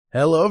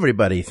Hello,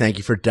 everybody. Thank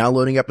you for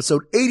downloading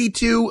episode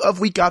 82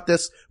 of We Got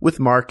This with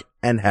Mark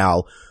and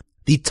Hal.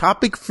 The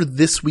topic for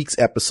this week's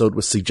episode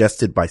was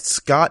suggested by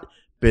Scott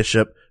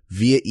Bishop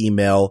via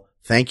email.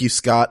 Thank you,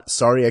 Scott.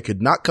 Sorry I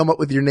could not come up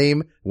with your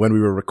name when we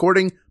were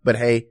recording, but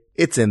hey,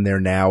 it's in there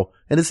now,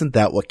 and isn't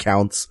that what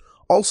counts?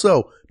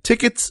 Also,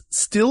 tickets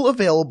still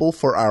available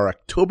for our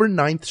October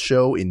 9th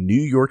show in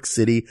New York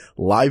City,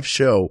 live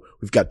show.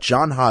 We've got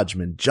John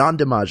Hodgman, John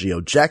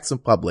DiMaggio, Jackson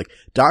Public,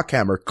 Doc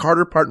Hammer,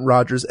 Carter Parton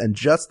Rogers, and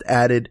just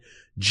added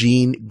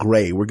Jean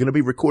Grey. We're going to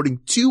be recording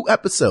 2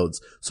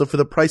 episodes. So for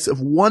the price of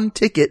 1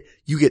 ticket,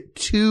 you get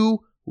 2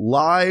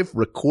 live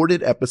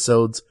recorded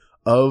episodes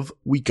of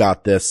We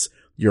Got This,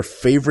 your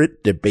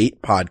favorite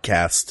debate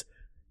podcast.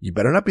 You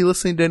better not be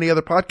listening to any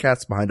other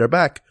podcasts behind our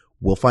back.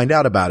 We'll find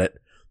out about it.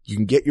 You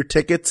can get your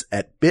tickets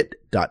at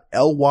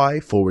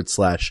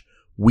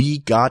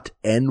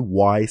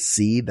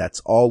bit.ly/WeGotNYC.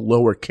 That's all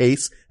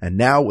lowercase. And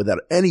now, without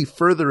any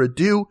further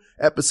ado,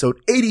 episode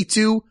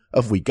 82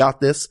 of We Got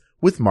This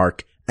with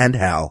Mark and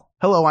Hal.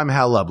 Hello, I'm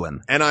Hal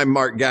Lublin. And I'm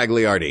Mark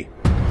Gagliardi.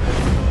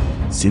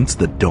 Since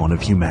the dawn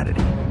of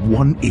humanity,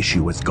 one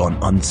issue has gone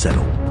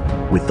unsettled.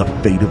 With the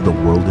fate of the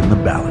world in the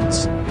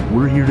balance,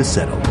 we're here to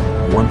settle,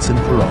 once and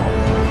for all,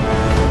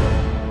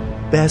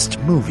 Best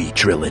Movie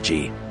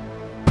Trilogy.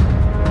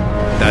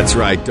 That's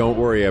right. Don't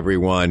worry,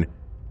 everyone.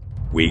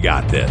 We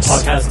got this.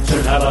 Podcasts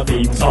should have a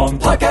theme song.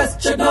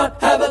 Podcasts should not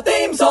have a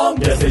theme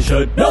song. Yes, they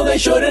should. No, they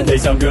shouldn't. They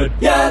sound good.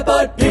 Yeah,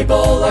 but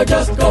people are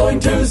just going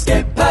to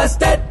skip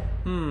past it.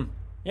 You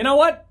know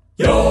what?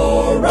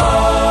 You're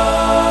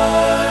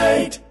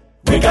right.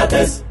 We got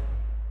this.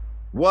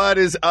 What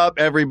is up,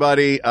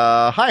 everybody?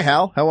 Hi,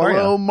 Hal. How are you?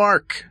 Hello,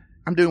 Mark.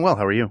 I'm doing well.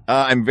 How are you?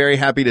 I'm very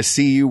happy to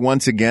see you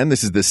once again.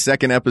 This is the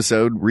second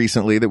episode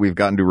recently that we've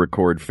gotten to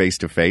record face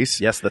to face.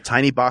 Yes, the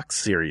Tiny Box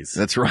series.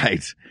 That's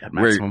right. At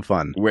Maximum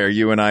Fun. Where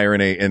you and I are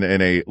in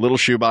a little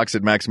shoebox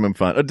at Maximum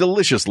Fun, a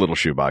delicious little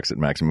shoebox at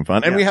Maximum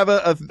Fun. And we have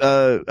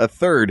a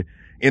third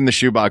in the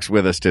shoebox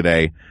with us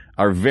today.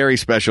 Our very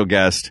special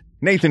guest,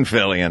 Nathan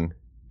Fillion.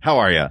 How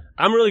are you?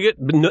 I'm really good,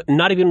 but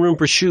not even room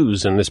for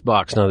shoes in this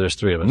box. Now there's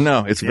 3 of us.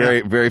 No, it's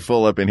very, very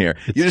full up in here.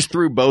 You just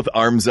threw both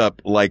arms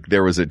up like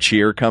there was a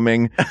cheer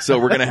coming, so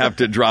we're going to have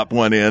to drop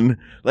one in.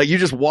 Like you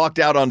just walked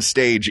out on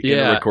stage in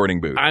a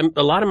recording booth.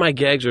 A lot of my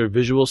gags are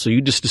visual, so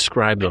you just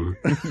describe them.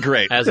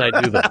 Great. As I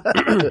do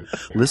them.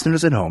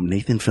 Listeners at home,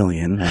 Nathan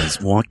Fillion has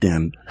walked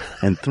in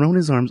and thrown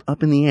his arms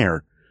up in the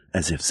air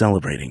as if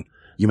celebrating.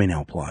 You may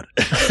now applaud.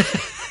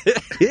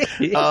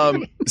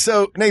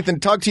 So Nathan,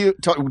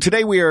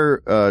 today we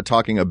are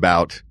talking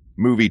about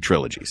movie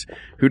trilogies.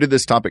 Who did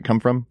this topic come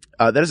from?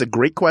 That is a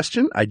great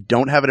question. I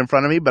don't have it in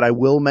front of me, but I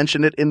will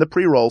mention it in the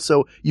pre-roll.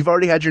 So you've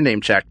already had your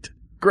name checked.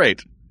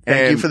 Great.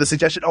 Thank you for the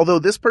suggestion. Although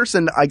this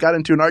person I got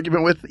into an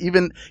argument with,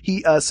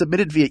 he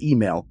submitted via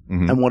email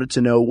and wanted to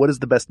know what is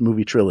the best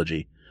movie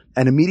trilogy,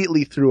 and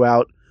immediately threw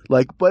out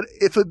but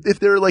if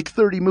there are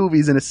 30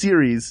 movies in a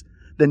series,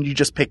 then you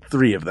just pick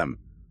 3 of them.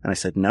 And I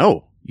said,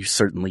 no, you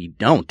certainly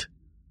don't.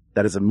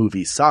 That is a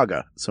movie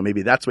saga. So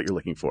maybe that's what you're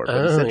looking for.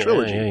 But it's a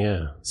trilogy.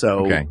 Yeah.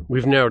 So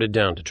we've narrowed it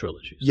down to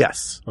trilogies.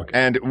 Yes. Okay.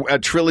 And a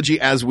trilogy,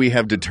 as we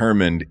have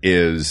determined,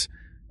 is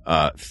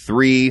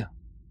 3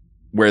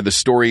 where the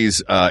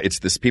stories,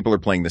 people are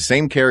playing the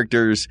same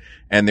characters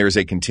and there's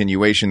a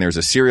continuation, there's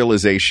a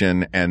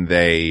serialization, and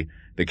the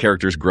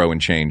characters grow and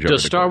change.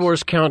 Does Star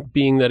Wars count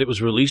being that it was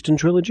released in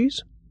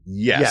trilogies?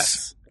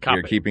 Yes.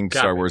 You're keeping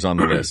Star Wars on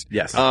the list.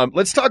 Yes.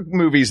 Let's talk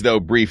movies, though,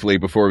 briefly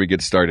before we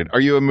get started.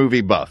 Are you a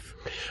movie buff?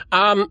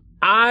 Now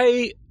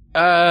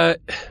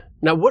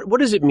what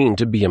does it mean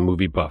to be a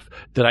movie buff?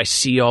 That I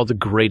see all the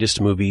greatest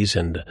movies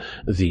and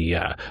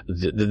the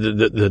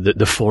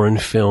foreign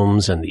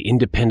films and the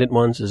independent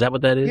ones? Is that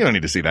what that is? You don't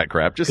need to see that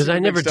crap. Just 'cause I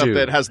never stuff do.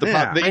 that has the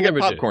that you get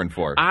popcorn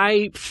for.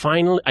 I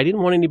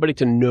didn't want anybody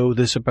to know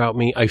this about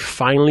me. I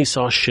finally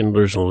saw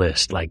Schindler's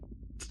List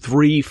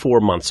 3-4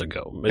 months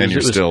ago. And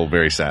you're still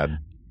very sad.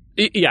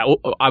 Yeah, well,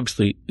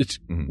 obviously it's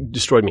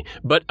destroyed me.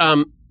 But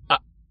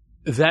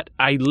that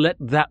I let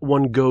that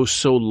one go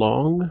so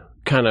long,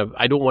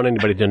 I don't want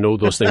anybody to know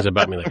those things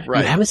about me. You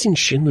haven't seen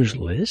Schindler's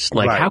List?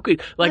 How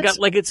could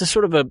it's a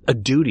sort of a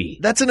duty.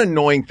 That's an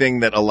annoying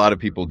thing that a lot of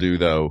people do,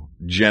 though.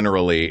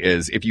 Generally,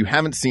 is if you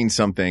haven't seen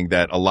something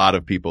that a lot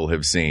of people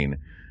have seen,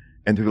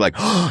 and to be like,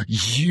 "Oh,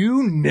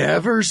 you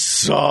never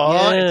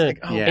saw?" Yeah.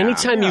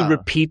 Anytime you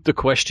repeat the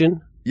question.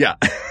 Yeah.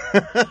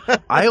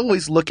 I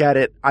always look at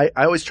it. I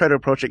always try to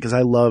approach it because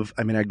I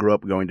grew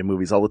up going to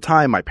movies all the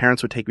time. My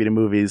parents would take me to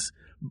movies.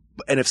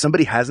 And if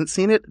somebody hasn't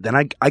seen it, then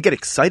I get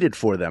excited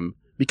for them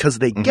because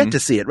they get to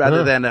see it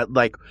rather than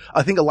I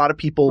think a lot lot of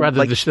people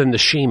rather than the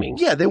shaming.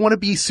 Yeah. They want to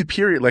be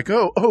superior.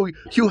 Oh,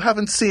 you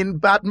haven't seen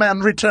Batman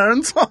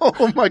Returns?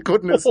 Oh my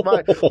goodness.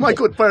 My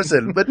good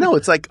person. But no,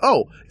 it's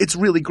it's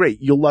really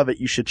great. You'll love it.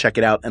 You should check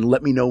it out and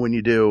let me know when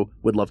you do.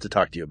 Would love to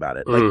talk to you about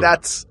it.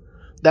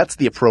 That's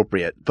the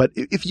appropriate. But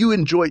if you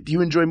do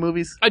you enjoy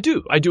movies? I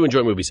do. I do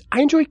enjoy movies.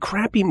 I enjoy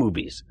crappy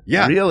movies.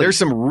 Yeah. Really? There's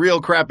some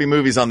real crappy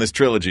movies on this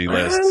trilogy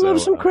list. I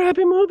love some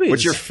crappy movies.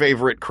 What's your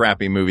favorite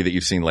crappy movie that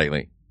you've seen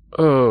lately?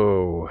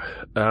 Oh.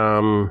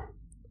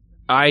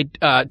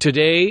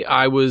 Today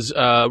I was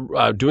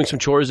doing some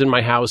chores in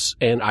my house,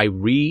 and I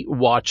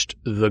re-watched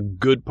the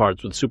good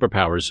parts with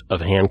superpowers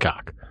of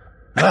Hancock.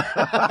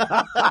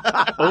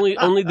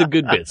 only the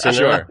good bits, you know?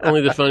 Sure.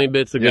 Only the funny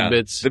bits, the good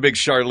bits. The big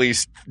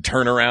Charlize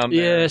turnaround.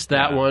 Yes,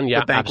 that one.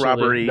 Yeah, the bank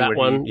absolutely. robbery. That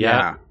one.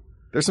 Yeah.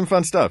 There's some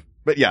fun stuff.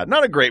 But yeah,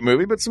 not a great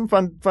movie, but some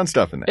fun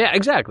stuff in there. Yeah,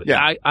 exactly.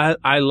 Yeah.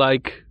 I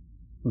like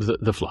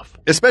the fluff.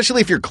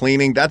 Especially if you're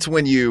cleaning, that's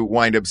when you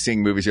wind up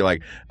seeing movies. You're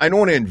like, I don't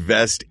want to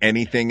invest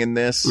anything in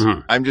this.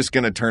 Mhm. I'm just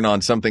going to turn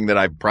on something that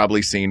I've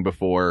probably seen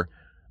before.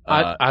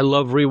 I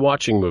love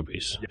rewatching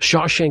movies.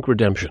 Shawshank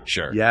Redemption.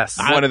 Sure. Yes.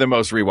 One of the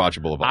most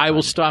rewatchable of all I time.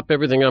 will stop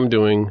everything I'm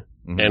doing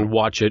Mhm. and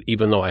watch it,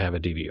 even though I have a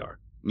DVR.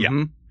 Yeah.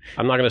 Mhm.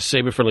 I'm not going to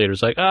save it for later.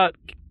 It's like,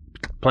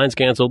 plan's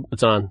canceled.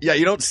 It's on. Yeah,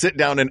 you don't sit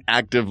down and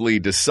actively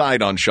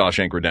decide on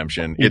Shawshank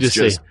Redemption. You It's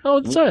just say, oh,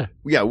 it's there.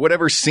 yeah,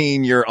 whatever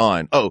scene you're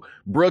on. Oh,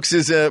 Brooks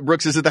is at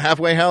the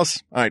halfway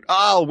house. All right,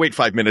 I'll wait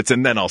 5 minutes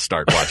and then I'll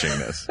start watching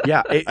this.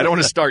 Yeah. I don't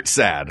want to start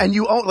sad. And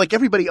you own, like,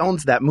 everybody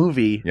owns that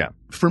movie. Yeah.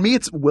 For me,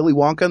 it's Willy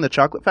Wonka and the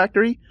Chocolate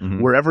Factory,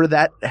 Mhm. wherever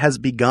that has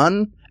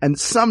begun. And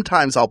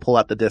sometimes I'll pull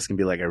out the disc and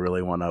be like, I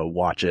really want to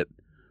watch it.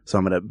 So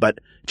I'm going to, but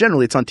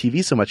generally it's on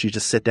TV so much you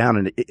just sit down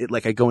and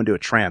like I go into a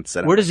trance.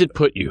 And Where does it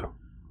put you?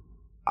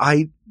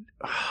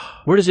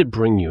 Where does it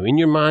bring you? In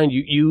your mind,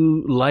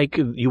 you want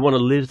to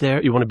live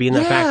there? You want to be in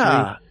that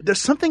factory?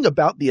 There's something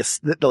about the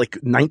like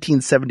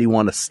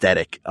 1971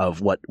 aesthetic of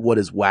what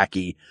is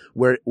wacky,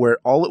 where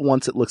all at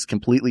once it looks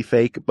completely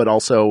fake, but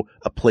also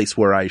a place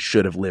where I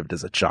should have lived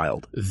as a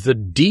child. The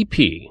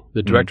DP,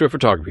 the director of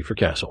photography for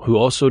Castle, who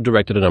also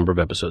directed a number of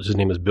episodes, his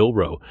name is Bill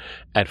Rowe,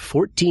 at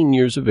 14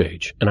 years of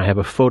age, and I have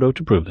a photo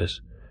to prove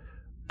this,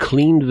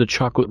 cleaned the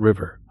Chocolate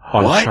River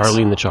on What?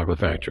 Charlie and the Chocolate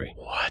Factory.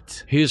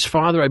 What? His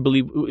father, I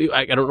believe,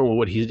 I don't know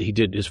what he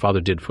did, his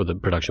father did for the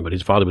production, but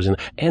his father was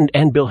in,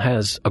 and Bill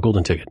has a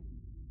golden ticket.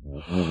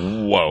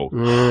 Whoa.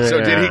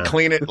 So did he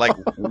clean it like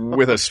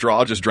with a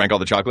straw, just drank all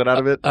the chocolate out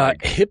of it?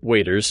 Hip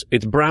waders.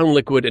 It's brown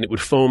liquid and it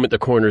would foam at the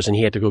corners and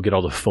he had to go get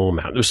all the foam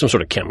out. There was some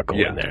sort of chemical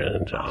in there.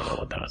 And I don't know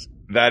what that was.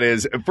 That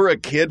is, for a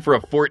kid, for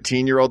a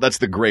 14-year-old, that's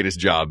the greatest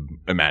job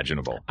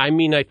imaginable. I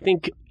mean, I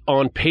think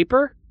on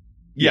paper,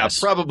 Yeah, yes.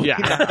 probably. Yeah.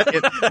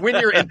 Not. When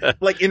you're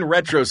in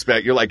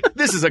retrospect, you're like,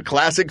 this is a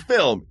classic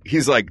film.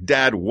 He's like,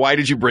 Dad, why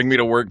did you bring me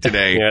to work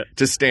today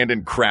to stand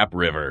in Crap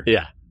River?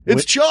 Yeah.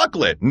 It's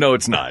chocolate. No,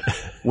 it's not.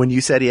 When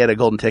you said he had a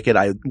golden ticket,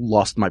 I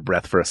lost my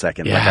breath for a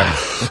second. Yeah.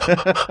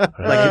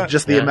 Like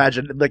just the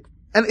imagine, like,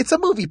 and it's a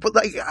movie, but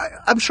like,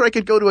 I'm sure I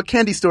could go to a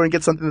candy store and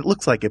get something that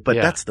looks like it, but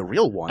that's the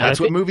real one. That's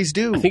what movies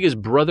do. I think his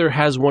brother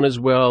has one as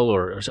well,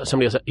 or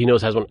somebody else he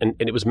knows has one, and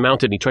it was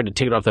mounted, and he tried to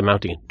take it off the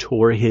mounting and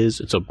tore his.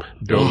 And so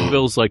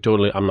Bill's like,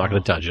 totally, I'm not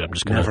going to touch it. I'm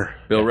just going to.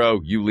 Bill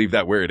Rowe, you leave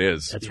that where it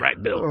is. That's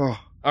right, Bill.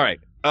 All right.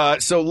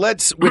 So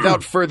let's,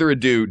 without further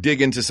ado,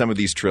 dig into some of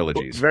these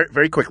trilogies. Very,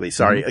 very quickly.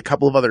 Sorry. A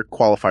couple of other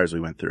qualifiers we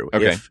went through.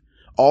 Okay. If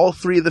all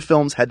three of the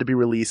films had to be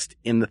released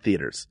in the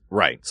theaters.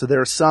 Right. So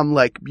there are some,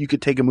 like, you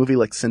could take a movie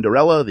like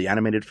Cinderella, the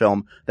animated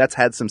film, that's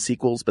had some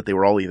sequels, but they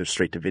were all either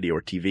straight to video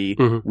or TV.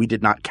 Mhm. We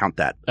did not count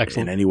that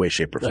in any way,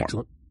 shape, or form.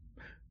 Excellent.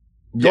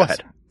 Go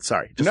ahead.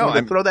 Sorry. Just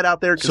wanted to throw that out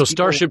there. So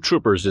Starship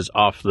Troopers is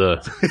off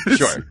the.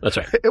 Sure. That's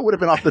right. It would have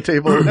been off the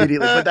table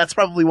immediately, but that's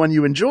probably one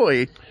you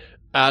enjoy.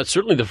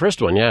 Certainly the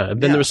first one, yeah.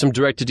 Then there was some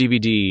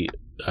direct-to-DVD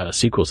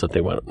sequels that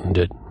they went and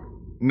did.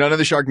 None of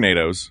the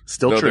Sharknadoes.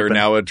 Still though they're tripping.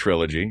 now a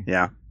trilogy.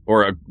 Yeah.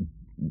 Or a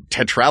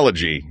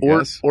tetralogy.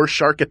 Or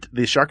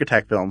the Shark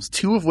Attack films,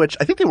 two of which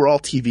I think they were all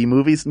TV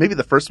movies. Maybe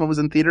the first one was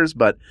in theaters,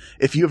 but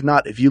if you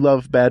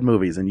love bad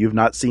movies and you've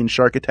not seen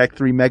Shark Attack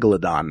 3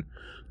 Megalodon,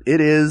 it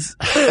is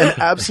an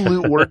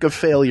absolute work of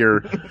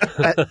failure.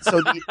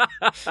 So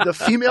the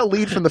female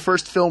lead from the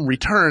first film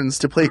returns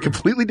to play a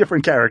completely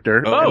different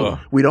character. Oh.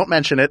 We don't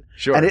mention it.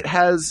 Sure. And it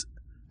has,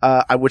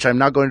 which I'm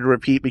not going to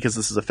repeat because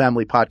this is a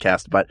family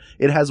podcast, but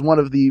it has one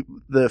of the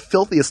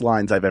filthiest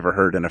lines I've ever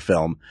heard in a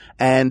film.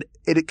 And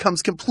it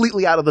comes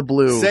completely out of the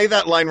blue. Say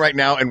that line right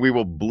now and we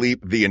will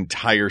bleep the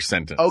entire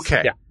sentence.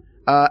 Okay.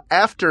 Yeah.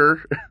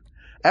 After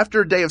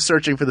a day of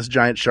searching for this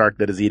giant shark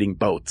that is eating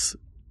boats,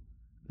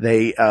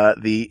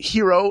 the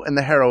hero and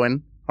the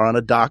heroine are on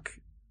a dock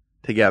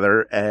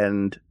together,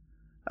 and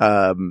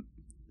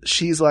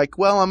she's like,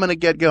 well, I'm going to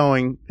get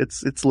going.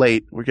 It's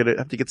late. We're going to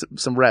have to get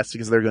some rest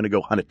because they're going to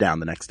go hunt it down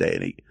the next day.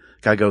 And the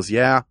guy goes,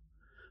 yeah,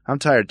 I'm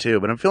tired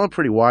too, but I'm feeling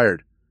pretty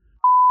wired.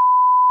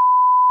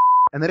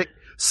 And then it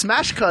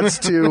smash cuts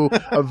to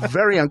a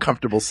very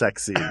uncomfortable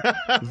sex scene.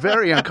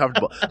 Very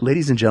uncomfortable.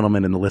 Ladies and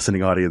gentlemen in the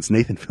listening audience,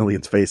 Nathan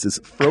Fillion's face is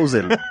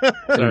frozen in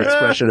an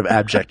expression of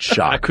abject I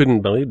shock.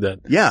 couldn't believe that.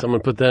 Yeah. Someone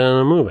put that in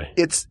a movie.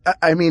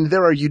 I mean,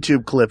 there are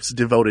YouTube clips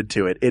devoted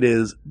to it. It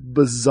is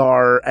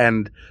bizarre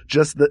and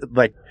just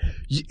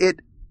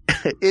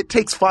it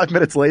takes 5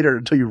 minutes later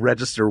until you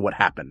register what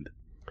happened.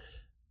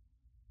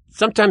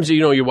 Sometimes,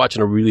 you're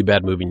watching a really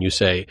bad movie and you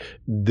say,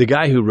 the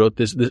guy who wrote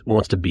this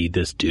wants to be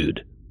this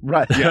dude.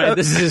 Right. Right?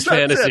 This is his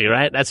fantasy,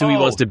 right? That's who he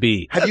wants to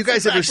be. Have you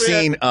guys ever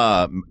seen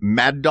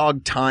Mad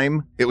Dog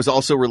Time? It was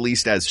also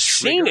released as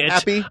Seen Trigger it?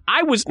 Happy.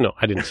 I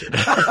didn't see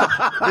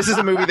it. This is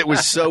a movie that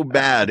was so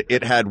bad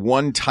it had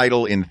one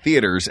title in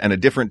theaters and a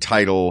different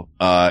title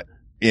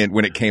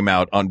when it came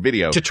out on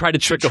video to try to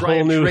trick a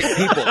whole new trick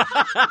people.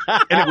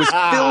 And it was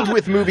filled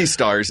with movie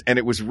stars, and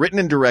it was written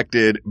and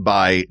directed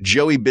by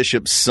Joey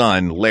Bishop's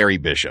son, Larry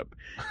Bishop.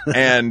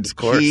 And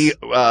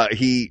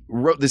he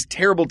wrote this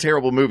terrible,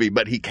 terrible movie,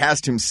 but he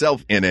cast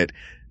himself in it.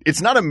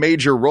 It's not a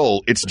major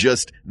role. It's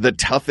just the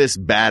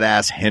toughest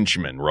badass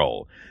henchman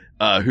role.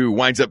 Who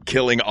winds up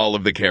killing all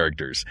of the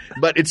characters.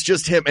 But it's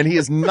just him, and he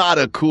is not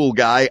a cool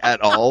guy at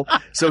all.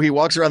 So he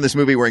walks around this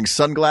movie wearing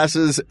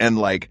sunglasses and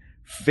like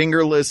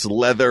fingerless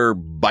leather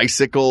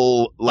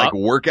bicycle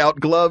workout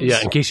gloves.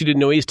 Yeah, in case you didn't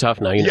know he's tough,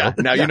 now you know.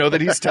 Now you know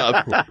that he's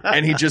tough.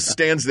 And he just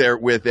stands there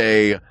with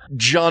a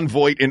John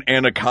Voight in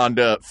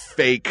Anaconda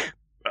fake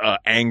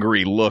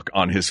angry look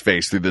on his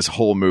face through this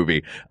whole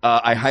movie.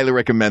 I highly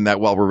recommend that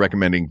while we're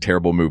recommending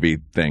terrible movie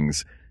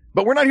things.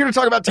 But we're not here to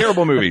talk about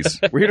terrible movies.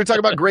 We're here to talk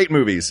about great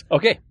movies.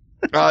 Okay.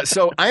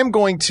 So I am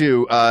going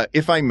to,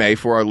 if I may,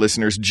 for our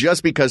listeners,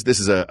 just because this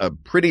is a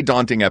pretty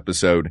daunting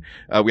episode,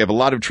 we have a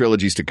lot of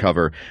trilogies to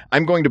cover.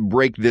 I'm going to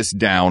break this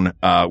down,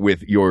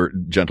 with your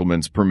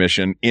gentlemen's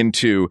permission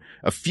into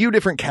a few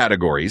different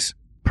categories.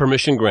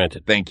 Permission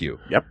granted. Thank you.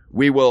 Yep.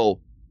 We will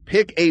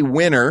pick a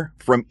winner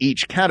from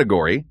each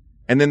category,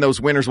 and then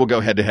those winners will go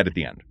head to head at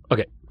the end.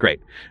 Okay. Great.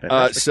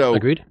 So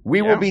Agreed.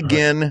 we will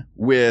begin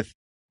with,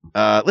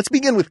 let's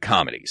begin with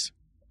comedies.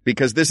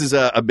 Because this is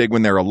a big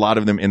one. There are a lot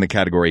of them in the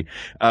category.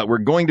 We're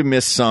going to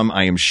miss some,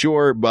 I am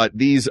sure, but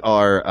these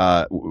are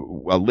a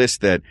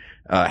list that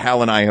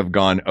Hal and I have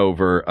gone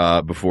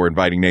over before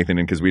inviting Nathan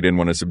in because we didn't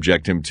want to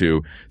subject him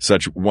to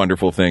such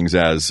wonderful things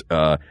as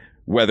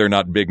whether or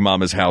not Big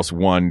Mama's House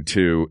 1,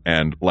 2,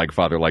 and Like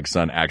Father, Like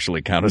Son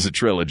actually count as a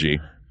trilogy.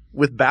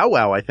 With Bow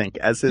Wow, I think,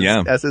 as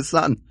his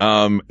son.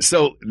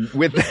 So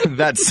with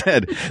that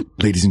said,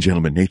 ladies and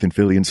gentlemen, Nathan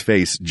Fillion's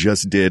face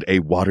just did a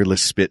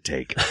waterless spit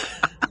take.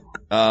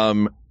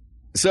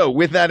 So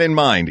with that in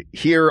mind,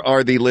 here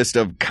are the list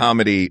of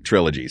comedy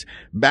trilogies.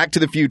 Back to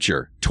the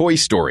Future, Toy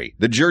Story,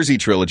 the Jersey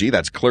Trilogy,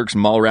 that's Clerks,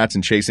 Mallrats,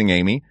 and Chasing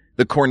Amy,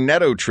 the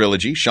Cornetto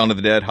Trilogy, Shaun of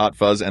the Dead, Hot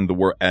Fuzz, and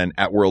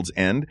At World's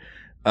End,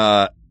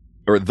 or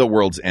The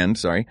World's End,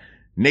 sorry.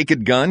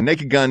 Naked Gun,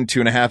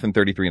 2.5 and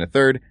 33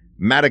 1/3,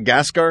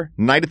 Madagascar,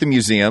 Night at the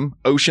Museum,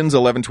 Oceans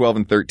 11, 12,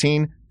 and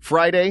 13,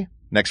 Friday,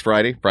 next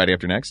Friday, Friday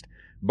after next,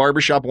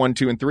 Barbershop 1,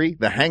 2, and 3,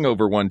 The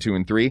Hangover 1, 2,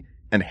 and 3,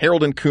 and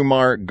Harold and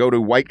Kumar Go to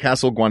White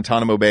Castle,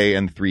 Guantanamo Bay,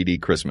 and 3D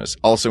Christmas.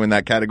 Also in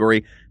that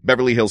category,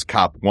 Beverly Hills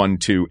Cop 1,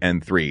 2,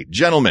 and 3.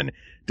 Gentlemen,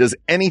 does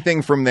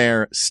anything from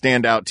there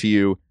stand out to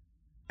you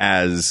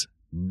as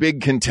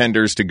big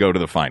contenders to go to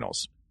the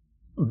finals?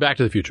 Back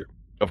to the Future.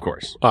 Of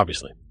course.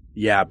 Obviously.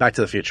 Yeah, Back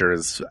to the Future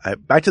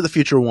Back to the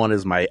Future 1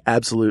 is my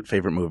absolute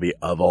favorite movie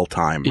of all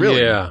time.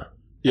 Really? Yeah.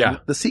 Yeah. And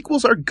the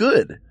sequels are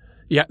good.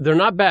 Yeah. They're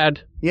not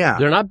bad. Yeah.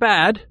 They're not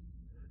bad.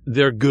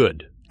 They're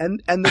good. And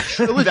the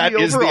trilogy That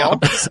is the overall,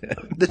 opposite.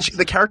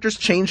 the characters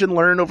change and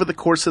learn over the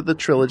course of the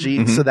trilogy.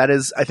 Mm-hmm. So that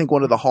is, I think,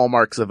 one of the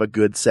hallmarks of a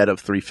good set of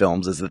 3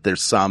 films is that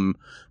there's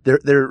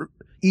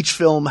each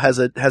film has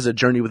a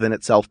journey within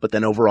itself, but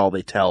then overall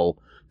they tell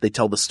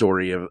the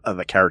story of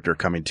a character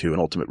coming to an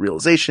ultimate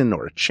realization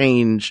or a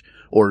change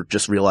or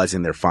just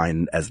realizing they're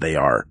fine as they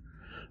are.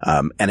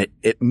 And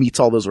it meets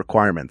all those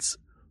requirements.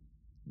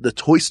 The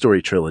Toy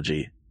Story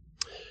trilogy.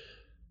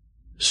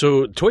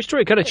 So Toy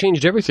Story kind of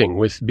changed everything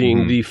with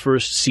being the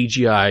first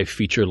CGI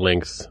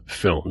feature-length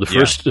film.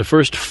 The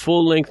first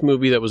full-length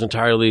movie that was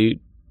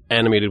entirely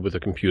animated with a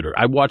computer.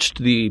 I watched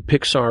the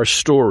Pixar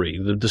story,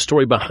 the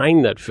story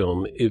behind that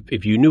film.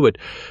 If you knew it,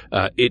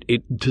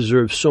 it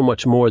deserves so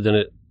much more than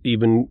it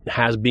even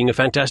has being a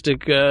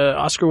fantastic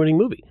Oscar-winning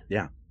movie.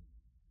 Yeah.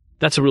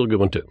 That's a real good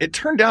one too. It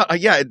turned out,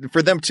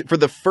 for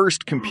the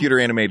first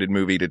computer animated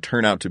movie to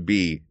turn out to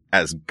be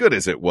as good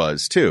as it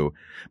was too.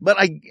 But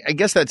I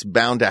guess that's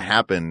bound to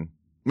happen.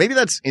 Maybe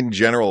that's in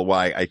general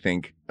why I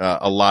think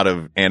a lot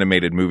of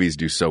animated movies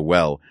do so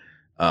well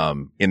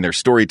in their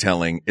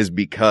storytelling is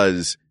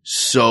because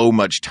so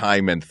much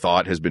time and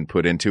thought has been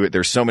put into it.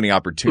 There's so many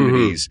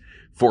opportunities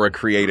for a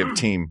creative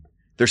team.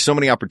 There's so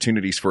many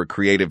opportunities for a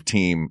creative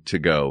team to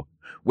go,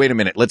 wait a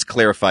minute, let's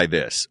clarify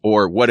this,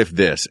 or what if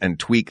this, and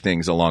tweak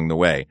things along the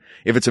way.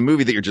 If it's a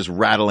movie that you're just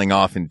rattling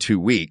off in 2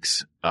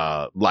 weeks,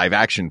 live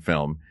action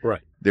film,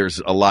 right?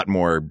 There's a lot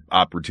more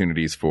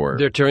opportunities for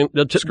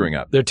screwing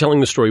up. They're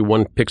telling the story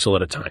one pixel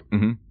at a time.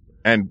 Mm-hmm.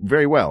 And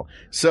very well.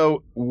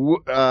 So,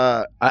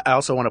 I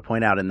also want to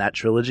point out in that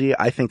trilogy,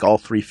 I think all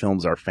 3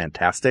 films are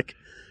fantastic.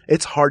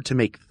 It's hard to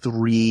make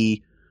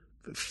 3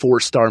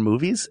 4-star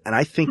movies, and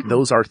I think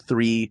those are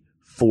 3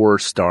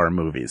 4-star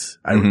movies.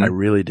 I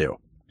really do.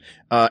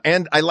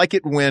 And I like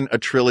it when a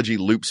trilogy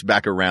loops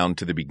back around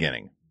to the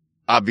beginning.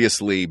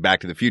 Obviously,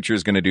 Back to the Future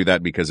is going to do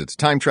that because it's a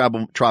time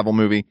travel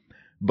movie.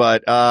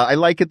 But I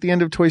like at the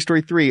end of Toy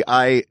Story 3,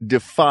 I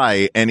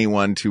defy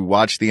anyone to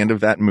watch the end of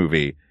that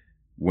movie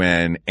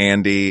when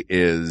Andy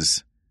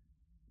is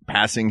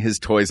passing his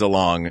toys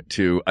along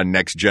to a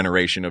next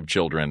generation of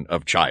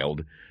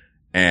child,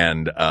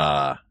 and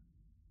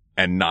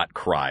not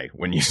cry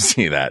when you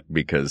see that,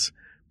 because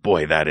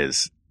boy, that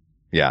is,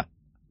 yeah.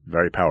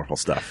 Very powerful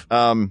stuff.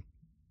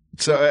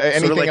 So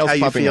anything sort of like else how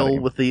you popping out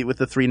feel here? with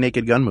the 3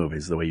 Naked Gun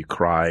movies, the way you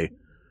cry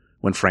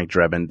when Frank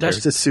Drebin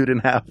tears his suit in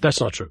half. That's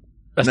not true.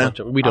 That's No, not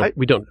true. We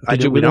don't. I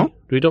Did do- you? we don't?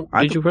 We don't.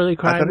 Did you really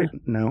cry?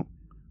 No.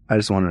 I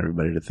just wanted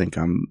everybody to think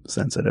I'm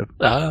sensitive.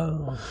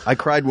 Oh. I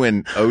cried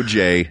when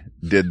OJ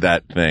did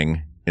that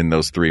thing in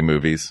those 3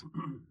 movies.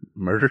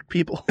 Murdered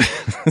people?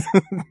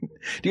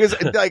 Because,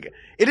 like,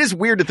 it is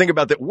weird to think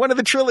about that one of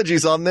the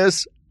trilogies on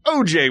this,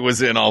 OJ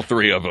was in all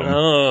 3 of them.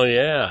 Oh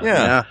yeah.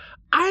 Yeah.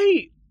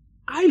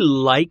 I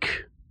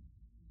like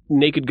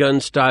Naked Gun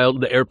style,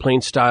 the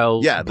airplane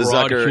style. Yeah, the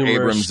broad Zucker, humor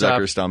Abrams, stuff.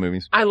 Zucker style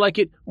movies. I like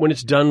it when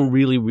it's done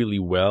really, really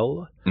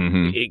well.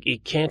 Mm-hmm.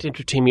 It can't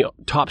entertain me.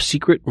 Top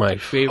Secret, my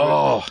favorite.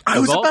 Oh, I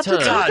was of all about to time.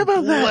 talk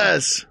about that.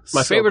 Bless.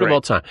 My So favorite great. of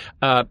all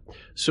time.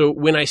 So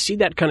when I see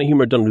that kind of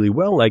humor done really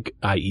well, like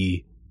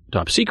i.e.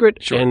 Top Secret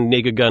Sure. and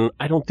Naked Gun,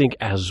 I don't think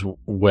as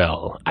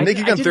well.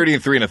 Naked Gun 30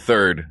 and 3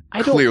 1/3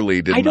 I don't-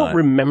 clearly did I don't not.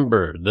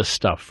 remember the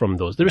stuff from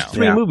those. There's No.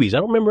 3 Yeah. movies. I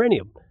don't remember any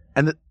of them.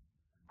 And the,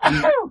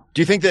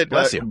 Do you think that,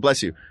 Bless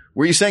you.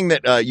 Were you saying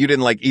that you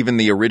didn't like even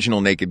the original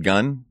Naked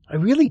Gun? I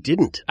really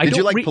didn't. Did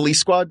you like Police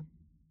Squad?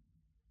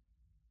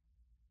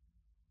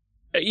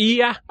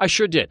 Yeah, I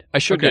sure did. I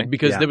sure Okay. did,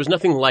 because Yeah. there was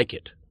nothing like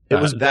it. It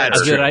was better.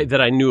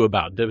 that I knew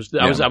about.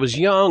 I was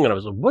young, and I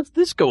was like, "What's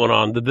this going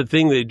on?" The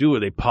thing they do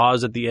where they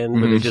pause at the end,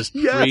 where they just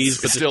Yes.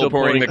 freeze, but Still they're still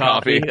pouring the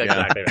coffee. Yeah.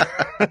 Exactly.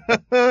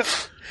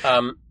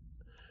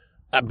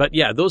 But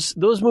yeah, those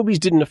movies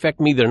didn't affect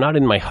me. They're not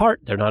in my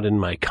heart. They're not in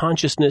my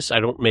consciousness. I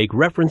don't make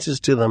references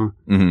to them.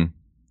 Mm-hmm.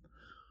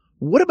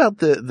 what about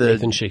the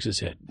Nathan shakes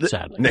his head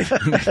sadly.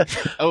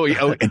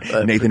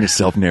 And Nathan is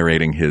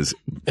self-narrating his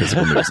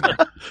physical moves.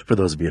 for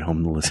those of you at home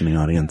in the listening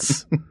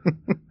audience?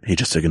 He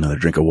just took another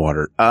drink of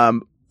water.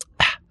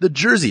 The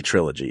Jersey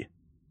trilogy.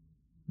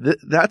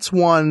 That's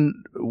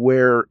one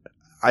where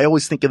I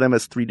always think of them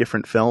as 3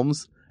 different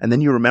films. And then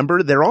you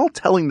remember they're all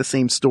telling the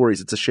same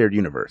stories. It's a shared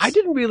universe. I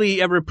didn't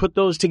really ever put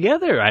those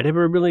together. I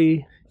never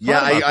really. Yeah,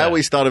 thought about I that.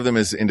 always thought of them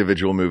as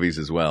individual movies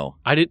as well.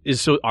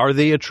 So are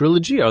they a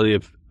trilogy? Are they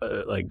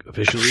like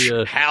officially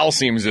a? Hal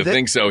seems to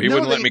think so. He no,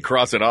 wouldn't let they- me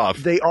cross it off.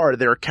 They are.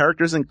 There are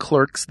characters in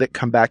Clerks that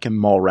come back in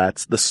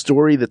Mallrats. The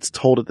story that's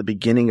told at the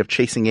beginning of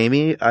Chasing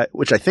Amy,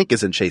 which I think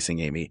is in Chasing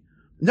Amy.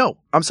 No,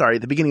 I'm sorry.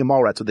 At the beginning of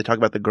Mallrats, when they talk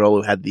about the girl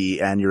who had the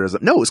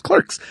aneurysm. No, it was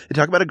Clerks. They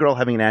talk about a girl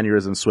having an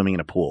aneurysm swimming in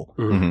a pool.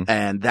 Mm-hmm.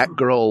 And that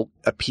girl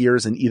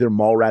appears in either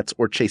Mallrats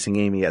or Chasing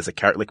Amy as a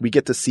character. Like, we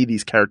get to see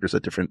these characters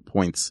at different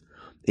points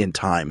in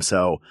time.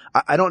 So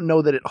I don't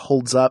know that it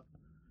holds up.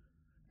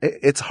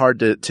 It's hard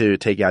to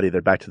take out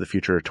either Back to the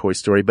Future or Toy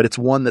Story, but it's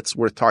one that's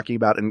worth talking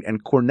about.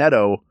 And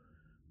Cornetto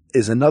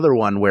is another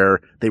one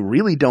where they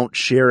really don't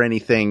share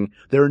anything.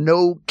 There are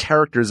no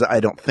characters, I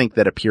don't think,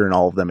 that appear in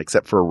all of them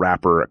except for a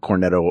rapper, a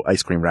Cornetto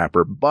ice cream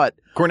rapper. But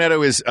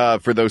Cornetto is,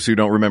 for those who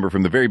don't remember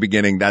from the very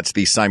beginning, that's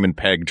the Simon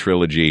Pegg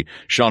trilogy,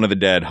 Shaun of the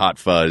Dead, Hot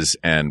Fuzz,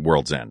 and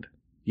World's End.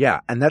 yeah,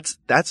 and that's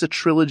a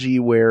trilogy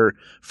where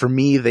for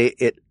me,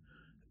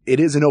 it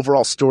is an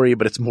overall story,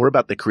 but it's more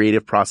about the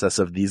creative process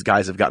of these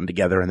guys have gotten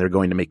together and they're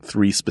going to make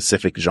 3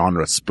 specific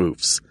genre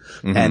spoofs.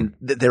 Mm-hmm. And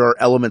there are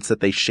elements that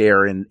they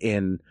share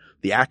in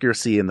the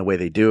accuracy and the way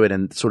they do it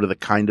and sort of the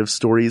kind of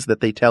stories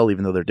that they tell,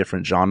 even though they're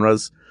different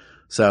genres.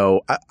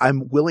 So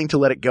I'm willing to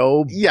let it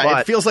go. Yeah,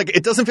 but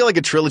it doesn't feel like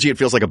a trilogy. It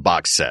feels like a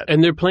box set.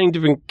 And they're playing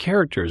different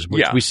characters,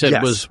 which Yeah. we said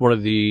Yes. was one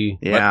of the.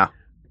 yeah.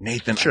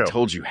 Nathan, True. I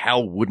told you,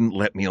 Hal wouldn't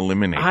let me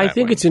eliminate I that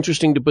think one. it's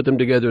interesting to put them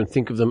together and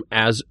think of them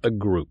as a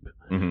group.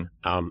 Mhm.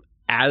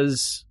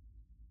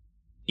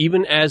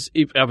 Even as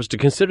if I was to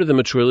consider them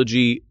a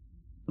trilogy,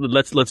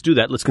 let's do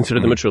that. Let's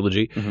consider them a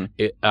trilogy. Mhm.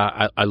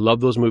 I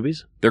love those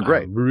movies. They're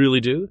great. I really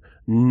do.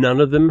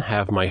 None of them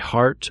have my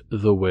heart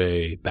the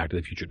way Back to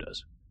the Future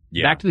does.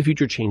 Yeah. Back to the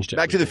Future changed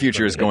Back to the everything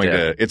Future is for me.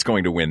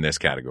 going to win this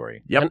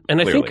category. Yep.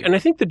 And clearly. I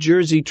think the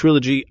Jersey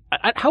trilogy.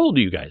 How old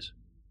are you guys?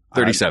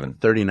 37.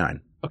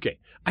 39. Okay,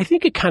 I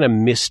think it kind of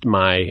missed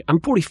my.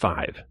 I'm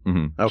 45.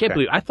 Mm-hmm. I can't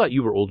believe I thought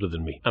you were older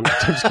than me. I'm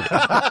just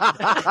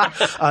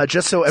kidding.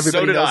 Just so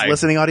everybody did knows, I.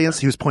 listening audience,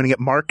 he was pointing at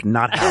Mark,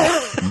 not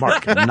Hal.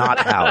 Mark, not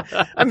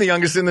Hal. I'm the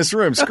youngest in this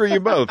room. Screw you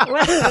both.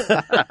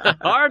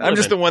 Hard I'm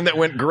just the living. one that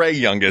went gray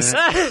youngest.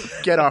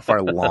 Get off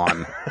our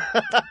lawn.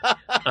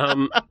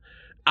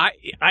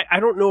 I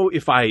don't know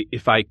if I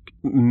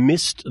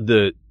missed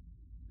the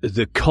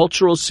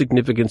cultural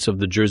significance of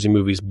the Jersey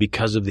movies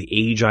because of the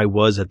age I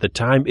was at the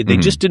time. They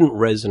just didn't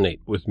resonate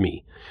with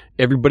me.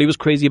 Everybody was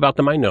crazy about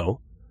them, I know.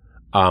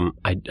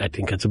 I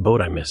think that's a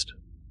boat I missed.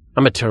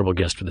 I'm a terrible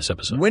guest for this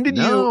episode. When did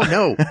No,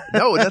 you?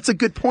 no, that's a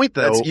good point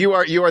though. You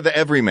are the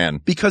everyman.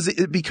 Because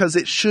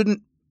it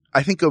shouldn't,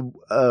 I think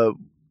a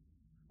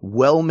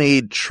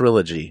well-made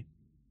trilogy,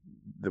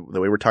 the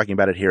way we're talking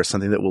about it here, is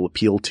something that will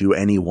appeal to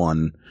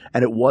anyone.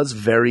 And it was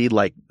very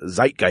like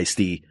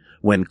zeitgeisty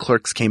when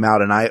Clerks came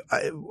out. And I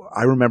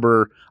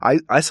remember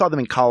I saw them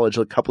in college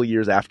a couple of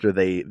years after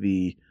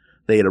the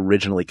they had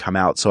originally come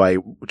out.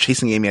 So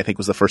Chasing Amy, I think,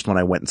 was the first one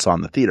I went and saw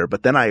in the theater.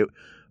 But then I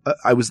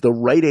was the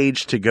right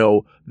age to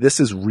go, this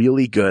is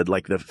really good.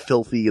 Like the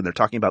filthy, and they're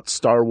talking about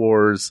Star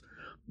Wars.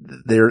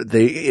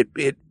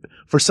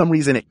 For some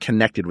reason it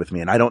connected with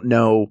me. And I don't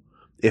know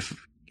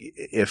if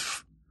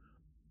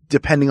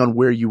depending on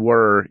where you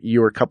were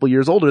a couple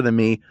years older than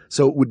me.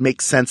 So it would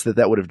make sense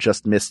that would have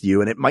just missed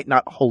you. And it might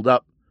not hold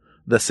up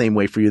the same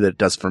way for you that it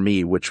does for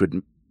me, which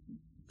would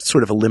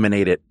sort of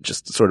eliminate it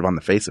just sort of on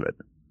the face of it.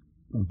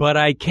 But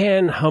I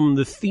can hum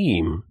the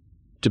theme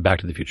to Back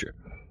to the Future.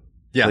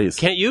 Yeah. Please.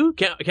 Can't you?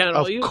 Can't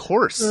all you? Of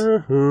course.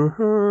 I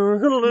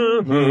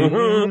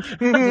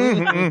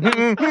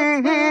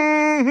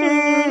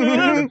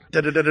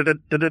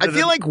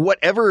feel like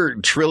whatever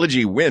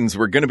trilogy wins,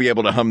 we're going to be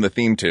able to hum the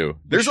theme to.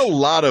 There's a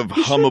lot of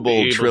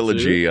hummable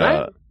trilogy.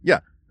 Right? Yeah.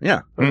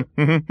 There we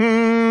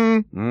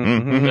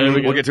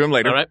go. We'll get to him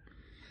later. All right.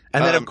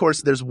 And then, of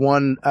course, there's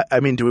one. I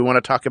mean, do we want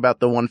to talk about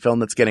the one film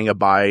that's getting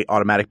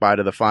automatic buy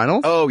to the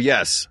finals? Oh,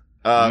 yes.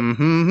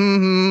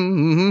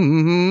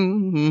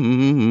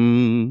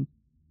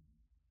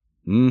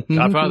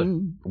 Godfather.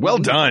 Well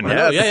done.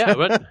 Yeah.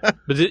 But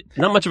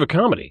not much of a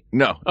comedy.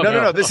 No. Okay.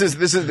 No. This is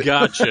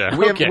Gotcha.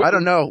 Okay. I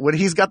don't know. When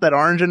he's got that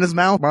orange in his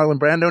mouth, Marlon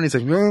Brando, and he's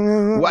like,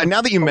 Well,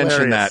 now that you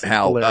mention that,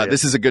 Hal, Hilarious.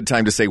 this is a good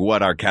time to say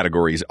what our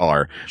categories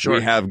are. Sure.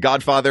 We have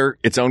Godfather,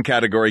 its own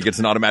category, gets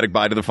an automatic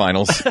bye to the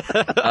finals.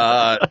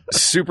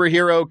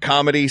 Superhero,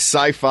 comedy,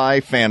 sci-fi,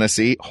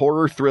 fantasy,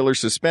 horror, thriller,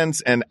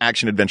 suspense, and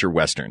action, adventure,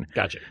 western.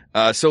 Gotcha.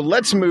 So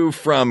let's move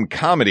from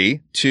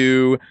comedy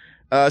to,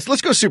 so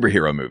let's go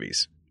superhero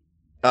movies.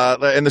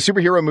 And the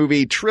superhero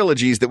movie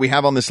trilogies that we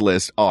have on this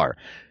list are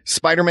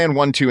Spider-Man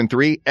 1, 2, and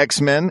 3,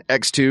 X-Men,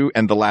 X2,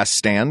 and The Last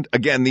Stand.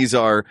 Again, these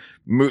are,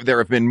 there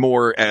have been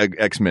more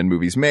X-Men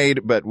movies made,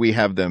 but we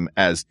have them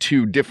as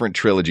two different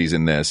trilogies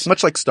in this.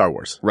 much like Star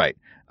Wars. Right.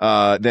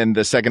 Then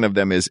the second of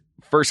them is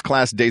First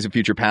Class, Days of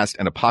Future Past,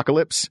 and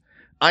Apocalypse.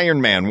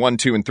 Iron Man 1,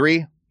 2, and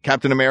 3,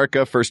 Captain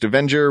America, First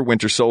Avenger,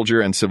 Winter Soldier,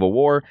 and Civil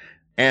War,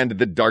 and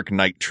the Dark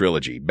Knight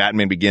trilogy.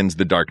 Batman Begins,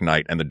 The Dark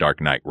Knight, and The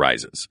Dark Knight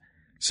Rises.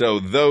 So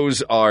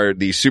those are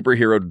the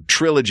superhero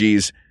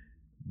trilogies.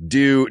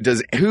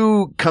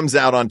 Who comes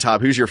out on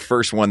top? Who's your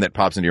first one that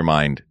pops into your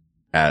mind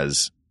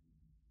as,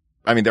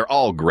 I mean, they're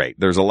all great.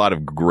 There's a lot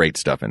of great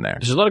stuff in there.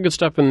 There's a lot of good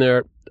stuff in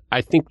there. I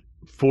think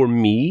for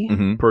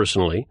me,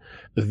 personally,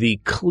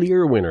 the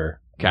clear winner,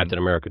 Captain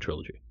America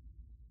trilogy.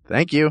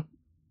 Thank you.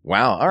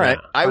 Wow. All right.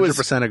 Yeah. I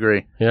 100%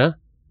 agree. Yeah?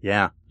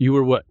 Yeah. You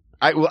were what?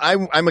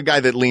 I'm a guy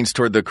that leans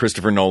toward the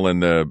Christopher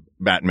Nolan, the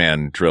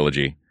Batman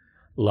trilogy.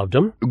 Loved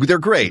them. They're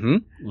great.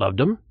 Loved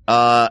them.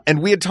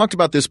 And we had talked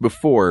about this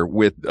before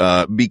with,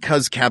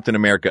 because Captain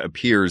America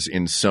appears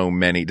in so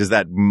many, does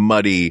that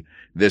muddy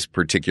this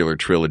particular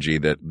trilogy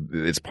that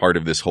it's part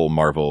of this whole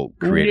Marvel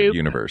creative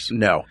universe?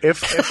 No.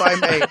 If I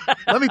may,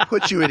 let me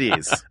put you at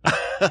ease.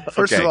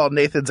 First of all,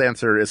 Nathan's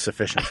answer is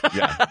sufficient.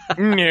 Yeah.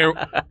 No.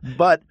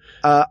 But,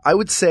 I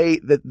would say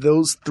that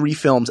those three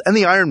films and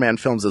the Iron Man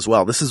films as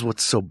well, this is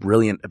what's so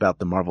brilliant about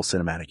the Marvel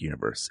Cinematic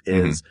Universe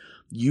is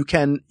you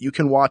can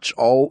watch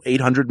all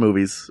 800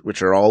 movies,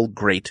 which are all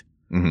great,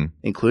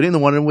 including the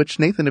one in which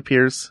Nathan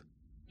appears.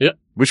 Yeah.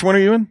 Which one are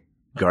you in?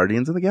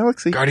 Guardians of the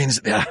Galaxy. Guardians.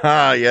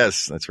 Ah,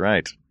 yes, that's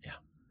right. Yeah.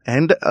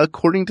 And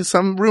according to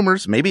some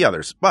rumors, maybe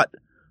others, but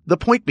the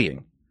point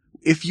being,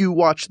 if you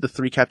watch the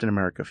three Captain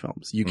America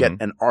films, you get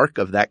an arc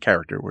of that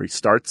character where he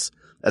starts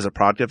as a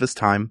product of his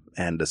time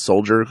and a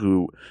soldier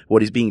who,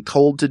 what he's being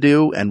told to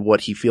do and what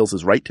he feels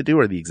is right to do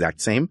are the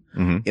exact same.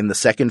 In the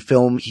second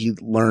film, he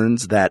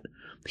learns that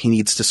he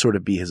needs to sort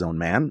of be his own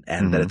man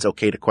and that it's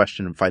okay to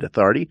question and fight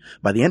authority.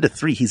 By the end of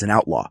 3, he's an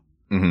outlaw.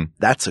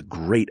 That's a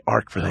great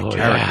arc for that character.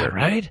 Yeah,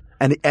 right?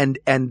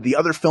 And the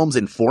other films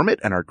inform it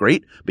and are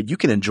great, but you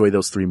can enjoy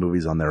those 3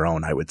 movies on their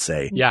own, I would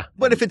say. Yeah.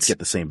 But if it's, get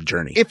the same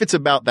journey. if it's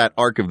about that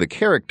arc of the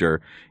character,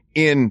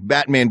 in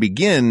Batman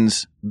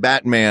Begins,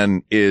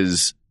 Batman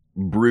is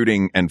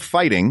brooding and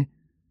fighting,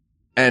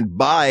 and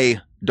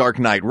by Dark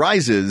Knight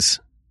Rises,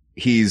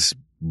 he's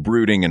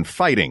brooding and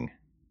fighting.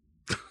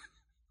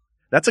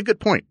 That's a good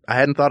point. I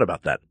hadn't thought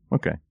about that.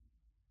 Okay.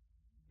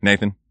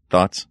 Nathan,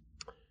 thoughts?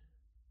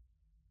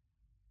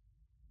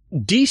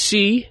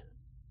 DC,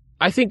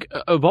 I think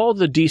of all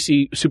the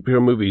DC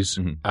superhero movies,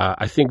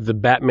 I think the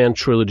Batman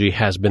trilogy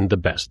has been the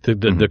best.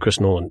 The Chris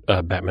Nolan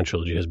Batman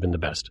trilogy has been the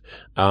best.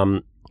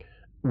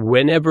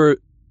 Whenever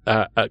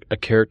a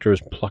character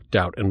is plucked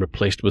out and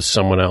replaced with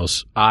someone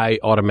else, I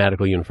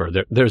automatically infer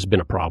there's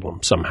been a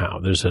problem somehow.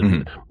 There's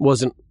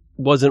wasn't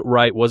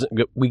right, wasn't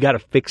good. We got to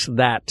fix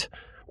that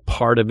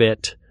part of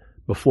it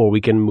before we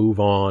can move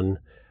on.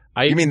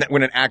 You mean that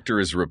when an actor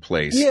is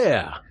replaced?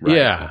 Yeah. Right.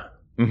 Yeah.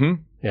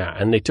 Yeah.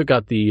 And they took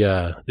out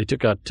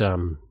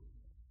I'm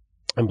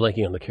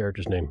blanking on the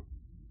character's name.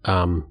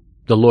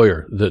 The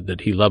lawyer that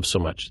he loves so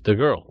much. The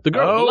girl, the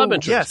love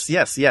interest.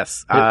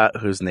 Yes.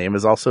 Whose name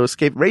is also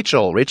escaped.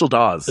 Rachel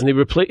Dawes. And they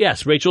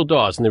Rachel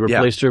Dawes, and they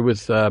replaced her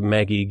with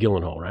Maggie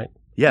Gyllenhaal, right?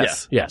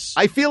 Yes. Yeah. Yes.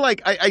 I feel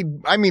like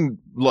I mean,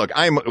 look,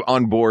 I'm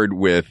on board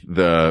with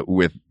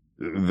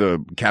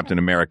the Captain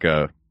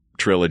America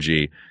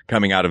trilogy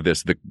coming out of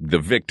this, the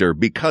victor,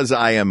 because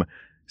I am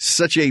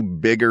such a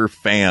bigger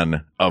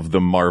fan of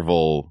the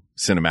Marvel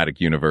Cinematic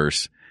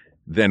Universe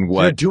than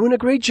what You're doing a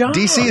great job.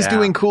 DC is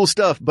doing cool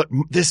stuff, but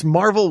this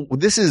Marvel,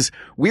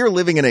 we are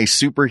living in a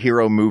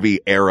superhero movie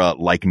era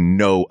like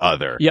no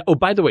other. Yeah. Oh,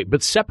 by the way,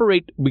 but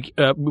separate.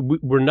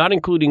 We're not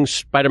including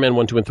Spider-Man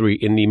 1, 2, and 3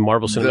 in the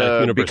Marvel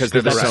Cinematic Universe because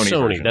they're the that's Sony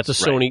Sony. versions. That's a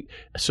Sony.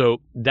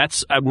 So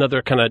that's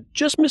another kind of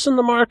just missing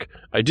the mark.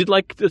 I did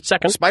like the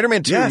second.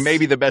 Spider-Man 2 may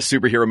be the best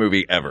superhero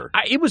movie ever.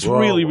 It was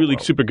really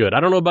super good.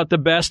 I don't know about the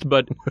best,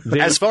 but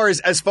as far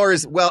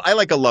as well, I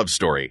like a love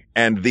story,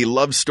 and the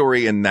love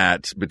story in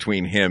that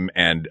between him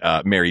and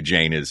Mary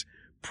Jane is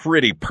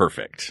pretty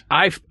perfect.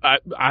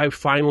 I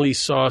finally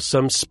saw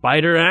some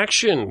spider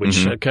action,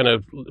 which kind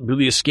of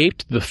really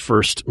escaped the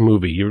first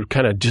movie. You're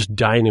kind of just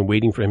dying and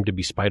waiting for him to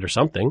be Spider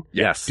something.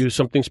 Yes. Do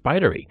something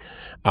spidery.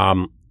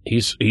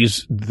 He's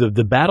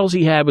the battles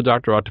he had with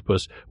Dr.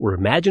 Octopus were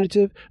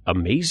imaginative,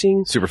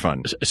 amazing, Super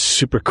fun.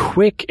 super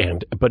quick,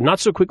 but not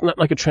so quick, not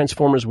like a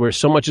Transformers where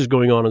so much is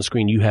going on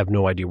screen you have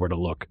no idea where to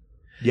look.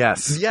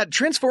 Yes. Yeah,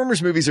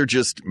 Transformers movies are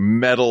just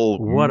metal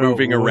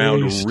moving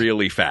around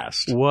really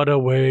fast. What a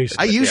waste.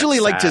 I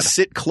usually like to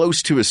sit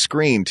close to a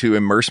screen to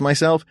immerse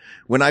myself.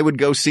 When I would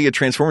go see a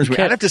Transformers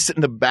movie, I'd have to sit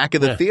in the back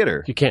of the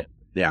theater. You can't.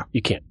 Yeah.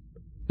 You can't.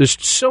 There's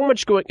so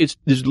much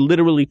there's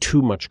literally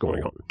too much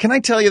going on. Can I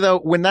tell you though,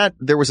 when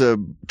there was a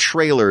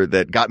trailer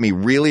that got me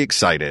really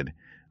excited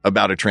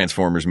about a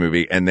Transformers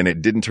movie, and then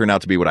it didn't turn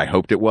out to be what I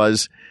hoped it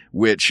was,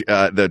 which,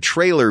 the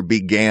trailer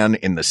began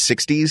in the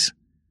 60s.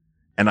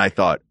 And I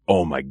thought,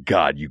 oh my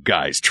God, you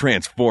guys,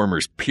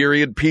 Transformers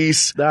period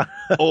piece,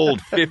 old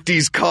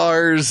 50s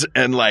cars.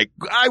 And like,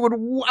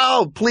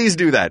 please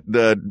do that.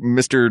 The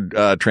Mr.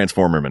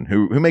 Transformerman,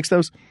 who makes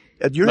those?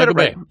 You Michael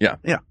Bay. Yeah.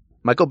 Yeah.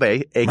 Michael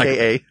Bay,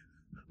 AKA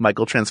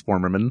Michael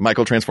Transformerman.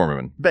 Michael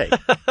Transformerman. Bay.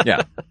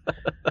 Yeah.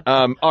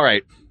 All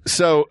right.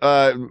 So,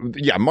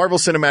 Marvel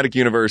Cinematic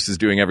Universe is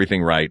doing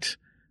everything right.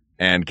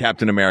 And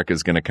Captain America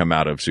is going to come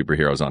out of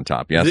superheroes on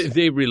top. Yes,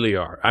 they really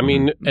are. I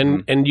mean,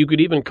 and you could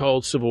even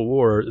call Civil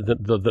War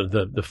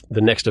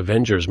the next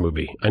Avengers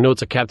movie. I know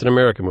it's a Captain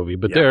America movie,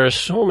 but there are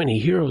so many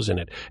heroes in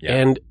it. Yeah.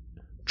 And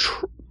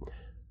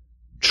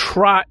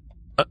try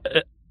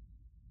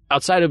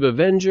outside of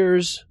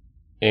Avengers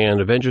and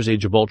Avengers: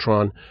 Age of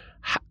Ultron,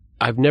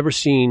 I've never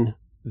seen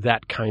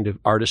that kind of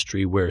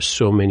artistry where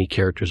so many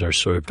characters are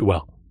served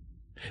well.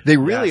 They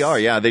really are.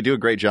 Yeah, they do a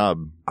great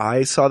job.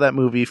 I saw that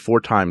movie 4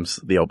 times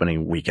the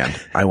opening weekend.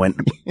 I went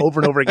over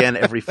and over again,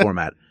 every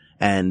format.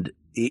 And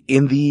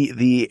in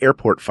the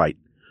airport fight,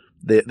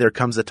 there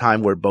comes a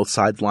time where both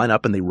sides line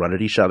up and they run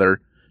at each other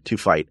to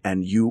fight.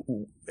 And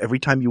every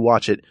time you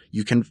watch it,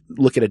 you can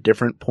look at a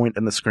different point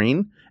on the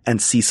screen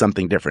and see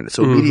something different.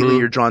 So immediately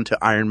you're drawn to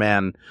Iron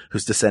Man,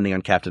 who's descending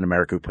on Captain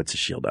America, who puts his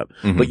shield up.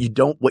 But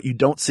what you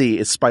don't see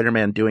is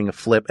Spider-Man doing a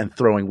flip and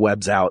throwing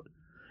webs out.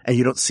 And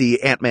you don't see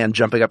Ant-Man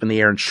jumping up in the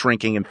air and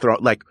shrinking and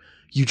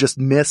you just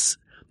miss.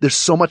 There's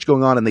so much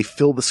going on and they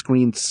fill the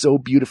screen so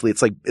beautifully.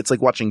 It's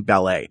like watching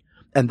ballet.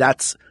 And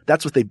that's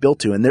what they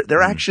built to. And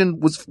their action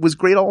was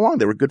great all along.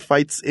 There were good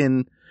fights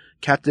in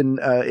Captain,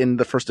 in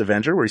the first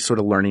Avenger where he's sort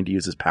of learning to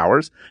use his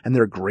powers. And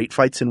there are great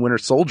fights in Winter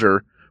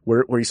Soldier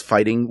where he's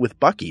fighting with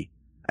Bucky.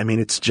 I mean,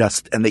 it's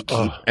just, and they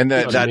keep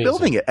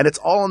building it. And it's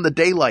all in the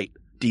daylight,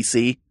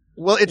 DC.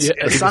 Well, it's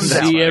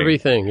sundown. See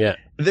everything. Yeah.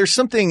 There's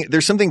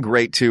something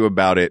great too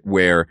about it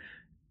where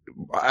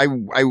I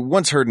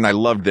once heard, and I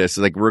loved this,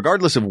 like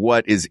regardless of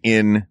what is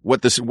in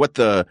what,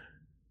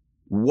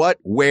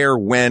 where,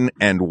 when,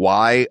 and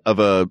why of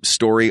a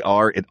story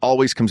are, it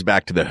always comes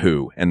back to the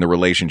who and the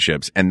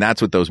relationships. And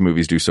that's what those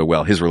movies do so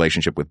well. His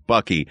relationship with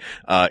Bucky,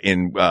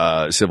 in,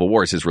 Civil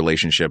War is his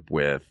relationship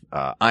with,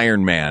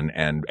 Iron Man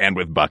and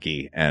with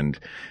Bucky. And,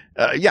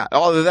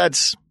 all of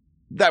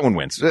that one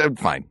wins.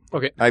 Fine.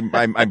 Okay.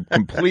 I'm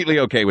completely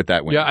okay with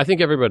that win. Yeah, I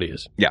think everybody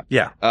is. Yeah.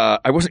 Yeah.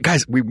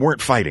 Guys, we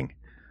weren't fighting.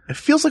 It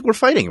feels like we're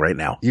fighting right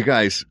now. You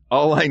guys,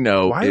 all I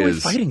know Why are we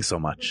fighting so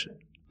much?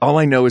 All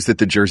I know is that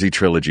the Jersey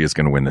Trilogy is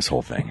going to win this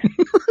whole thing.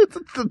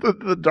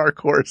 the Dark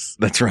Horse.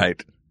 That's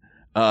right.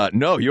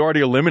 No, you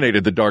already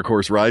eliminated the Dark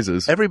Horse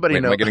Rises. Everybody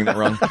knows. Am I getting that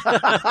wrong?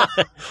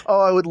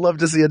 Oh, I would love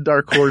to see a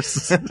Dark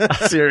Horse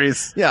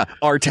series. Yeah.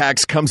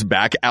 Artax comes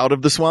back out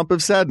of the swamp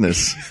of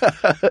sadness.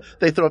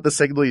 They throw up the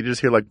signal, you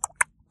just hear like.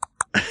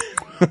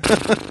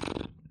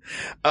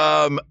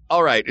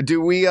 All right.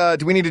 Do we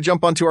need to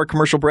jump onto our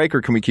commercial break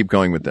or can we keep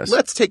going with this?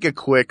 Let's take a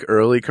quick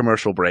early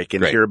commercial break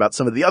and hear about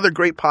some of the other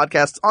great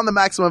podcasts on the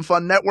Maximum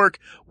Fun Network.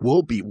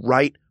 We'll be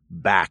right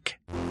back.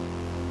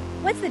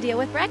 What's the deal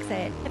with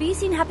Brexit? Have you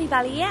seen Happy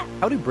Valley yet?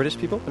 How do British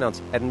people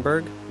pronounce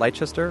Edinburgh,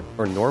 Leicester,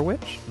 or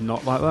Norwich?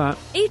 Not like that.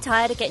 Are you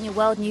tired of getting your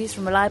world news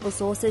from reliable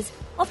sources,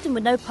 often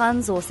with no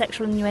puns or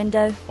sexual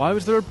innuendo? Why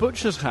was there a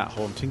butcher's hat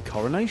haunting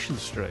Coronation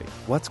Street?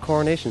 What's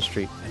Coronation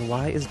Street, and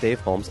why is Dave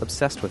Holmes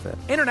obsessed with it?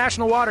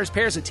 International Waters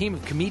pairs a team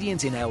of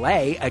comedians in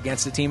LA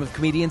against a team of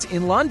comedians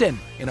in London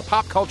in a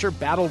pop culture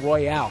battle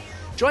royale.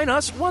 Join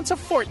us once a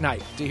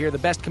fortnight to hear the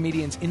best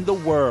comedians in the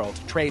world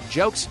trade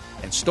jokes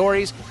and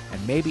stories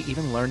and maybe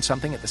even learn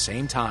something at the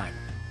same time.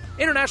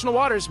 International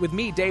Waters with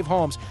me, Dave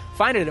Holmes.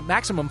 Find it at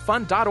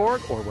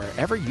MaximumFun.org or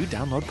wherever you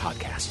download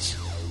podcasts.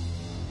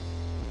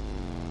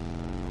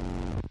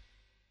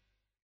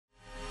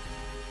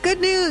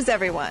 Good news,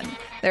 everyone.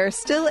 There are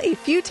still a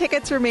few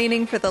tickets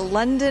remaining for the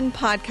London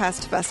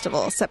Podcast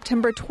Festival,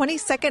 September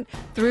 22nd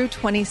through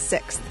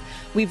 26th.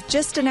 We've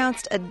just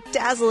announced a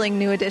dazzling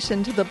new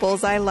addition to the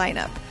Bullseye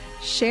lineup.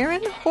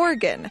 Sharon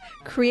Horgan,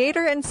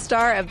 creator and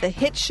star of the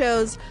hit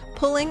shows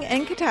Pulling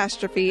and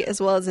Catastrophe, as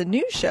well as a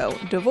new show,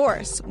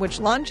 Divorce, which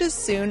launches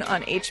soon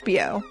on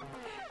HBO.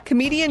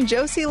 Comedian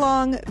Josie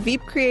Long,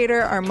 Veep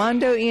creator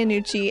Armando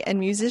Iannucci, and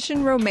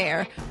musician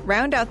Romare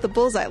round out the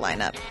Bullseye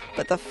lineup.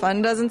 But the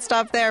fun doesn't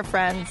stop there,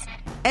 friends.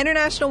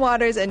 International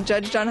Waters and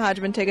Judge John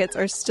Hodgman tickets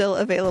are still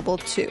available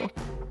too.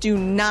 Do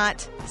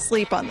not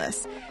sleep on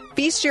this.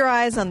 Feast your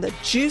eyes on the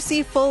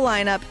juicy full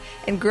lineup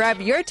and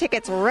grab your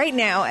tickets right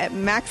now at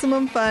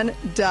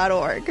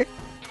MaximumFun.org.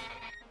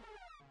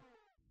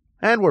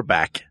 And we're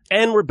back.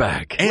 And we're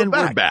back. And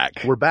we're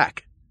back. We're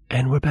back.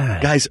 And we're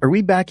back. Guys, are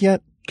we back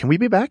yet? Can we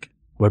be back?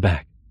 We're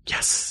back.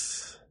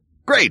 Yes.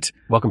 Great.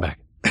 Welcome back.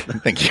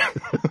 Thank you.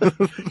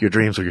 Your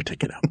dreams are your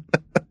ticket out.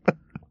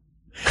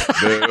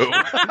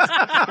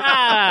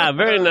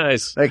 Very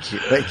nice. Thank you.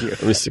 Thank you.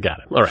 Mr. Got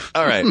it. All right.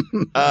 All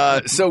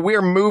right. So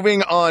we're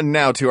moving on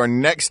now to our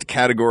next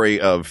category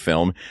of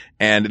film,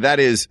 and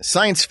that is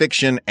science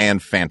fiction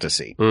and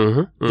fantasy.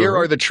 Here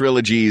are the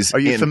trilogies. Are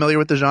you familiar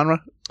with the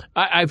genre?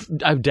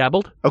 I've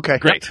dabbled. Okay.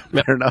 Great.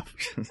 Fair enough.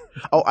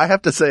 Oh, I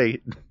have to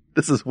say,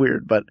 this is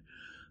weird, but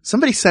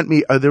somebody sent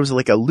me, there was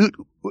like a loot.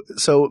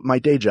 So my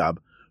day job,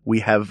 we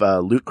have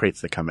loot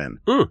crates that come in.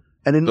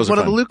 And in one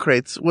of the loot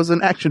crates was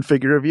an action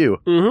figure of you.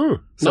 So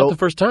not the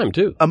first time,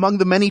 too. Among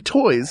the many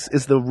toys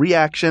is the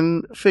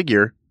reaction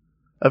figure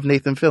of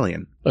Nathan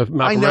Fillion.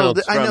 I know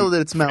that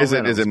it's Mal. Is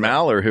it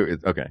Mal or who?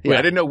 Okay. Yeah.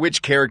 I didn't know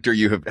which character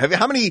you have.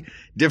 How many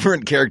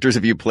different characters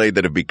have you played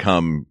that have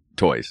become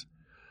toys?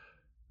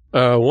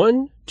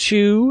 1,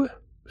 2,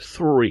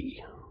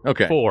 3.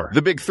 Okay. 4.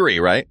 The big 3,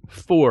 right?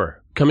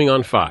 4. Coming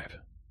on 5.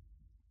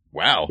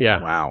 Wow.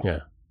 Yeah. Wow. Yeah.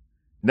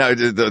 Now,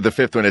 the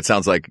fifth one, it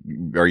sounds like,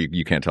 or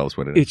you can't tell us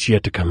what it is. It's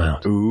yet to come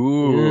out.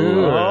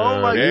 Ooh.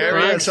 Oh, my Very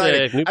goodness.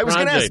 exciting. I was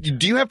going to ask,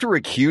 do you have to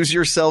recuse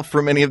yourself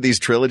from any of these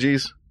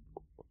trilogies?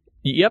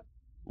 Yep.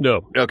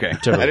 No. Okay. I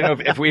didn't know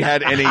if we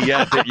had any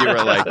yet that you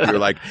were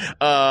like,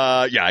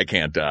 yeah, I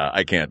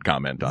can't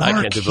comment on. Mark,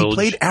 I can't divulge. he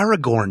played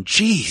Aragorn.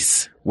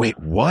 Jeez. Wait,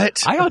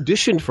 what? I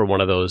auditioned for one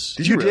of those.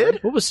 Did you really?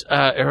 What was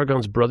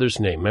Aragorn's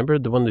brother's name? Remember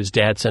the one that his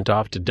dad sent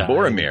off to die?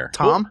 Boromir.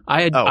 Tom?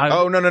 I had. No.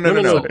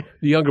 The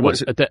younger one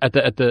at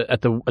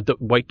the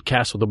White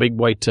Castle, the big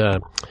white.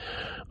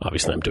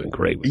 Obviously, I'm doing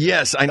great.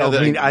 Yes, I know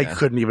that. I mean, I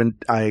couldn't even.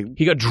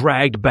 He got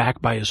dragged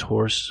back by his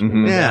horse.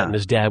 Yeah. And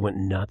his dad went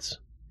nuts.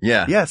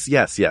 Yeah. Yes.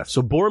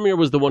 So Boromir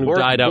was the one who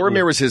died out.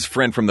 Boromir was his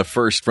friend from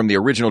the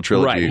original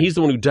trilogy. Right. He's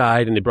the one who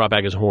died, and they brought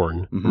back his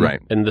horn. Right.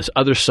 And this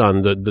other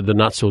son, the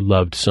not so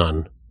loved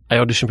son, I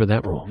auditioned for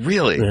that role.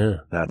 Really? Yeah.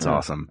 That's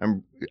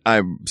awesome.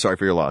 I'm sorry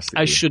for your loss.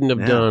 I shouldn't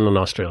have done an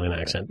Australian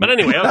accent. But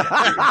anyway.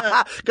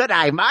 Good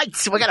day,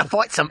 mates. We're going to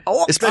fight some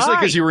orcs. Especially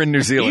because you were in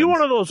New Zealand. You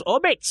one of those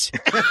hobbits.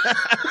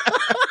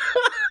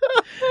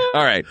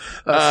 All right.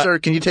 Sir,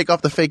 can you take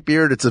off the fake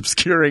beard? It's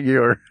obscuring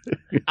your...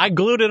 I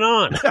glued it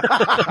on.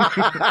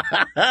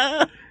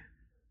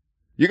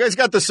 You guys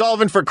got the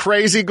solvent for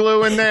crazy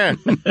glue in there?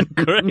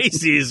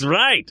 Crazy's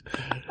right.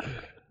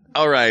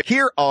 All right.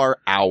 Here are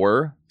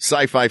our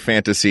sci-fi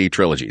fantasy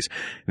trilogies.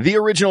 The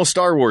original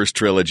Star Wars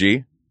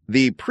trilogy,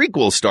 the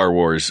prequel Star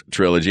Wars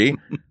trilogy,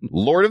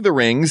 Lord of the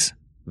Rings,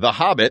 The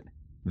Hobbit,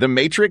 The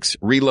Matrix,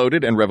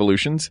 Reloaded and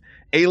Revolutions,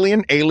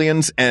 Alien,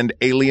 Aliens, and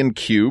Alien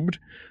Cubed,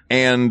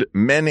 and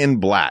Men in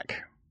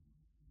Black.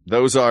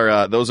 Those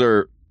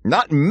are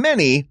not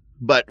many,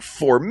 but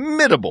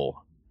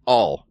formidable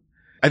all.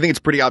 I think it's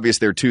pretty obvious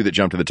there are two that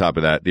jump to the top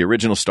of that. The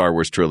original Star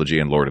Wars trilogy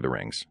and Lord of the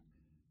Rings.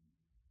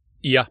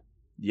 Yeah.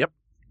 Yep.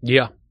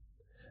 Yeah.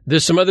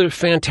 There's some other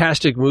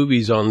fantastic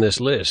movies on this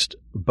list,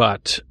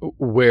 but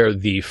where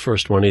the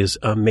first one is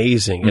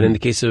amazing. And in the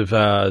case of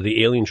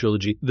the Alien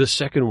trilogy, the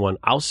second one,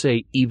 I'll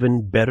say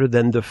even better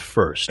than the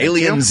first.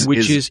 Aliens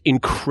which is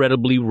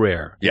incredibly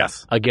rare.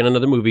 Yes. Again,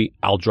 another movie,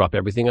 I'll drop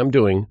everything I'm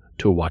doing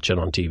to watch it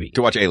on TV.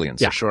 To watch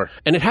Aliens. Yeah, sure.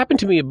 And it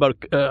happened to me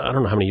about, I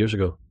don't know how many years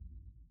ago.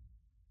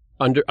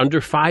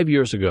 Under 5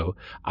 years ago,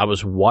 I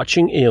was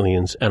watching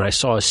Aliens and I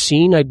saw a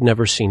scene I'd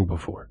never seen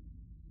before.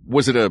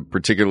 Was it a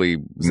particularly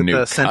new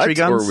the sentry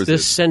cut, guns? or was The it...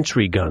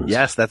 sentry guns.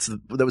 Yes, that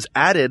was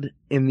added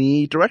in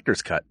the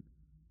director's cut.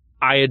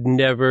 I had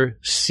never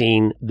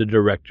seen the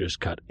director's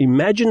cut.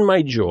 Imagine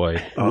my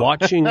joy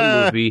watching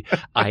a movie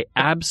I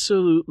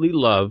absolutely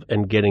love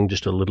and getting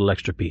just a little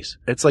extra piece.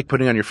 It's like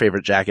putting on your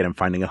favorite jacket and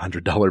finding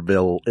 $100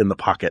 bill in the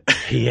pocket.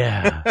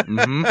 Yeah.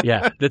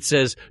 Yeah. That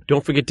says,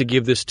 don't forget to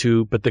give this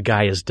to, but the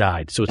guy has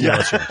died. So it's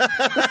not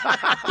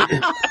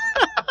yours.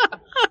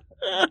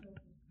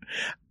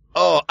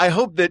 Oh, I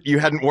hope that you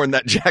hadn't worn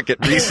that jacket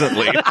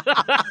recently.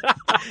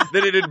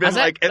 That it had been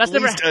at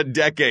least a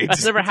decade.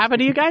 That's never happened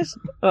to you guys?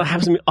 Oh, it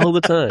happens to me all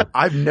the time.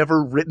 I've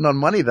never written on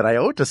money that I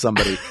owe to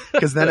somebody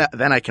because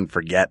then I can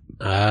forget.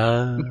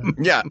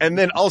 Yeah. And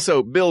then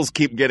also bills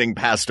keep getting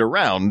passed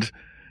around.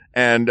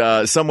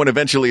 And someone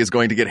eventually is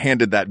going to get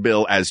handed that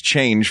bill as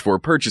change for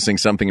purchasing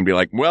something and be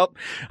like, well,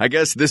 I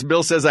guess this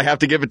bill says I have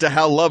to give it to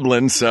Hal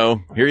Loveland, so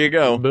here you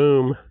go.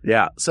 Boom.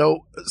 Yeah.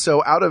 So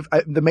out of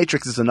The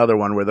Matrix is another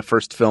one where the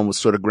first film was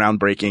sort of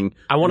groundbreaking.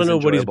 I want to know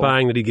what he's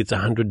buying that he gets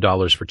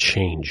 $100 for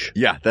change.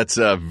 Yeah, that's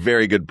a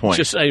very good point.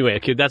 Just anyway,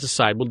 okay, that's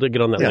aside. We'll get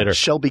on that later.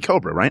 Shelby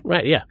Cobra, right?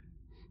 Right, yeah.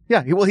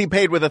 Yeah, he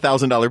paid with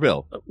 $1,000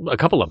 bill. A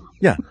couple of them.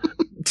 Yeah.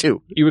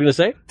 2. You were going to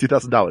say?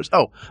 $2,000.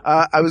 Oh,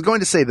 I was going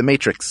to say The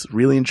Matrix.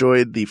 Really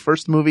enjoyed the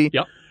first movie.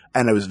 Yep.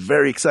 And I was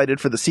very excited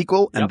for the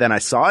sequel. And then I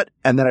saw it.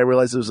 And then I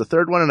realized there was a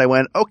third one. And I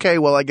went, okay,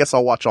 well, I guess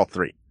I'll watch all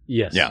 3.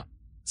 Yes. Yeah.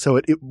 So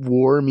it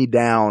wore me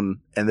down.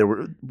 And there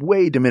were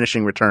way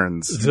diminishing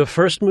returns. The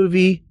first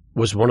movie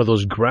was one of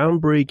those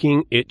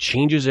groundbreaking, it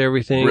changes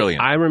everything.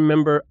 Brilliant. I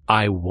remember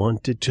I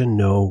wanted to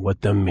know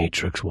what The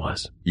Matrix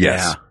was.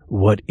 Yes. Yeah.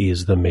 What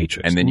is The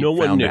Matrix? And then you no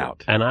found one knew,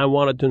 out. and I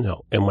wanted to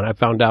know. And when I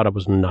found out, I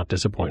was not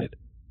disappointed.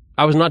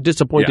 I was not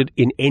disappointed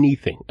in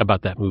anything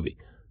about that movie.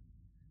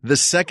 The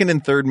second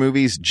and third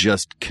movies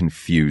just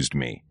confused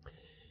me.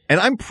 And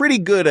I'm pretty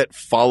good at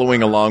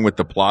following along with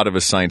the plot of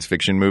a science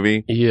fiction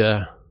movie.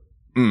 Yeah.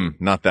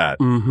 Not that.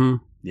 Mm-hmm.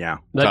 Yeah.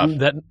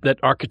 That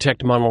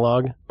architect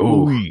monologue.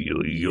 Ooh.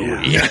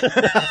 Yeah.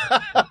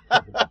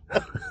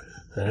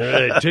 All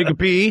right, take a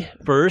pee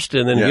first,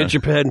 and then get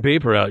your pad and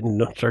paper out and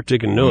start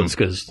taking notes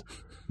because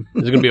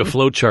there's going to be a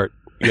flow chart.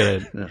 You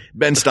gotta...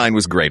 Ben Stein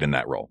was great in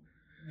that role.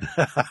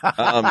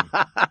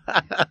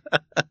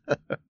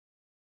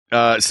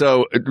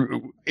 So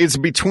it's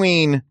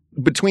between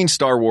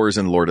Star Wars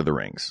and Lord of the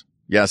Rings.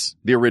 Yes,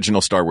 the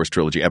original Star Wars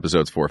trilogy,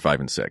 episodes 4, 5,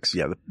 and 6.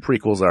 Yeah, the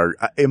prequels are,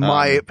 in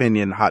my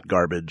opinion, hot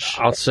garbage.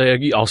 I'll say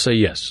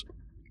yes.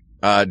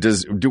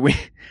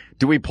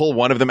 Do we pull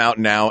one of them out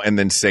now and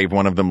then save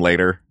one of them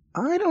later?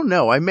 I don't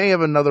know. I may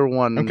have another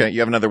one. Okay, you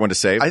have another one to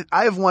save?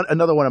 I have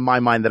another one in my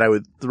mind that I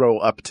would throw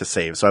up to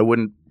save, so I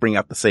wouldn't bring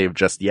up the save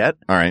just yet.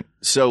 All right.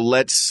 So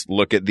let's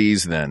look at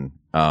these then.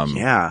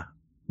 Yeah.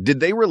 Did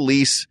they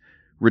release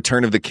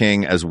Return of the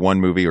King as one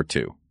movie or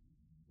two?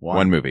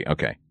 One movie.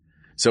 Okay.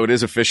 So it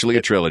is officially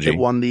a trilogy. It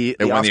won the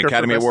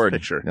Academy Award.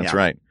 Picture. That's yeah.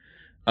 right.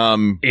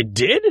 It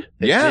did?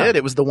 It did.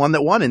 It was the one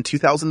that won in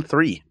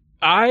 2003.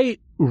 I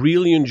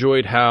really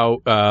enjoyed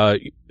how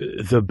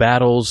the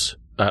battles.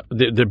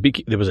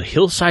 There was a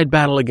hillside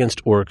battle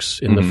against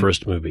orcs in the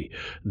first movie.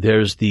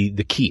 There's the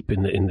keep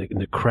in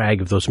the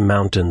crag of those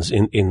mountains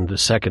in the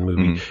second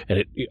movie, and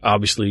it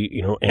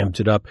obviously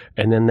amped it up.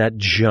 And then that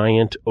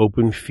giant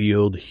open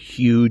field,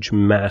 huge,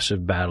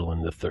 massive battle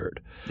in the third.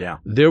 Yeah,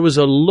 there was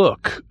a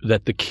look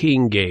that the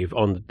king gave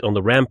on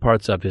the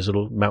ramparts of his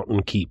little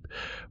mountain keep,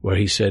 where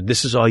he said,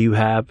 "This is all you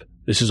have.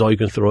 This is all you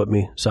can throw at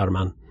me,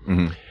 Saruman."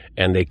 Mm-hmm.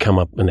 And they come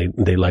up and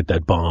they light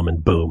that bomb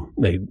and boom,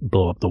 they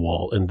blow up the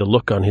wall. And the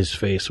look on his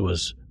face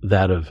was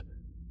that of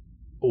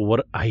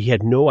he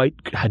had no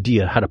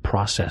idea how to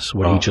process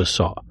what he just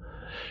saw.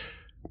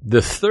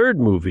 The third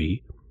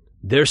movie,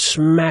 they're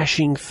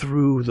smashing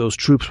through those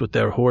troops with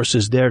their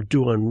horses. They're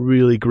doing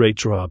really great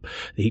job.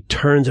 He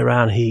turns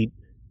around,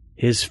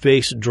 his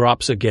face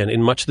drops again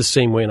in much the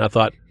same way. And I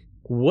thought,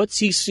 what's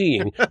he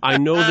seeing? I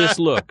know this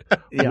look.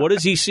 Yeah. What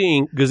is he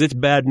seeing? Because it's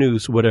bad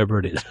news, whatever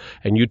it is.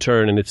 And you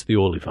turn and it's the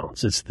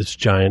Olifants. It's this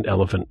giant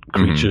elephant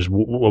creatures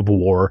of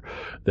war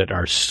that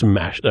are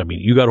smashed. I mean,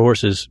 you got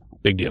horses,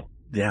 big deal.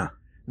 Yeah.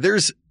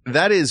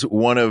 That is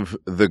one of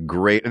the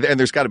great, and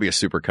there's got to be a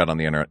supercut on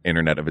the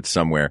internet of it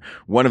somewhere.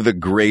 One of the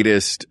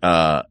greatest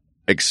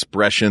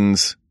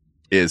expressions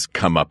is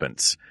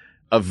comeuppance.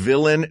 A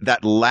villain,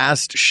 that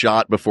last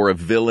shot before a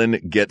villain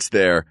gets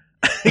there.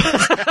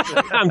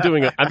 I'm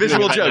doing it.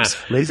 Visual jokes.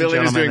 Ladies and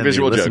Fillion is doing gentlemen,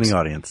 visual the jokes. listening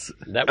audience.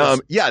 That was,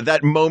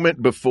 that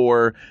moment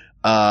before,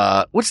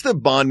 what's the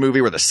Bond movie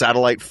where the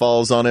satellite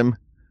falls on him?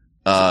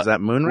 Is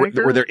that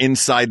Moonraker? Where they're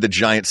inside the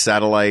giant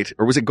satellite,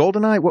 or was it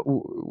GoldenEye?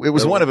 It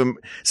was one of them.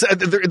 So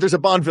there's a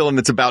Bond villain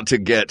that's about to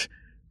get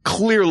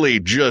clearly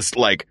just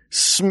like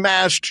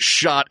smashed,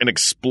 shot, and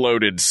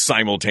exploded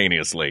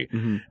simultaneously.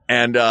 Mm-hmm.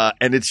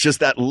 And it's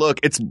just that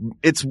look. It's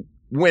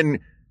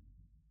when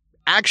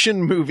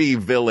action movie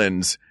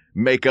villains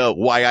make a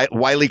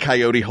Wile E.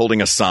 Coyote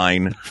holding a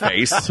sign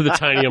face. To the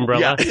tiny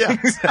umbrella. Yeah,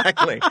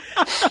 exactly.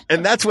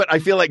 And that's what I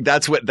feel like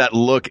that's what that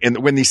look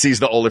when he sees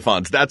the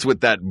Olifants, that's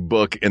what that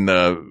book in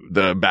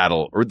the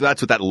battle, or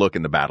that's what that look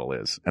in the battle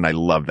is. And I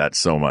love that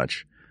so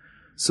much.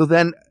 So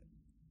then,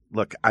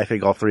 look, I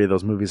think all three of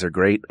those movies are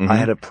great. Mm-hmm. I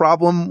had a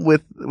problem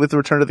with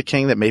Return of the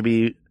King that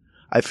maybe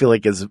I feel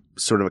like is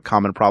sort of a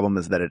common problem,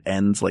 is that it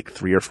ends like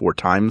 3 or 4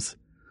 times.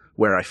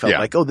 Where I felt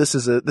like, oh, this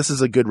is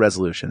a good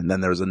resolution. And then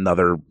there was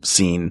another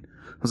scene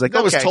was like,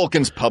 that was okay.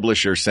 Tolkien's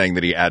publisher saying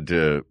that he had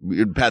to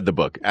pad the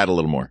book, add a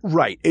little more.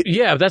 Right.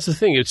 Yeah, that's the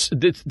thing. It's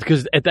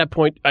because at that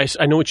point,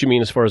 I know what you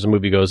mean as far as the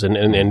movie goes and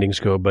endings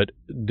go, but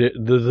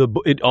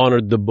it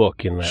honored the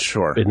book in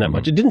that in that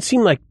much. It didn't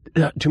seem like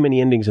too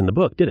many endings in the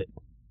book, did it?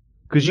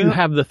 Because you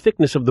have the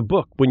thickness of the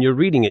book when you're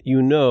reading it.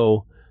 You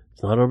know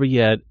it's not over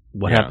yet.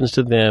 What happens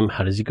to them?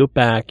 How does he go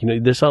back? You know,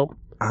 there's all.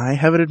 I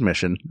have an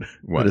admission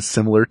that is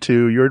similar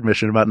to your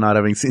admission about not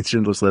having seen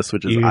Schindler's List,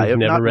 which is I have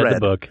never not read the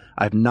book.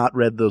 I've not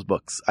read those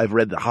books. I've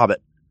read The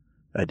Hobbit.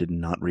 I did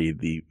not read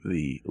the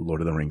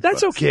Lord of the Rings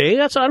That's books. okay.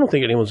 I don't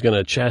think anyone's going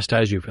to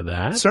chastise you for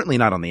that. Certainly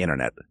not on the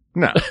internet.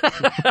 No.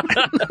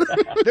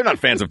 They're not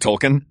fans of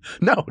Tolkien.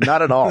 No,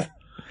 not at all.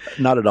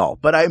 Not at all.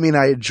 But I mean,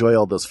 I enjoy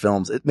all those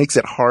films. It makes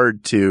it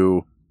hard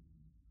to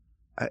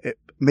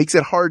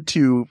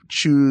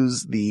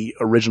choose the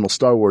original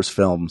Star Wars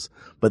films,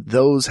 but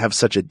those have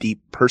such a deep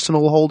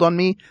personal hold on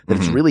me that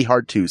it's really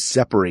hard to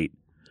separate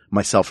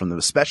myself from them,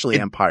 especially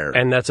Empire.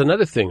 And that's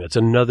another thing. That's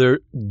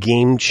another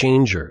game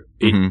changer.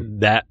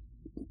 That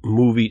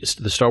movie,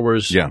 the Star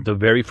Wars, the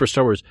very first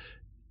Star Wars,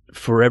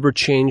 forever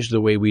changed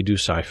the way we do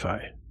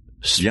sci-fi.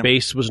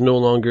 Space was no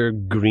longer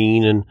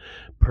green and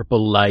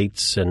purple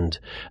lights and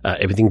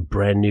everything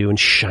brand new and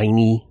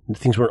shiny.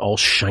 Things weren't all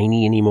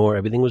shiny anymore.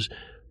 Everything was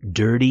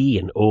dirty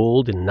and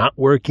old and not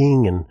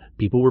working, and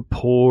people were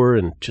poor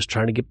and just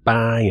trying to get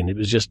by, and it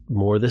was just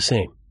more of the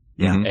same.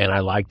 Yeah. And I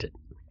liked it.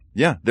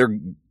 Yeah,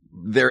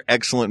 they're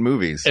excellent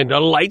movies. And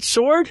a light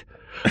sword?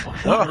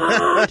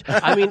 What?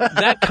 I mean,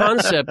 that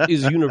concept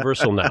is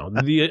universal now.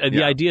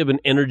 The idea of an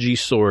energy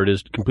sword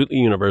is completely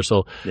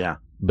universal. Yeah.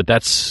 But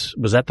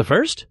was that the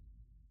first?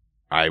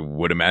 I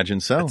would imagine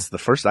so. That's the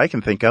first I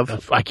can think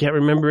of. I can't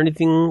remember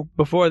anything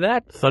before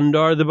that.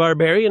 Thundar the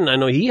Barbarian. I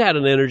know he had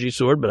an energy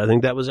sword, but I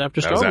think that was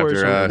after Star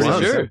Wars. I'm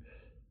pretty sure.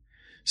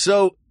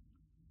 So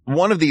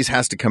one of these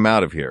has to come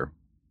out of here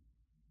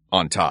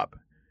on top.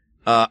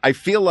 I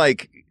feel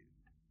like,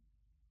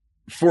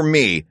 for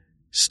me,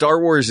 Star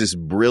Wars is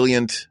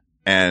brilliant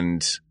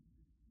and,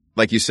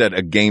 like you said,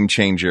 a game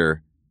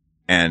changer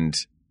and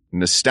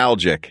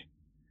nostalgic.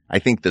 I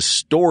think the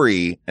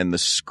story and the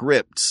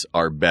scripts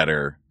are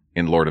better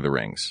in Lord of the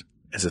Rings.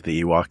 Is it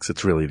the Ewoks?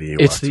 It's really the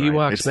Ewoks. It's the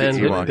Ewoks, right?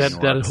 man. The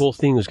Ewoks. That whole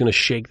thing is going to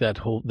shake that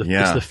whole.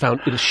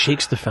 It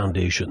shakes the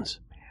foundations.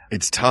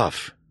 It's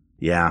tough.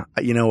 Yeah.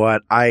 You know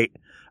what? I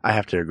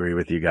have to agree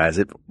with you guys.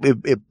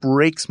 It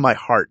breaks my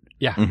heart.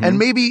 Yeah. And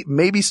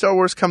maybe Star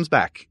Wars comes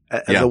back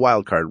as a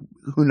wild card.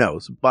 Who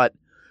knows? But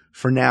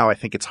for now, I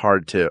think it's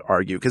hard to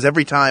argue, because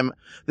every time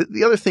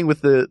the other thing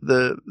with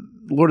the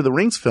Lord of the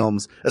Rings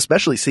films,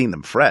 especially seeing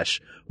them fresh,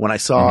 when I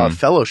saw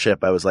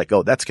Fellowship, I was like,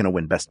 oh, that's going to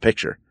win Best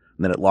Picture.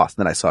 And then it lost.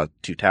 And then I saw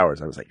Two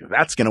Towers. I was like,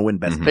 that's going to win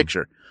Best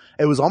Picture.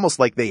 It was almost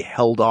like they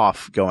held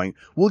off going,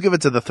 we'll give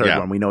it to the third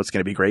one. We know it's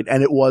going to be great.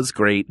 And it was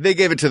great. They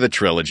gave it to the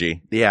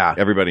trilogy. Yeah.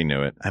 Everybody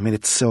knew it. I mean,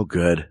 it's so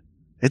good.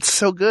 It's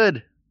so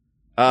good.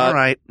 All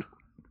right.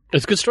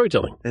 It's good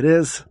storytelling. It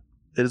is.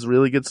 It is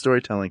really good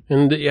storytelling.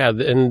 And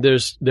and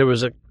there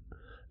was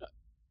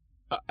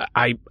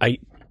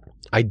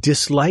I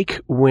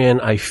dislike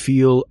when I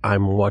feel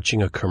I'm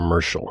watching a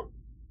commercial.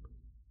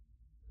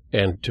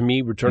 And to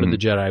me, Return of the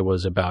Jedi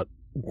was about,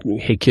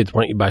 hey kids,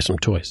 why don't you buy some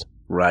toys?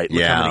 Right.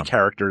 Look how many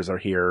characters are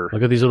here.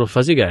 Look at these little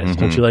fuzzy guys.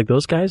 Don't you like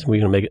those guys?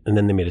 We're going to make it. And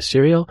then they made a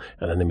cereal,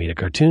 and then they made a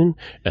cartoon,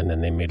 and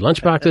then they made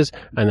lunchboxes.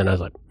 And then I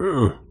was like,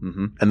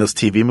 And those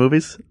TV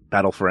movies,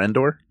 Battle for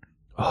Endor.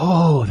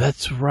 Oh,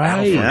 that's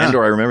right.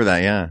 Endor, I remember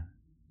that, yeah.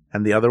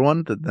 And the other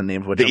one, the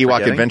name of what The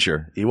Ewok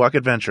Adventure. Ewok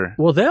Adventure.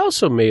 Well, they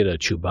also made a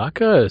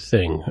Chewbacca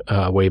thing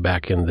way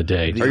back in the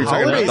day. Are you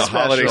talking about the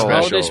holiday special?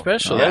 Holiday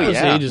special. That was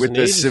ages with and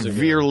the ages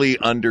severely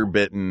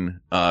underbitten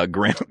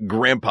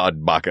Grandpa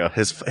Baca.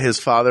 His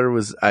father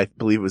was, I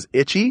believe, was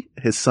Itchy.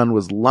 His son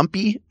was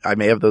Lumpy. I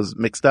may have those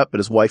mixed up, but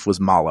his wife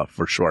was Mala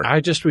for short. I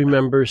just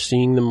remember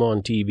seeing them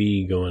on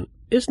TV going,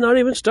 it's not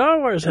even Star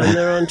Wars, and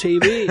they're on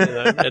TV.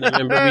 and I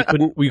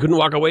remember we couldn't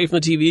walk away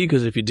from the TV,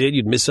 because if you did,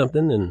 you'd miss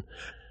something. And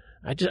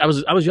I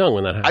was young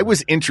when that happened. I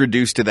was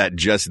introduced to that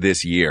just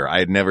this year. I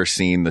had never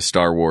seen the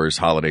Star Wars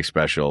holiday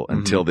special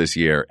until this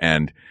year.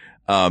 And,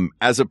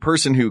 as a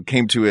person who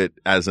came to it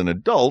as an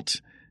adult,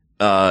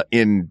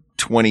 in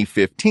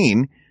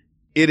 2015,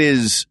 it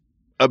is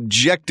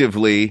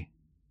objectively,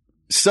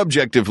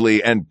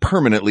 subjectively, and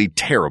permanently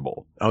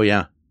terrible. Oh,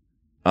 yeah.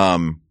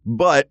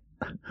 But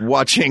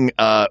watching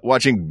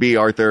B.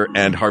 Arthur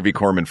and Harvey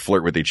Korman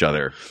flirt with each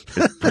other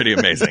is pretty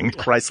amazing.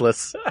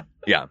 Priceless.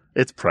 Yeah.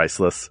 It's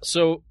priceless.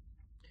 So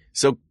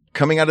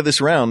coming out of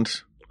this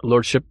round,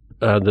 Lordship,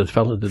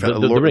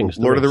 the rings.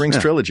 Lord of the Rings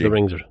trilogy. The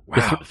rings are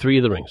three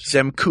of the rings.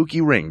 Them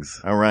kooky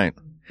rings. All right.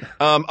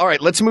 All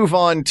right. Let's move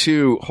on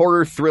to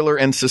horror, thriller,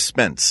 and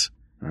suspense.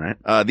 All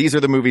right. These are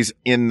the movies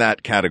in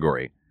that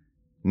category: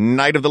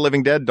 Night of the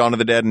Living Dead, Dawn of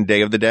the Dead, and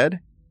Day of the Dead;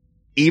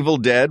 Evil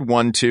Dead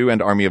 1, 2,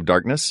 and Army of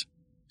Darkness;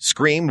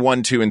 Scream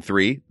 1, 2, and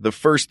 3. The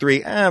first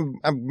three, I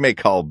may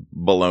call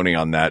baloney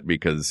on that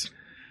because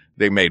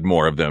they made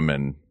more of them,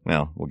 and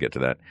well, we'll get to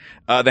that.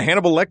 The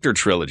Hannibal Lecter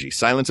trilogy: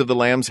 Silence of the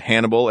Lambs,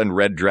 Hannibal, and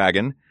Red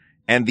Dragon;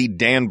 and the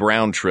Dan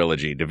Brown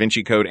trilogy, Da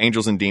Vinci Code,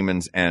 Angels and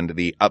Demons, and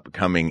the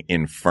upcoming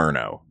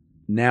Inferno.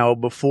 Now,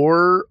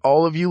 before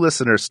all of you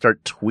listeners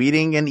start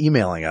tweeting and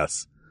emailing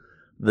us,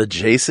 the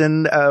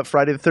Jason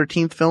Friday the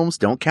 13th films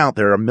don't count.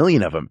 There are a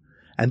million of them.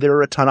 And there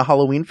are a ton of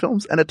Halloween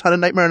films and a ton of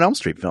Nightmare on Elm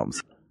Street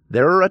films.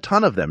 There are a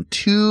ton of them.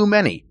 Too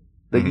many.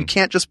 You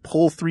can't just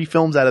pull 3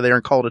 films out of there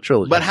and call it a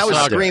trilogy. But how is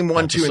Scream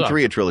 1, 2, and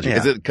 3 a trilogy? Yeah.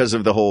 Is it because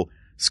of the whole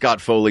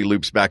Scott Foley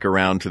loops back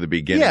around to the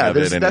beginning of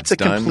it and that's it's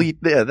done?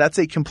 That's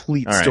a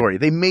complete story.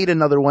 They made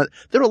another one.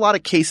 There are a lot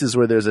of cases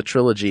where there's a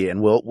trilogy,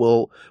 and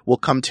we'll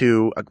come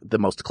to the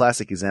most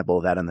classic example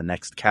of that in the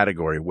next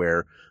category,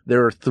 where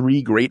there are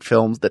 3 great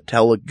films that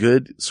tell a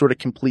good sort of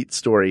complete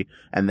story,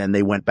 and then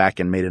they went back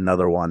and made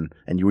another one,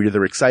 and you were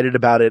either excited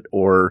about it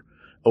or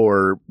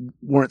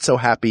weren't so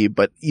happy,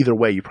 but either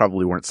way, you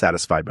probably weren't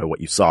satisfied by what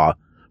you saw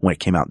when it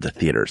came out into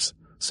theaters.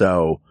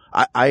 So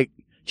I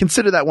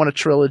consider that one a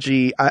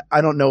trilogy. I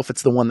don't know if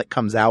it's the one that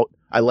comes out.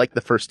 I like the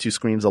first 2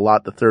 Screams a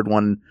lot. The third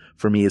one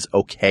for me is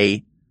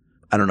okay.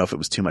 I don't know if it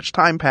was too much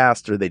time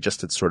passed or they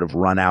just had sort of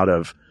run out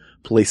of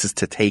places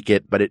to take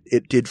it, but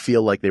it did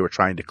feel like they were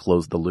trying to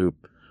close the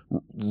loop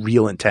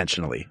real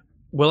intentionally.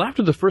 Well,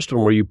 after the first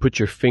one where you put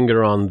your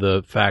finger on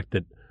the fact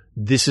that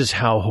this is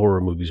how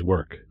horror movies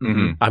work.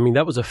 Mm-hmm. I mean,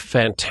 that was a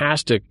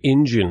fantastic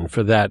engine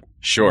for that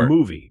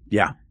movie.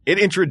 Yeah. It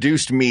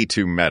introduced me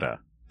to meta.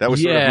 That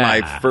was sort of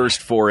my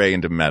first foray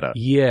into meta.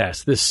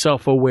 Yes, this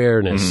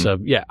self-awareness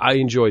of, I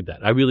enjoyed that.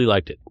 I really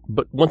liked it.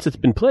 But once it's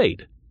been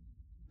played,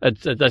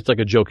 that's like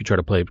a joke you try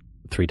to play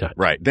 3 times.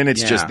 Right. Then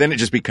it's then it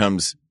just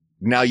becomes,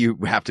 now you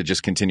have to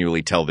just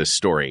continually tell this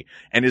story.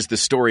 And is the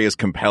story as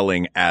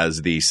compelling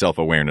as the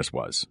self-awareness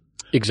was?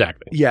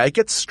 Exactly. Yeah, it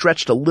gets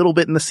stretched a little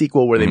bit in the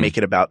sequel where they make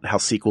it about how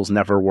sequels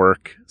never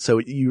work. So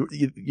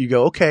you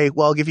go, okay,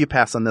 well, I'll give you a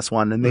pass on this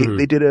one. And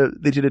they did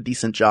a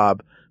decent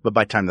job. But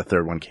by the time the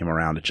third one came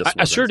around, it just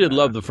I sure did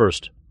love the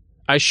first.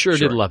 I sure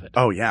did love it.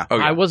 Oh, yeah.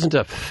 I wasn't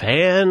a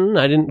fan.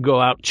 I didn't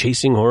go out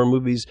chasing horror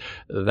movies.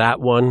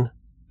 That one,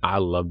 I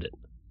loved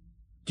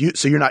it.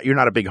 So you're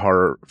not a big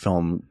horror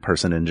film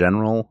person in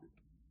general?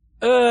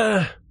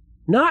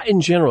 Not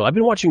in general. I've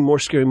been watching more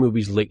scary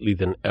movies lately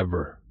than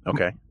ever.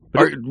 Okay.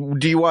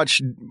 Do you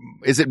watch,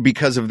 is it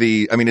because of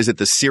is it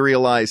the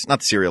serialized,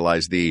 not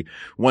serialized, the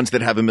ones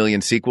that have a million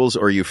sequels,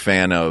 or are you a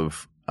fan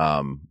of,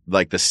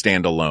 like the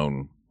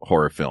standalone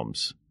horror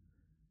films?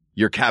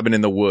 Your Cabin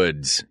in the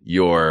Woods,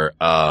 your,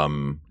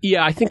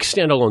 yeah, I think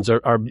standalones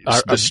are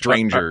The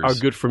Strangers are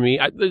good for me.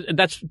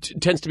 That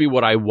tends to be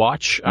what I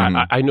watch.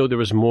 I know there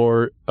was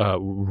more,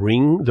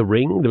 Ring. There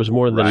was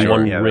more than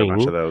one Ring. There were a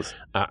bunch of those.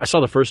 I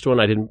saw the first one.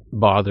 I didn't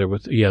bother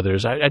with the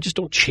others. I just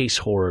don't chase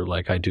horror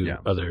like I do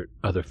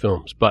other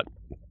films. But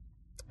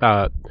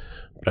I've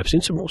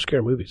seen some real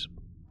scary movies.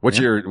 What's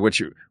your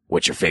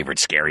favorite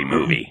scary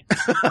movie?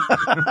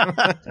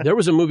 There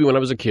was a movie when I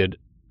was a kid,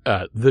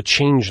 The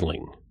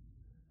Changeling.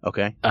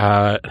 Okay.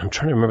 I'm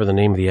trying to remember the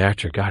name of the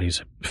actor. God,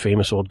 he's a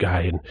famous old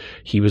guy, and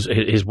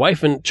his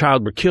wife and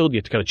child were killed. You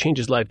had to kind of change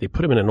his life. They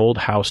put him in an old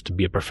house to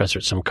be a professor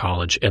at some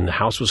college, and the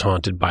house was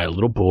haunted by a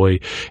little boy,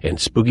 and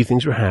spooky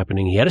things were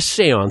happening. He had a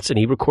seance, and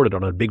he recorded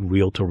on a big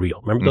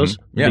reel-to-reel. Remember those?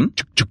 Yeah.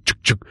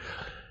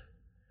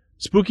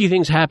 Spooky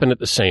things happen at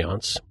the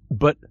seance,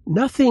 but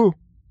nothing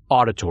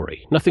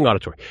auditory.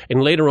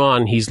 And later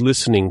on, he's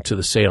listening to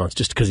the seance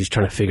just because he's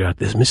trying to figure out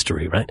this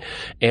mystery, right?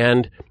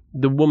 And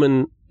the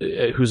woman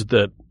who's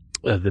the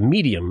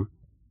medium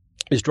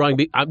is drawing.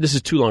 This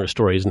is too long a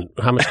story, isn't it?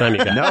 How much time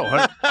you got?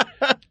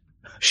 No.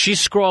 She's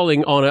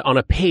scrawling on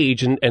a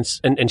page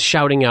and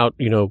shouting out,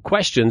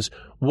 questions.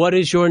 What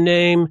is your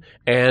name?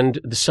 And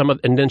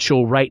then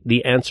she'll write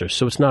the answer.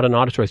 So it's not an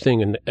auditory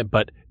thing.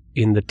 But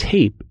in the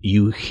tape,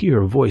 you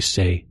hear a voice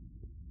say,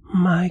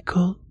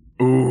 "Michael."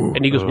 Ooh,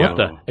 and he goes, "What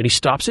the?" And he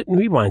stops it and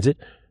rewinds it.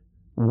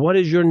 "What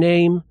is your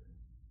name?"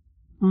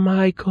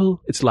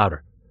 "Michael." It's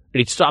louder.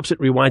 And he stops it,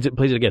 rewinds it, and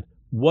plays it again.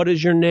 "What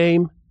is your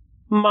name?"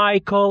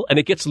 "Michael." And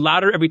it gets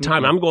louder every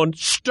time. I'm going,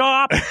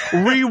 stop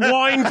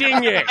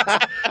rewinding it.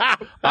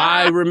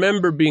 I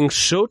remember being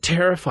so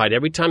terrified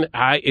every time.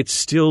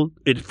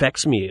 It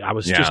affects me. I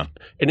was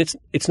and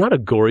it's not a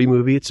gory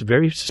movie. It's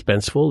very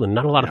suspenseful and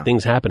not a lot of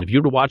things happen. If you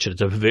were to watch it,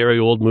 it's a very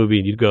old movie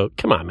and you'd go,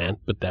 come on, man.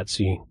 But that's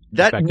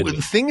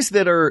things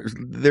that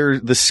they're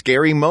the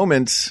scary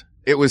moments.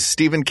 It was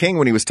Stephen King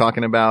when he was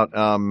talking about,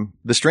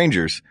 The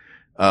Strangers.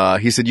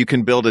 He said you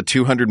can build a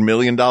 $200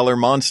 million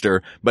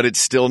monster, but it's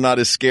still not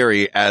as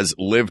scary as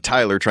Liv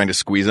Tyler trying to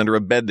squeeze under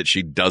a bed that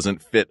she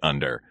doesn't fit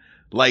under.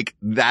 Like,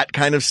 that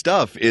kind of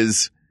stuff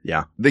is,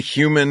 the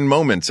human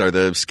moments are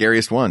the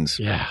scariest ones.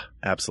 Yeah,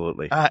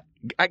 absolutely.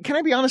 Can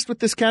I be honest with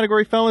this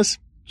category, fellas?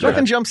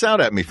 Nothing jumps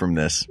out at me from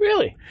this.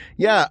 Really?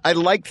 Yeah, I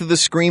liked the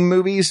Scream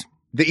movies.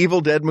 The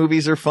Evil Dead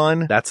movies are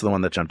fun. That's the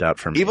one that jumped out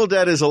for me. Evil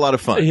Dead is a lot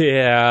of fun.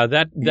 Yeah,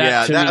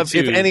 if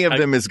any of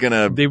them is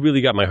gonna, they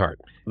really got my heart.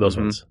 Those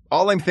ones.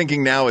 All I'm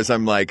thinking now is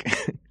I'm like,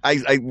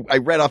 I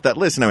read off that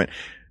list and I went,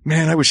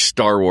 man, I wish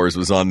Star Wars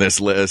was on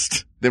this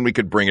list. Then we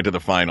could bring it to the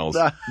finals.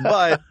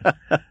 But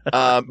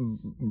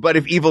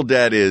if Evil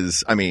Dead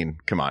is,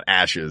 come on,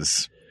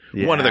 Ashes.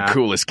 one of the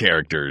coolest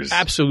characters.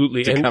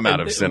 Absolutely. To come out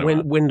of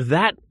cinema. When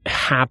that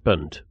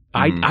happened,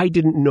 I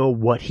didn't know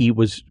what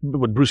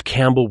Bruce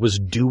Campbell was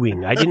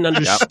doing. I didn't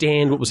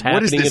understand what was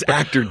happening. What is this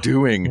actor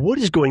doing? What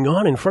is going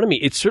on in front of me?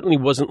 It certainly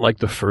wasn't like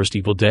the first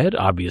Evil Dead,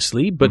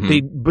 obviously, but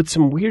but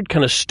some weird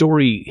kind of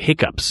story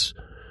hiccups.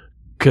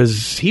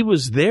 Because he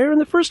was there in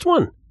the first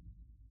one.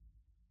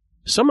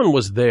 Someone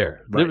was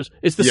there. Right.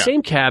 It's the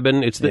same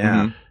cabin. It's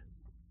the.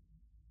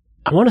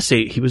 I want to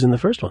say he was in the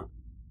first one.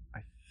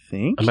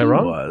 Am I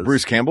wrong?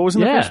 Bruce Campbell was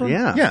in the first one?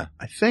 Yeah.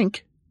 I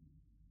think.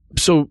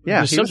 So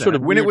there's some sort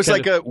of when it was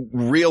like a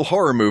real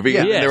horror movie,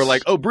 and they were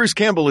like, "Oh, Bruce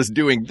Campbell is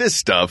doing this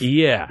stuff.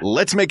 Yeah,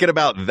 let's make it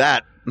about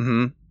that."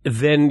 Mm-hmm.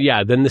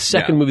 Then the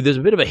second movie, there's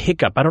a bit of a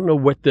hiccup. I don't know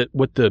what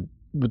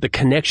the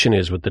connection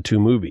is with the two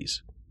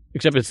movies,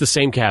 except it's the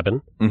same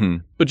cabin,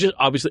 but just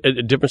obviously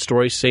a different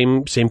story,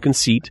 same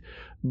conceit,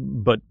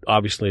 but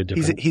obviously a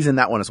different. He's in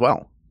that one as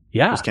well.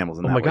 Yeah. Bruce Campbell's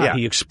in that one. Oh my God,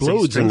 he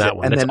explodes in that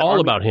one. And that's all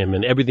about him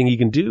and everything he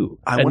can do.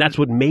 And that's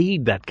what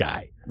made that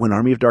guy. When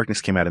Army of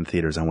Darkness came out in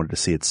theaters, I wanted to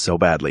see it so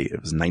badly.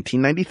 It was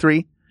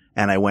 1993,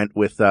 and I went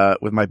with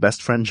my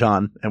best friend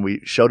John, and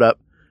we showed up,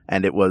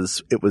 and it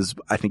was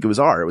I think it was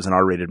an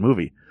R-rated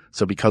movie.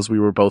 So because we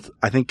were both,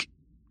 I think,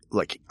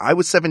 like, I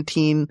was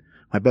 17,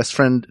 my best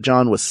friend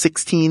John was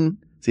 16,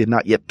 so he had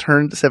not yet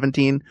turned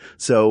 17.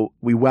 So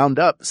we wound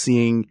up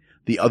seeing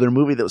the other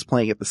movie that was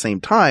playing at the same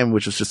time,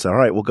 which was just, all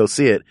right, we'll go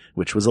see it,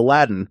 which was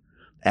Aladdin.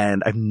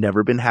 And I've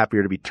never been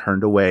happier to be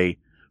turned away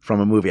from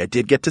a movie. I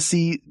did get to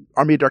see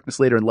Army of Darkness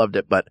later and loved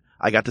it, but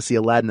I got to see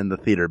Aladdin in the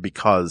theater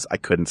because I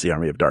couldn't see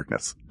Army of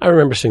Darkness. I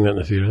remember seeing that in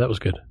the theater. That was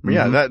good.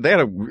 Yeah,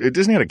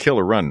 Disney had a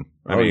killer run.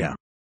 I mean,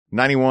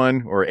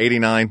 91 or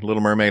 89,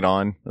 Little Mermaid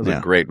on. That was a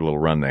great little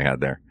run they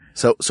had there.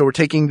 So we're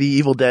taking the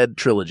Evil Dead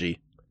trilogy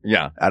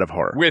out of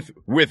horror.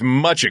 With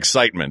much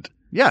excitement.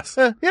 Yes.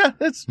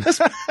 That's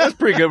a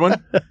pretty good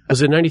one.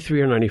 Was it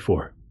 93 or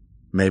 94?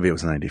 Maybe it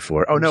was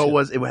 94. Oh, no,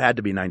 it had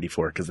to be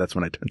 94 because that's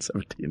when I turned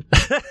 17.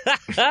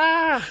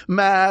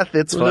 Math,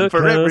 it's fun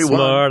for everyone.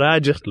 Smart, I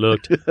just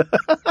looked.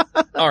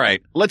 All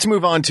right, let's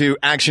move on to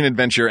action,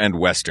 adventure, and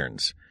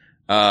westerns.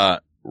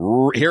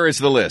 Here is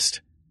the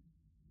list.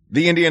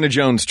 The Indiana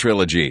Jones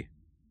trilogy.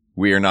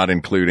 We are not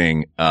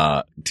including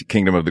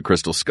Kingdom of the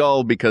Crystal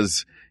Skull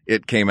because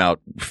it came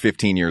out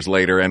 15 years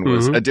later and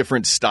was a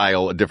different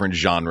style, a different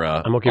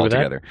genre. I'm okay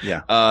altogether. With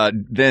that. Yeah.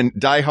 Then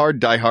Die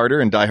Hard, Die Harder,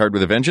 and Die Hard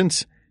with a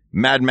Vengeance.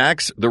 Mad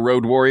Max, The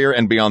Road Warrior,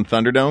 and Beyond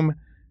Thunderdome.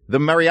 The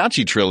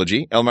Mariachi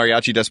trilogy, El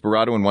Mariachi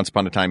Desperado and Once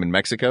Upon a Time in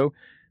Mexico.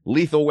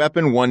 Lethal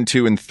Weapon 1,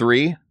 2, and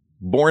 3.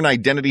 Born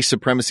Identity,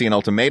 Supremacy, and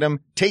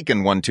Ultimatum.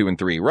 Taken 1, 2, and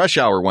 3. Rush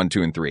Hour 1,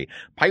 2, and 3.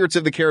 Pirates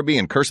of the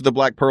Caribbean, Curse of the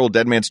Black Pearl,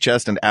 Dead Man's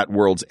Chest, and At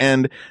World's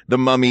End. The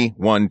Mummy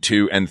 1,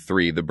 2, and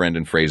 3. The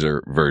Brendan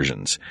Fraser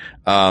versions.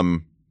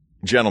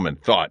 Gentlemen,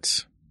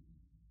 thoughts?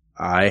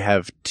 I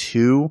have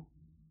two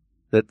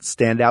that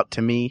stand out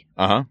to me.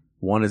 Uh-huh.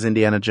 One is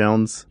Indiana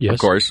Jones. Yes. Of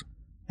course.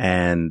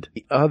 And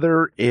the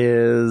other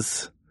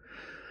is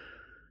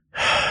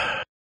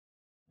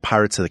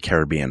Pirates of the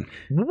Caribbean.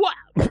 What?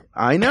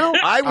 I know.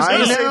 I was going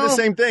to say the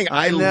same thing.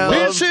 I know.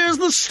 This is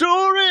the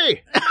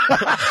story.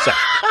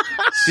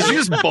 Did you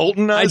just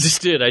Bolton us? I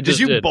just did. Did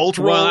you bolt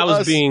roll I was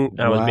us? being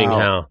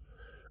Hal.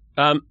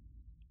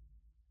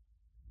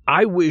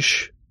 I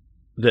wish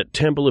that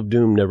Temple of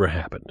Doom never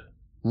happened.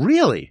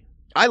 Really?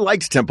 I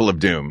liked Temple of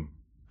Doom.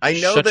 I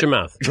know Shut your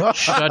mouth.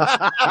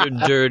 Shut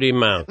your dirty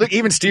mouth. Look,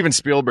 even Steven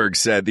Spielberg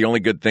said the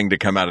only good thing to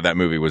come out of that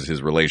movie was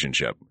his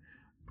relationship.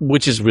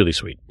 Which is really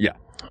sweet. Yeah.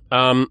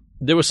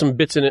 There were some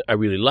bits in it I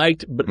really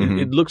liked, but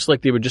it looks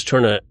like they were just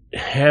trying to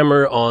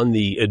hammer on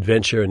the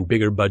adventure and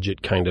bigger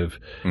budget kind of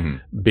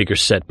bigger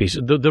set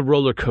pieces. The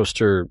roller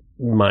coaster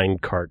mine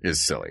cart is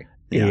silly.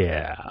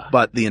 Yeah.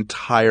 But the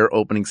entire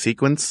opening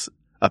sequence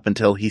up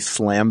until he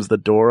slams the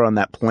door on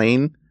that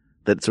plane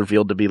that's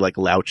revealed to be like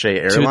Lauche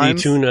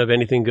Airlines. To the tune of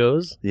Anything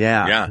Goes?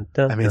 Yeah.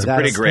 I mean, it's a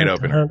pretty great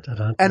opener.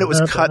 And it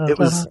was cut. It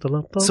was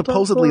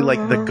supposedly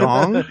like the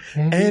gong.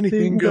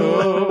 Anything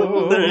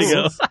goes. There you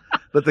go.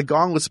 But the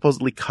gong was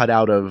supposedly cut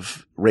out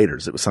of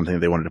Raiders. It was something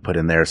they wanted to put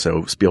in there,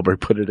 so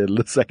Spielberg put it in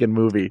the second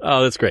movie.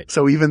 Oh, that's great.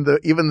 So even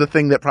the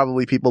thing that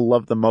probably people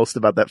loved the most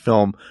about that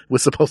film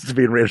was supposed to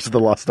be in Raiders of the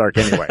Lost Ark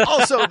anyway.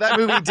 Also, that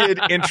movie did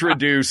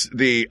introduce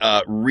the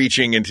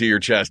reaching into your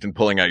chest and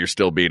pulling out your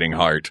still beating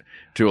heart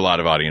to a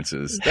lot of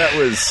audiences. That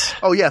was...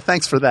 Oh, yeah,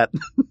 thanks for that.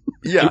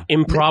 Yeah.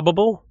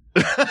 Improbable?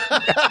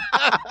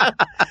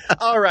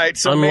 All right,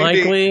 so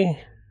unlikely? Maybe...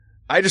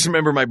 I just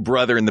remember my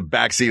brother in the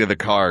backseat of the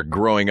car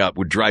growing up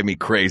would drive me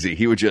crazy.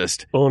 He would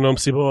just... Oh,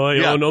 Nomsy boy,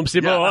 oh,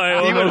 Nomsy boy,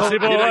 oh, Nomsy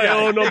boy,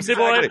 oh, Nomsy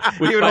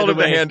boy. He would hold up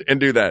the hand and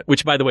do that.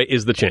 Which, by the way,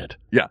 is the chant.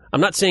 Yeah.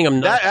 I'm not saying I'm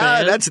not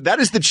that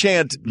is the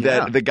chant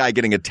that the guy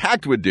getting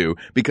attacked would do,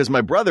 because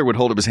my brother would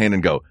hold up his hand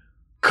and go,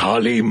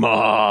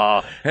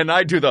 Kalima. And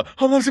I'd do the...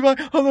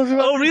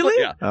 Oh, really?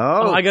 Yeah.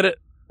 Oh, I got it.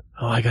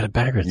 Oh, I got it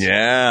backwards.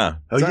 Yeah.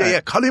 Oh,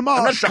 yeah.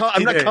 Kalima.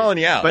 I'm not calling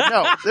you out. But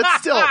no, it's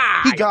still,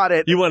 he got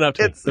it. You went up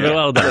to it.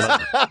 Well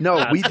done.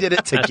 No, we did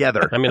it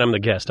together. I mean, I'm the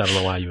guest. I don't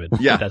know why you would.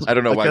 Yeah, I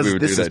don't know why we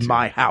would do that. Because this is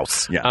my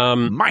house. Yeah.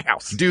 My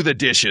house. Do the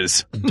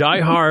dishes. Die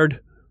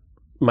Hard,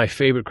 my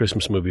favorite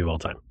Christmas movie of all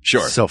time.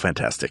 Sure. So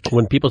fantastic.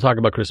 When people talk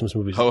about Christmas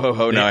movies, Ho, ho,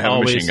 ho, now I have a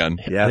machine gun.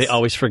 Yes. They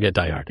always forget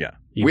Die Hard. Yeah.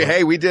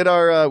 We did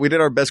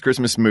our best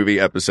Christmas movie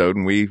episode,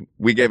 and we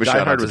gave a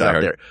shout out to Die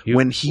Hard. There. You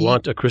When he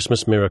want a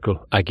Christmas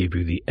miracle, I give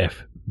you the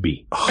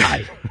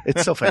FBI.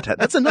 it's so fantastic.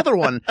 That's another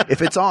one.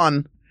 If it's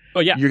on, Oh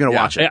yeah, you're gonna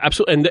watch it.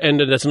 Absolutely,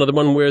 and that's another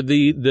one where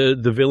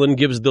the villain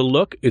gives the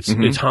look.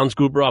 It's Hans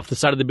Gruber off the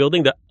side of the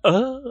building.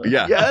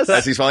 Yeah, yes,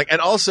 as he's falling. And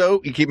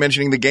also, you keep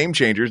mentioning the Game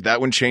Changers. That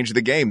one changed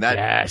the game.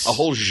 That a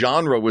whole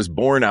genre was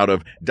born out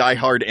of Die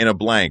Hard in a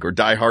blank or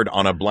Die Hard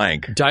on a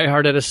blank. Die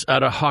Hard at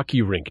a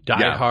hockey rink.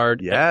 Die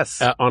Hard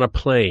on a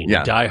plane.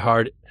 Yeah. Die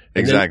Hard.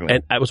 Exactly.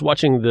 And I was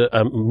watching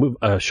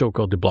the show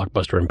called The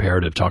Blockbuster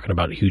Imperative, talking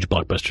about huge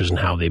blockbusters and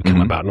how they've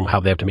come about and how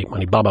they have to make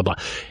money. Blah blah blah.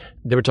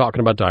 They were talking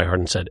about Die Hard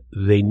and said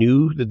they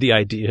knew that the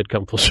idea had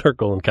come full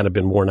circle and kind of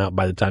been worn out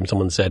by the time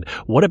someone said,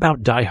 "What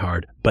about Die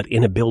Hard, but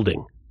in a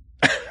building?"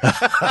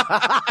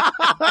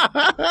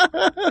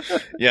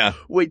 Yeah.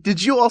 Wait,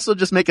 did you also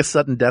just make a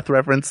sudden death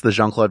reference? The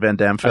Jean-Claude Van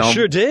Damme film? I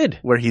sure did.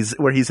 Where he's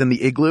in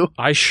the igloo?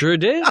 I sure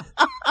did.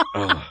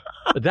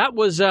 That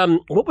was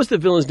what was the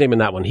villain's name in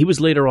that one? He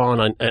was later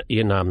on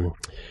in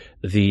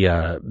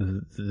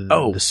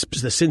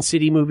the Sin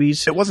City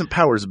movies. It wasn't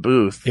Powers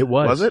Booth. It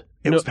was. Was it?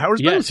 It was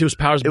Powers Booth. Yes, it was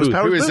Powers Booth.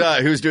 Who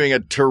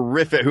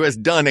has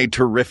done a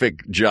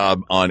terrific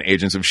job on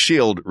Agents of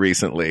S.H.I.E.L.D.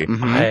 recently.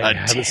 A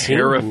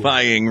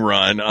terrifying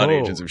run on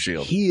Agents of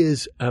S.H.I.E.L.D. He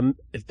is,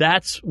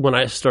 that's when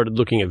I started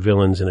looking at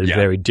villains in a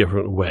very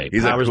different way.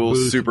 He's Powers a cool,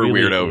 Booth, super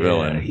really, weirdo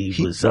villain.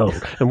 He was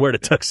and wearing a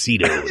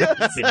tuxedo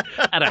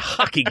at a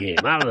hockey game.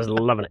 I was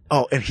loving it.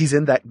 Oh, and he's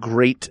in that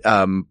great,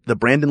 the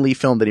Brandon Lee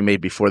film that he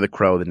made before The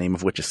Crow, the name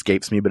of which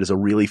escapes me, but is a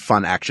really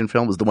fun action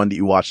film, is the one that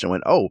you watched and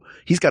went, oh,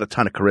 he's got a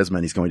ton of charisma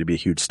and he's going to be a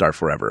huge star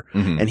forever.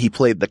 And he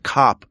played the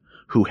cop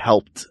who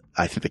helped,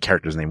 I think the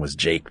character's name was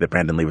Jake that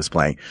Brandon Lee was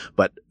playing,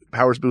 but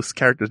Powers Booth's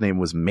character's name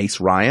was Mace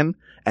Ryan,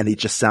 and he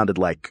just sounded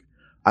like,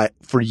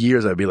 for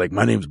years I'd be like,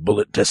 my name's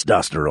Bullet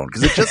Testosterone,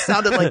 because it just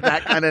sounded like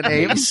that kind of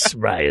name. Mace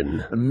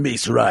Ryan.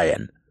 Mace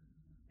Ryan.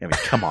 I mean,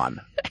 come on.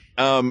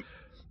 All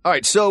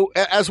right, so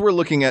as we're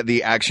looking at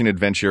the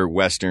action-adventure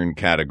Western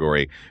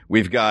category,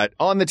 we've got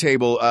on the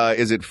table,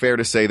 is it fair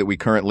to say that we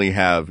currently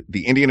have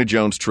the Indiana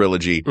Jones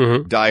trilogy,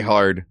 Die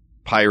Hard,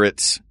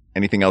 Pirates,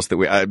 anything else that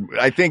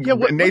I think,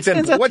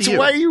 Nathan,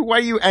 why are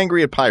you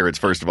angry at Pirates,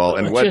 first of all?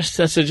 And that's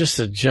just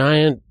a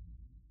giant,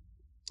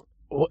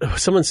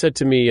 someone said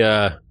to me,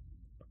 I'm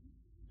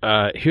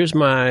just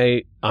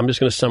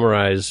going to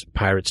summarize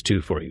Pirates 2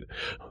 for you.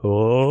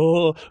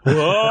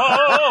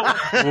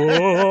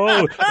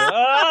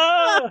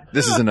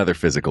 This is another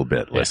physical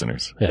bit,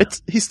 listeners. Yeah.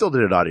 He still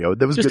did it audio.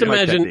 That was just good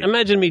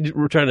imagine me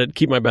trying to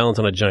keep my balance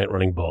on a giant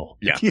running ball.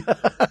 Yeah. And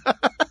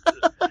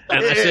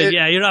I said,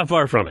 you're not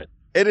far from it.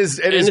 It is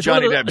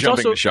Johnny Depp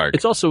jumping the shark.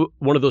 It's also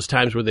one of those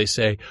times where they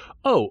say,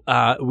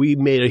 we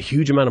made a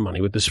huge amount of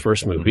money with this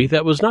first movie.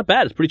 That was not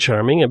bad. It's pretty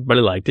charming.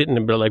 Everybody liked it, and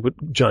everybody liked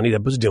what Johnny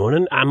Depp was doing,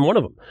 and I'm one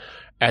of them.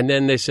 And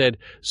then they said,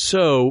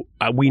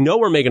 we know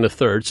we're making a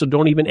third, so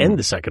don't even end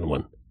the second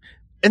one.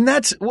 And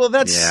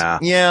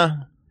yeah.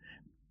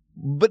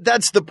 But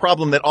that's the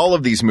problem that all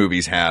of these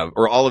movies have,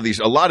 or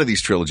a lot of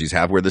these trilogies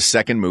have, where the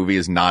second movie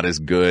is not as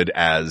good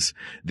as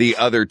the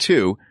other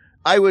two.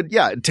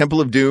 Temple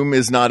of Doom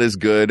is not as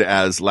good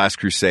as Last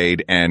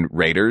Crusade and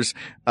Raiders.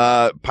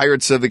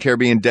 Pirates of the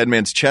Caribbean Dead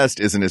Man's Chest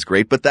isn't as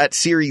great, but that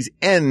series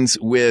ends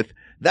with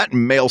that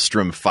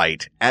Maelstrom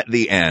fight at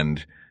the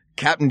end.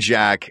 Captain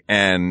Jack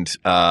and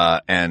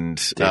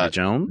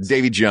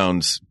Davy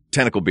Jones,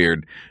 Tentacle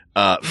Beard,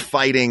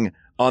 fighting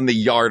on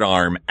the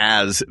yardarm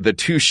as the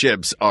two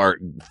ships are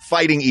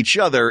fighting each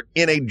other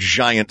in a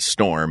giant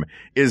storm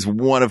is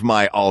one of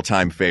my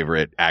all-time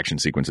favorite action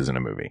sequences in a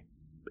movie.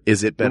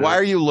 Is it better? Why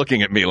are you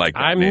looking at me like that,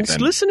 I'm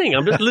just listening.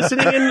 I'm just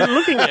listening and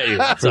looking at you.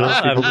 For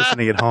those people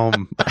listening at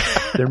home,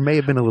 there may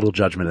have been a little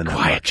judgment in that.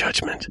 Quiet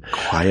judgment.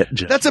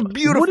 That's a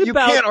beautiful. You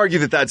can't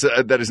argue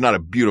that is not a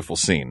beautiful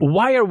scene.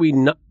 Why are we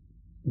not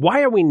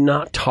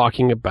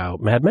talking about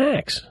Mad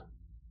Max?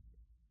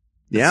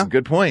 That's a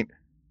good point.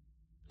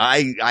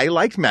 I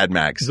liked Mad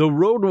Max. The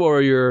Road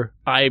Warrior,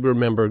 I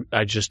remember,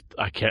 I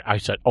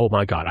said, oh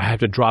my God, I have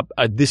to drop,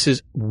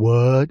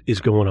 what is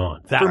going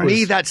on? For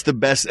me, that's the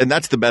best, and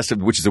that's the best of,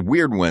 which is a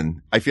weird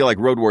one. I feel like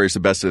Road Warrior is the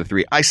best of the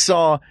three. I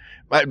saw,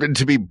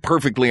 to be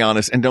perfectly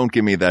honest, and don't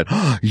give me that,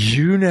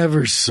 you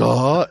never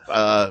saw,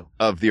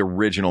 of the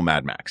original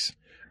Mad Max.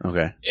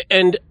 Okay.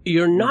 And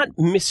you're not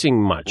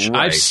missing much.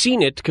 Right. I've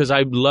seen it because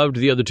I loved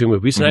the other two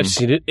movies, and I've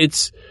seen it.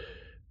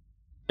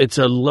 It's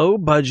a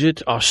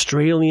low-budget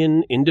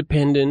Australian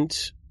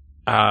independent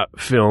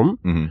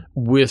film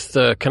with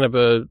kind of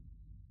a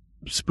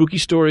spooky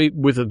story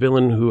with a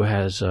villain who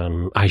has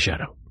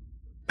eyeshadow.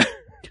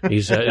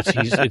 He's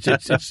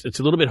it's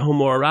a little bit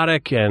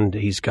homoerotic, and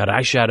he's got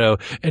eyeshadow,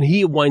 and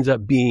he winds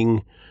up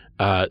being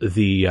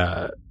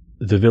the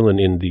villain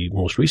in the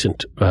most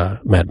recent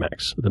Mad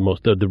Max,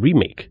 the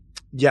remake.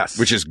 Yes.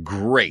 Which is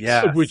great.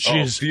 Yeah. Which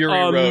is Fury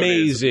Road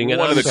amazing. is And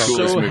one I'm of the coolest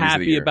so movies of the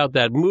happy year. about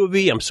that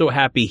movie. I'm so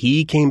happy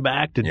he came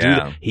back to do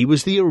that. He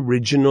was the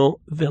original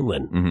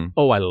villain. Mm-hmm.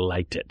 Oh, I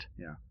liked it.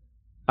 Yeah.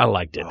 I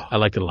liked it. I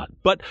liked it a lot.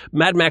 But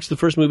Mad Max, the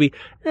first movie,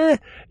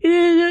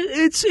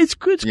 it's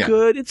good. It's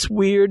good. It's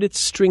weird. It's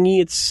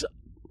stringy.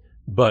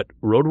 But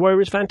Road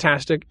Warrior is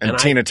fantastic. And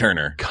Tina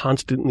Turner.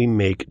 Constantly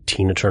make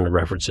Tina Turner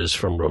references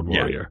from Road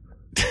Warrior.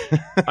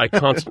 I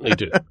constantly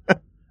do.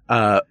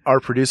 Our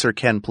producer,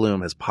 Ken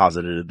Plume, has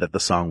posited that the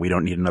song We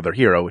Don't Need Another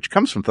Hero, which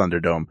comes from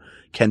Thunderdome,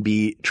 can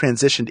be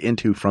transitioned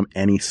into from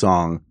any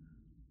song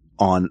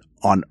on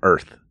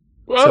Earth.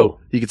 Whoa. So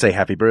you could say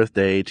happy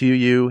birthday to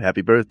you,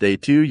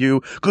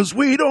 'cause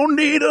we don't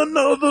need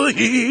another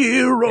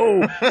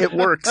hero. It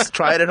works.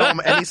 Try it at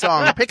home, any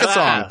song. Pick a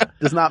song.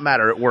 Does not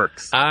matter. It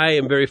works. I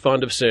am very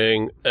fond of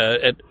saying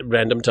at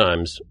random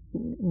times,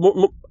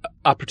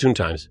 opportune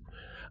times,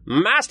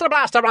 Master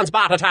Blaster runs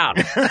bar to town.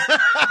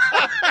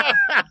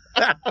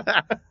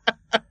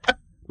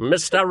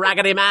 Mr.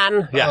 Raggedy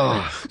Man.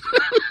 Yeah.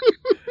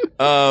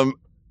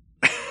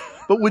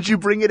 But would you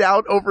bring it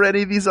out over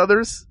any of these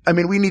others? I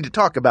mean, we need to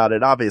talk about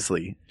it,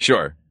 obviously.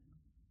 Sure.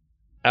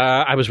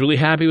 I was really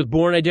happy with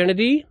Born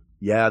Identity.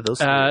 Yeah,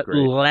 those are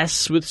great.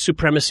 Less with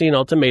Supremacy and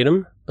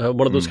Ultimatum.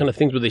 One of those kind of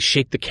things where they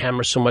shake the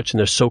camera so much and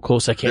they're so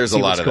close I can't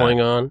see what's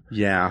going on.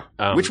 Yeah.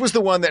 Which was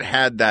the one that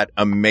had that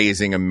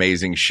amazing,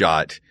 amazing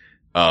shot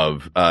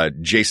of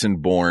Jason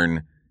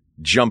Bourne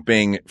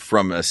jumping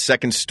from a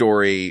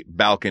second-story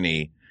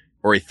balcony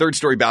or a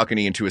third-story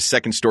balcony into a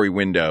second-story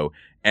window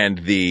and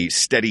the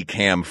steady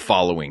cam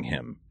following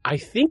him. I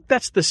think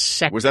that's the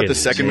second. Was that the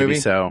second movie?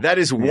 So. That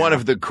is one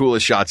of the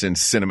coolest shots in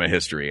cinema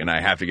history, and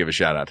I have to give a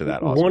shout out to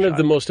that. Awesome one of shot.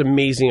 the most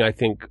amazing, I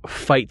think,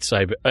 fights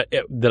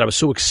that I was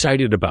so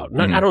excited about.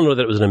 I don't know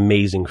that it was an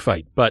amazing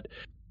fight, but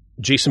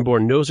Jason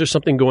Bourne knows there's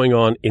something going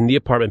on in the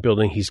apartment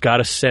building. He's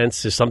got a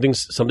sense that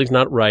something's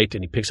not right,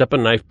 and he picks up a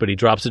knife, but he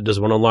drops it,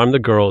 doesn't want to alarm the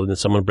girl, and then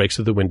someone breaks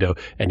through the window,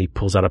 and he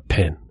pulls out a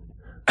pen.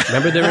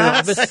 Remember they were in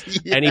office?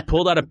 Yeah. And he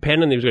pulled out a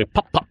pen and he was going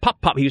pop, pop,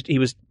 pop, pop. He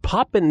was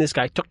popping this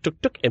guy, tuk,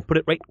 and put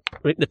it right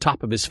in the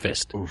top of his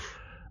fist. Oof.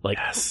 Like,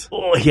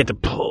 he had to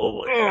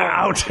pull it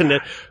out. And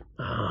then,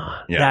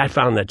 I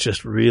found that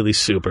just really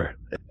super.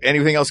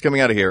 Anything else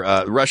coming out of here?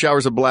 Rush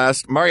Hour's a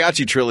blast.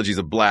 Mariachi Trilogy's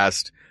a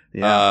blast.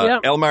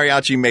 El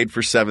Mariachi made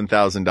for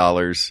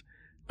 $7,000.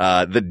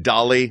 The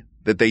dolly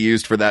that they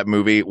used for that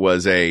movie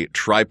was a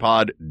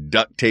tripod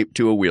duct taped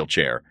to a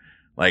wheelchair.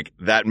 Like,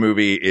 that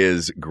movie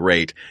is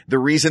great. The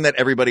reason that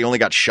everybody only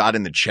got shot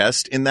in the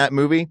chest in that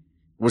movie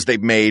was they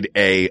made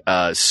a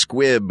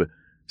squib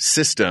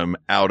system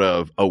out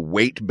of a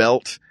weight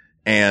belt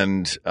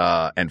and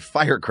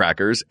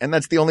firecrackers, and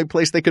that's the only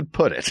place they could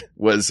put it.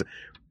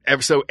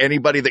 So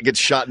anybody that gets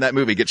shot in that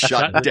movie gets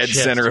shot dead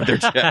center of their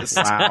chest.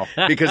 Wow.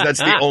 Because that's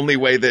the only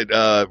way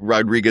that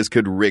Rodriguez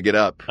could rig it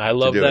up. I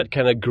love that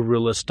kind of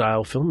guerrilla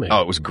style filmmaking.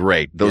 Oh, it was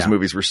great. Those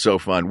movies were so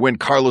fun. When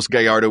Carlos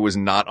Gallardo was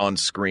not on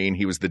screen,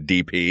 he was the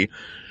DP.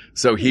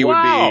 So he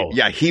would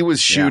be, he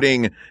was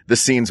shooting the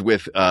scenes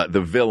with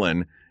the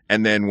villain,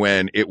 and then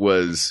when it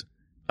was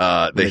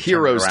the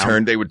hero's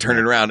turn, they would turn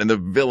it around, and the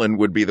villain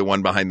would be the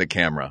one behind the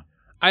camera.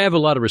 I have a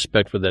lot of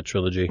respect for that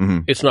trilogy.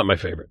 Mm-hmm. It's not my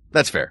favorite.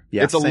 That's fair.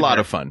 Yeah, it's a lot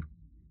of fun.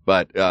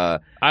 But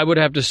I would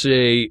have to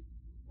say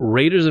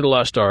Raiders of the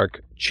Lost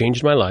Ark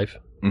changed my life.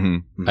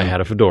 Mm-hmm. I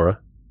had a fedora.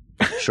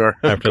 Sure.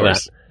 After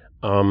that.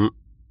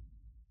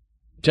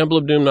 Temple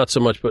of Doom, not so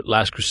much, but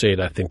Last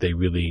Crusade, I think they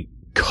really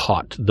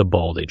caught the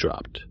ball they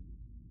dropped.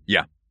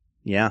 Yeah.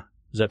 Yeah.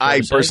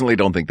 I personally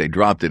don't think they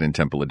dropped it in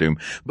Temple of Doom.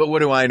 But what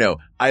do I know?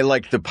 I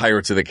like the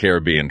Pirates of the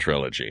Caribbean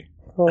trilogy.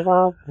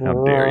 How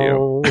dare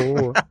you?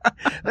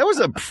 That was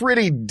a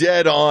pretty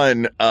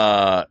dead-on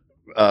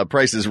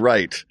Price is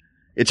Right.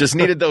 It just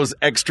needed those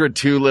extra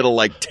 2 little,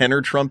 like,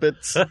 tenor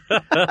trumpets at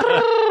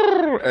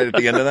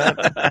the end of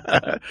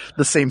that.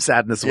 The same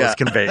sadness was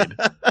conveyed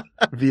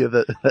via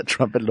that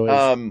trumpet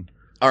noise.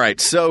 All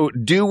right, so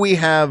do we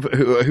have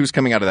who's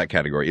coming out of that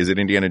category? Is it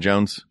Indiana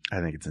Jones?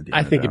 I think it's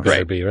Indiana Jones. I think it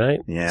better be, right?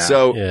 Yeah.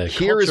 So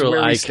here is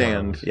where we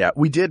stand. Yeah,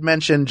 we did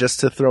mention, just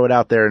to throw it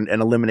out there and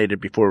eliminate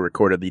it before we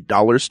recorded, the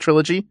Dollars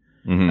trilogy,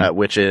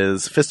 which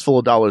is Fistful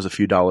of Dollars, A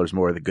Few Dollars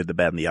More, The Good, the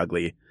Bad, and the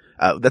Ugly.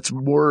 That's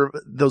more,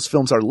 those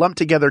films are lumped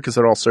together because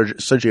they're all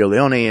Sergio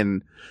Leone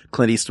and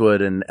Clint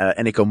Eastwood and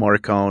Ennio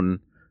Morricone.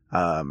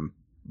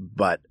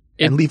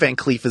 And Lee Van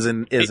Cleef is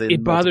in.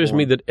 It bothers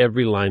me that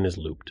every line is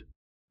looped.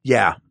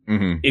 Yeah.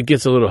 Mm-hmm. It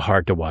gets a little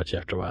hard to watch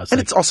after a while.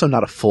 It's also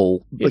not a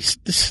full. It's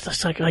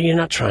like, you're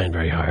not trying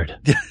very hard.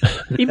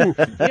 Even,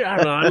 I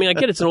don't know. I mean, I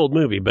get it's an old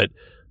movie, but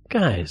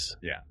guys.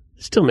 Yeah.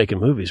 Still making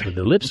movies where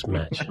the lips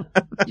match.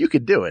 You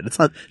could do it. It's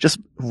not just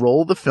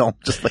roll the film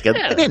just like an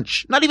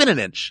inch, not even an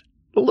inch,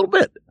 a little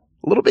bit,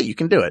 you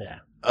can do it.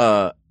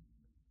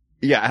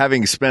 Yeah.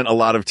 Having spent a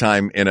lot of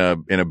time in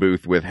a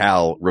booth with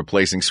Hal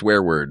replacing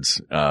swear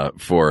words,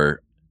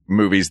 for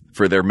movies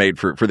for their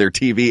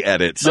TV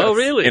edits. Oh,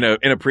 really? In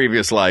a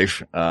previous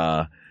life.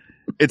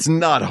 It's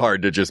not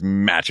hard to just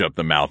match up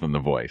the mouth and the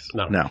voice.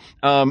 No.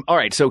 All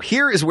right. So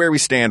here is where we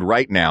stand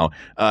right now.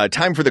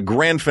 Time for the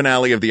grand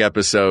finale of the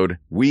episode.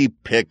 We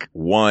pick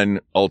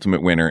one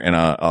ultimate winner, and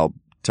I'll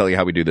tell you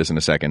how we do this in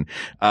a second.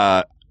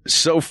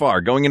 So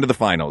far, going into the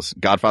finals,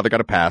 Godfather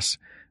got a pass.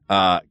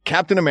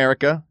 Captain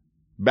America,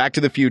 Back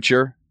to the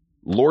Future,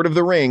 Lord of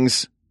the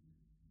Rings.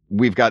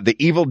 We've got the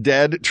Evil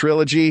Dead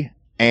trilogy,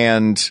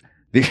 and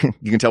you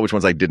can tell which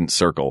ones I didn't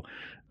circle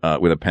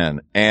with a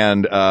pen.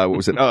 And what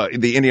was it? Oh,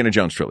 the Indiana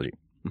Jones trilogy.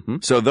 Mm-hmm.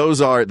 So those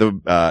are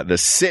the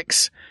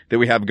 6 that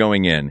we have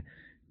going in.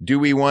 Do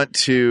we want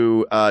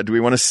to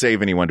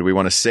save anyone? Do we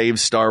want to save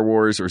Star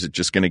Wars, or is it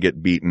just going to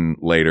get beaten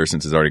later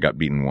since it's already got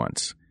beaten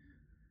once?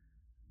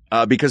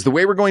 Because the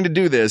way we're going to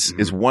do this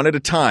is one at a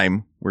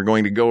time. We're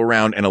going to go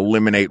around and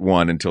eliminate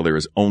one until there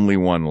is only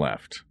one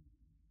left.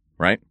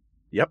 Right?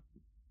 Yep.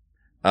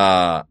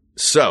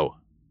 So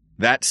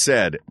that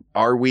said,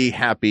 are we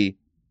happy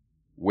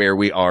where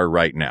we are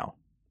right now?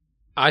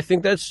 I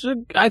think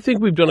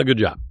we've done a good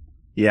job.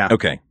 Yeah.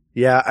 Okay.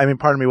 Yeah. I mean,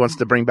 part of me wants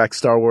to bring back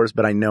Star Wars,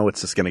 but I know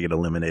it's just going to get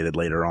eliminated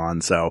later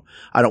on. So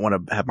I don't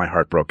want to have my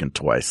heart broken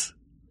twice.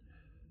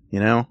 You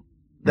know,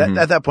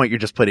 at that point, you're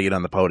just putting it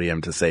on the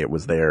podium to say it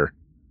was there.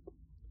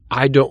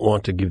 I don't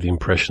want to give the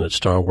impression that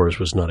Star Wars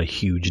was not a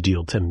huge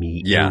deal to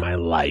me in my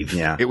life.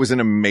 Yeah. It was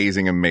an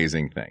amazing,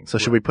 amazing thing. So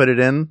should we put it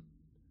in?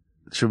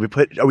 Are we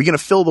going to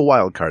fill the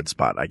wild card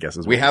spot, I guess?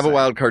 We have a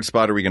wild card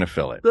spot. Are we going to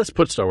fill it? Let's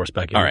put Star Wars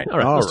back in. All right.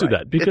 Let's do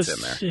that. Because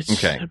it's in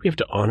there. Okay. We have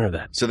to honor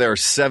that. So there are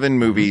 7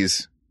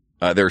 movies.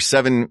 There are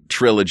 7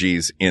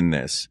 trilogies in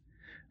this.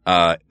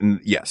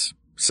 Yes.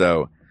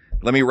 So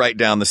let me write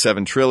down the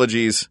 7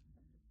 trilogies.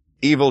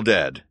 Evil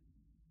Dead,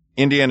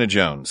 Indiana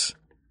Jones,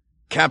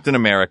 Captain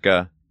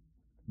America,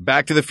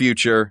 Back to the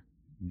Future,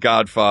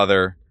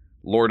 Godfather,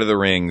 Lord of the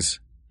Rings,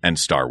 and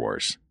Star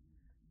Wars.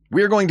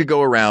 We are going to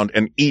go around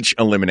and each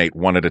eliminate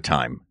one at a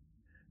time.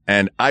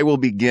 And I will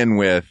begin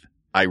with,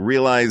 I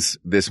realize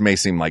this may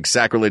seem like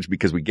sacrilege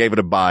because we gave it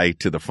a bye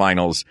to the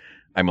finals.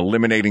 I'm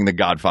eliminating the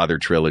Godfather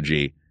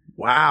trilogy.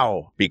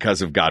 Wow.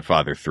 Because of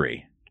Godfather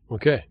 3.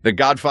 Okay. The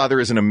Godfather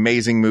is an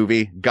amazing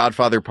movie.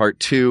 Godfather Part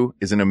 2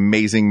 is an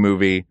amazing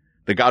movie.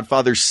 The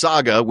Godfather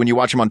saga, when you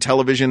watch them on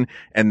television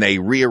and they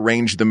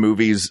rearrange the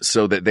movies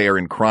so that they are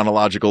in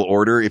chronological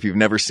order. If you've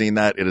never seen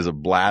that, it is a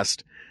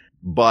blast.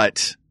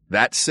 But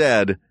that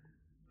said,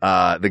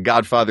 The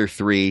Godfather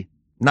 3,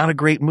 not a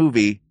great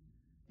movie,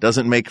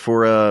 doesn't make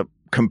for a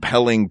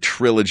compelling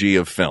trilogy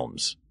of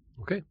films.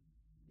 Okay.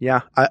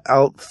 Yeah,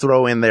 I'll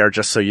throw in there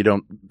just so you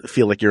don't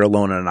feel like you're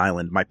alone on an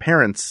island. My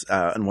parents,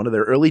 on one of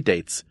their early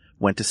dates,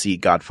 went to see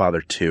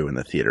Godfather 2 in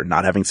the theater,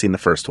 not having seen the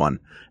first one.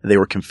 They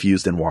were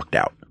confused and walked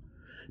out.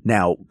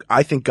 Now,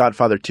 I think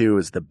Godfather 2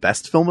 is the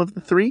best film of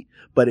the 3,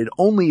 but it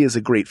only is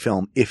a great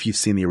film if you've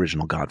seen the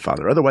original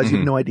Godfather. Otherwise, you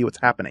have no idea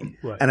what's happening.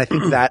 Right. And I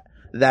think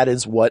that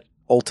is what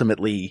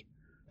ultimately,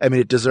 I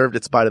mean, it deserved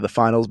its bye to the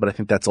finals, but I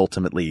think that's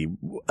ultimately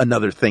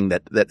another thing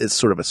that is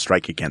sort of a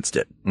strike against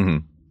it.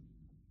 Mm-hmm.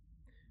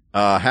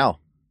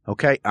 Hal?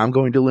 Okay, I'm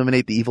going to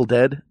eliminate the Evil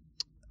Dead.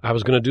 I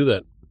was going to do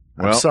that.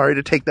 I'm sorry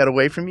to take that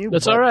away from you.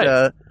 That's all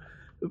right.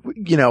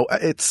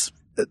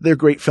 They're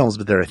great films,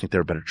 but I think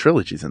there are better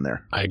trilogies in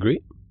there. I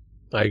agree.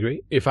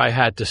 If I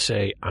had to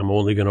say I'm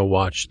only going to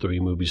watch 3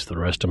 movies for the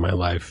rest of my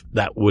life,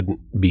 that wouldn't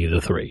be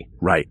the 3.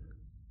 Right.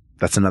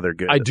 That's another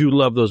good. I do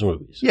love those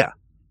movies. Yeah.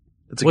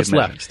 That's a What's good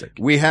left? stick.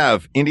 We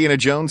have Indiana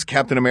Jones,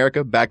 Captain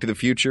America, Back to the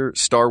Future,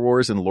 Star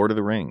Wars, and Lord of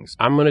the Rings.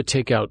 I'm going to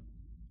take out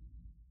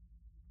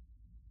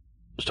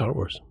Star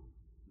Wars.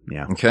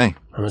 Yeah. Okay.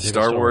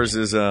 Star Wars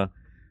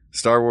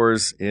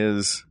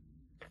is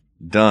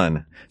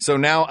done. So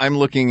now I'm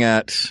looking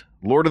at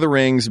Lord of the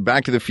Rings,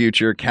 Back to the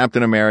Future,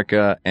 Captain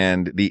America,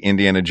 and the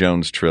Indiana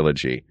Jones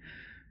trilogy.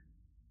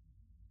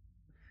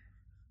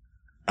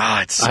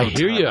 It's so I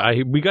hear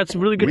you. We got some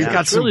really good. We've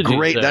got some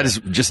great. There. That is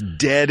just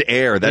dead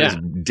air. That is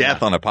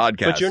death on a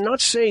podcast. But you're not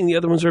saying the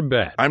other ones are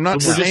bad. I'm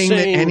not saying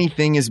that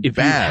anything is if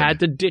bad. If you had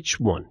to ditch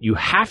one, you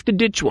have to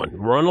ditch one.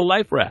 We're on a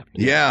life raft.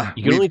 Yeah,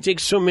 you can only take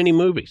so many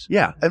movies.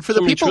 Yeah, and for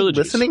the people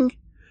listening,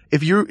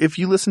 if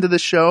you listen to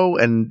this show,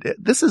 and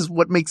this is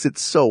what makes it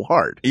so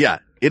hard. Yeah,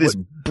 it is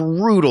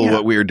brutal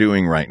what we are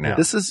doing right now.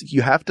 This is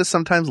you have to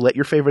sometimes let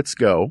your favorites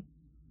go,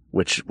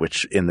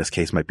 which in this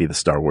case might be the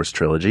Star Wars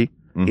trilogy.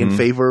 In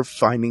favor of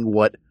finding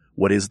what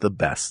is the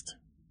best.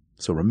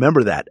 So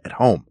remember that at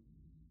home.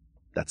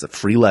 That's a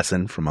free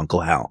lesson from Uncle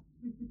Hal.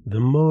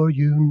 The more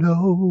you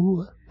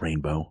know.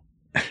 Rainbow.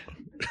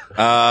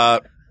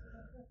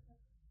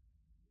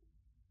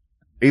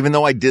 Even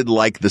though I did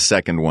like the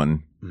second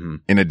one,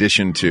 in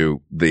addition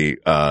to the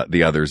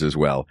others as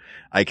well,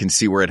 I can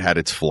see where it had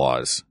its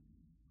flaws.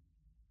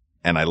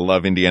 And I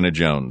love Indiana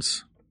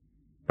Jones,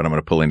 but I'm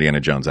going to pull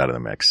Indiana Jones out of the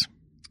mix.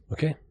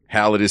 Okay.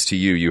 Hal, it is to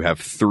you. You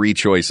have 3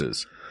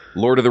 choices.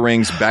 Lord of the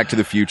Rings, Back to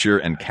the Future,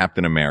 and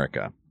Captain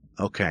America.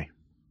 Okay.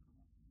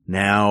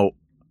 Now,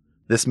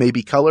 this may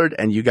be colored,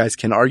 and you guys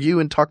can argue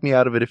and talk me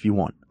out of it if you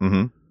want.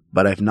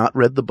 but I've not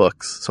read the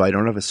books, so I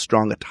don't have as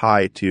strong a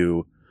tie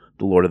to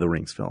the Lord of the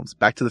Rings films.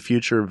 Back to the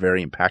Future,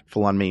 very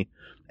impactful on me,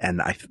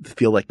 and I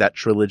feel like that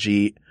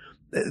trilogy,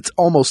 it's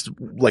almost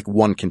like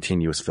one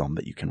continuous film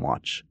that you can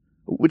watch,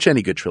 which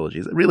any good trilogy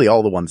is. Really,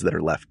 all the ones that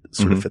are left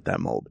sort of fit that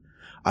mold.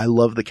 I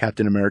love the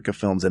Captain America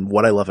films, and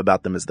what I love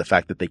about them is the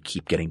fact that they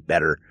keep getting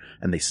better,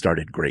 and they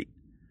started great.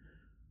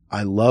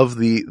 I love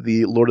the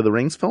Lord of the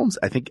Rings films.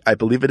 I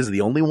believe it is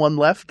the only one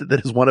left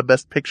that has won a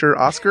Best Picture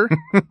Oscar.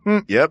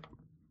 Yep.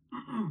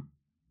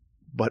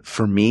 But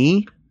for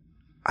me,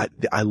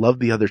 I love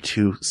the other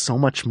two so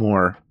much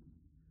more.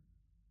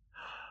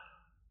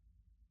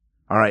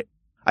 All right.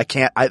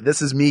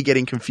 This is me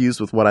getting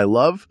confused with what I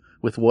love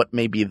with what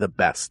may be the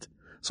best.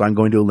 So I'm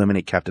going to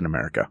eliminate Captain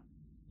America.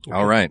 Okay.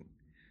 All right.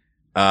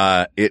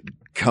 It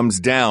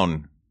comes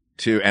down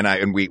to,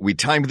 and we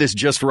timed this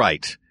just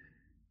right.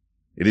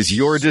 It is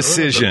your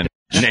decision,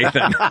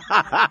 Nathan.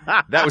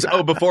 That was,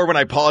 before when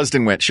I paused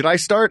and went, should I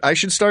start? I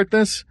should start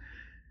this.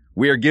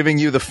 We are giving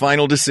you the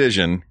final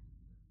decision,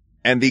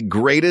 and the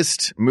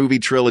greatest movie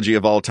trilogy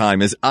of all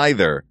time is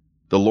either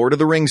the Lord of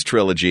the Rings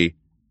trilogy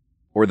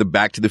or the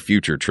Back to the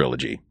Future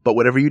trilogy. But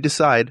whatever you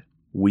decide,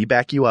 we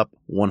back you up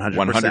 100%.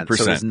 100%.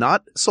 So it's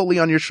not solely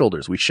on your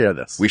shoulders. We share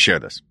this.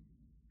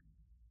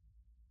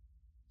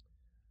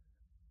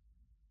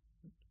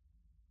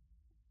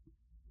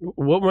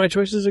 What were my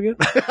choices again?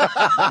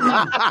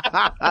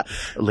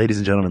 Ladies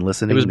and gentlemen,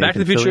 listening. It was Back to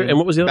the Future, and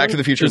what was the other Back one? to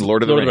the Future and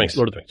Lord of the Rings.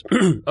 Lord of the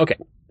Rings. Okay.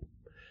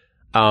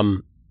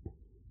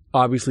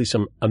 Obviously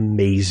some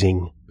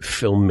amazing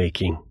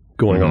filmmaking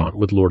going on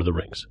with Lord of the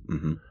Rings.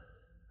 Mm-hmm.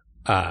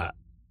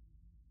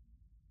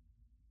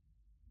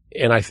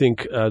 And I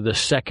think the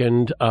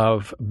second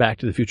of Back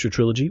to the Future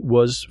trilogy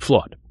was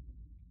flawed.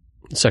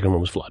 The second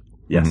one was flawed.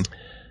 Yes.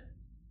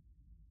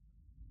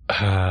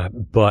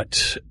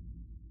 But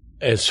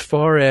as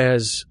far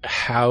as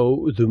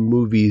how the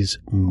movies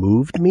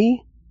moved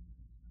me,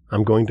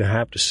 I'm going to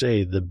have to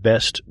say the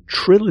best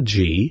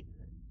trilogy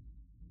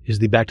is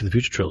the Back to the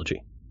Future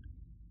trilogy.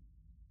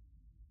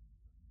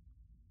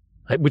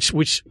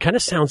 Which kind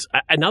of sounds,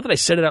 now that I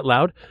said it out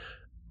loud,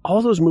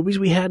 all those movies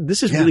we had,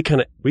 this is really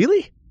kind of,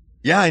 really?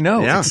 Yeah, I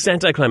know. Yeah. It's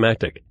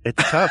anticlimactic.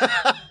 It's tough.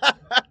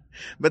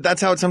 But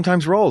that's how it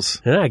sometimes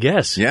rolls. Yeah, I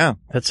guess. Yeah.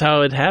 That's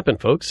how it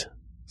happened, folks.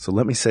 So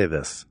let me say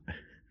this.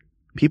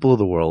 People of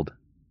the world.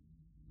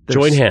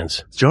 Join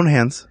hands. Join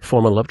hands.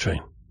 Form a love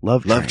train.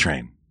 Love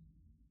train.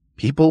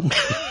 People.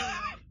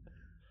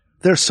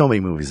 There's so many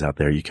movies out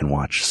there you can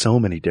watch. So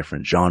many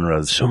different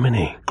genres. So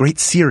many. Great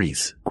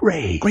series.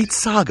 Great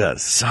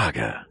sagas.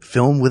 Saga.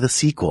 Film with a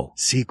sequel.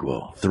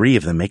 3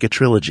 of them make a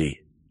trilogy.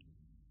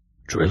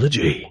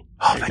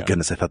 Oh, thank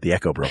goodness. I thought the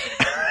echo broke.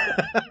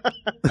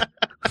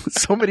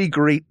 So many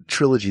great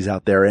trilogies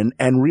out there.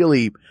 And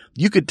really,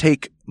 you could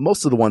take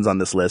most of the ones on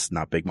this list,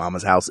 not Big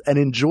Mama's House, and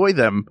enjoy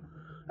them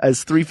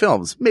as 3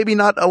 films. Maybe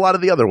not a lot of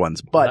the other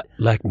ones, but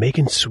like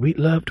Making Sweet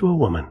Love to a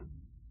Woman.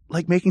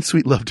 Like Making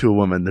Sweet Love to a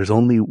Woman, there's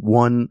only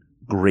one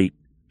great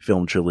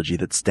film trilogy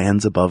that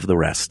stands above the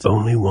rest.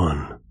 Only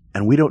one.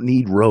 And we don't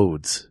need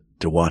roads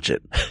to watch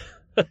it.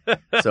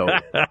 So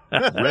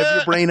rev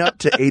your brain up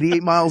to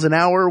 88 miles an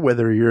hour,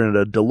 whether you're in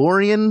a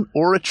DeLorean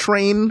or a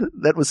train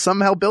that was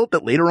somehow built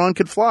that later on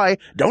could fly.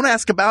 Don't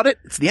ask about it.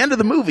 It's the end of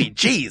the movie.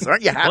 Jeez,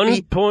 aren't you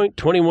happy?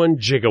 1.21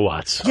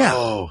 gigawatts. Yeah.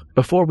 Oh.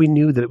 Before we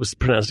knew that it was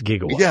pronounced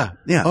gigawatt.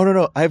 Yeah. Oh,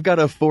 no. I've got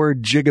a 4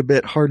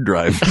 gigabit hard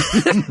drive.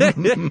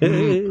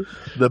 The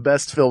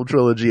best film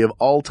trilogy of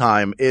all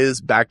time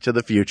is Back to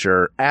the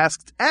Future.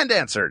 Asked and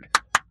answered.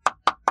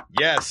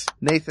 Yes.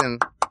 Nathan.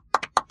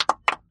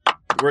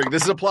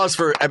 This is applause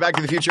for Back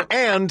to the Future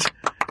and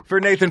for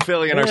Nathan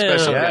Fillion, our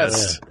special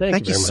guest. Yeah.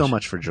 Thank you so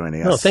much for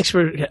joining us. No, thanks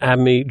for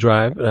having me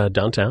drive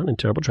downtown in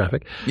terrible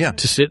traffic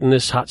to sit in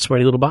this hot,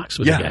 sweaty little box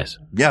with you guys.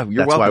 Yeah,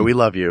 you're That's welcome. why we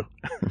love you.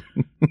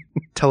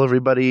 Tell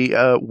everybody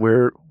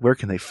where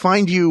can they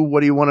find you? What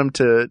do you want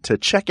them to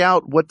check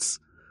out?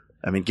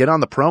 Get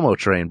on the promo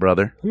train,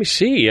 brother. Let me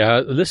see.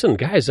 Listen,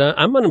 guys,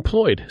 I'm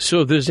unemployed.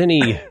 So if there's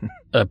any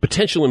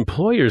potential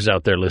employers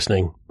out there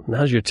listening,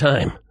 now's your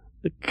time.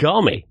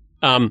 Call me.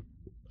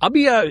 I'll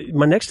be,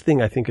 my next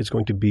thing I think is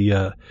going to be,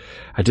 I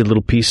did a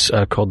little piece,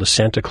 called the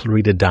Santa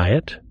Clarita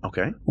Diet.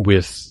 Okay.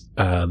 With,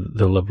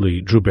 the lovely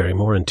Drew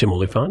Barrymore and Tim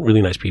Oliphant.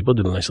 Really nice people.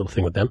 Did a nice little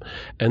thing with them.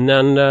 And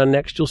then,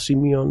 next you'll see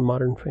me on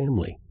Modern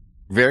Family.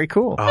 Very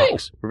cool.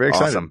 Thanks. We're very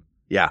excited. Awesome.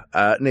 Yeah.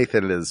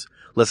 Nathan is,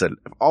 listen,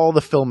 all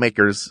the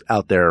filmmakers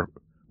out there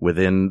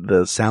within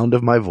the sound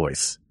of my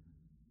voice,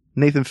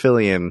 Nathan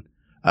Fillion,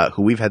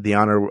 who we've had the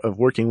honor of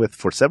working with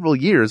for several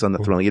years on the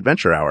Thrilling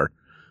Adventure Hour,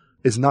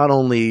 is not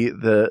only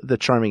the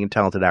charming and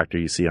talented actor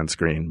you see on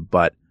screen,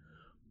 but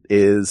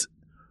it's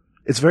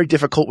very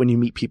difficult when you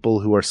meet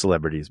people who are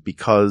celebrities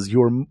because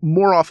you're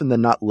more often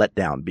than not let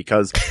down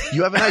because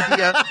you have an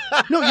idea.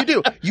 No, you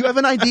do. You have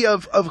an idea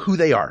of who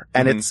they are.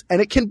 And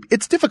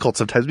it's difficult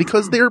sometimes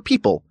because they're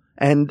people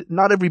and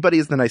not everybody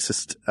is the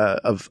nicest,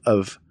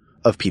 of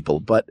people.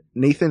 But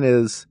Nathan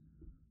is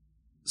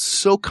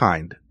so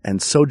kind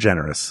and so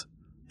generous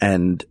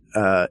and,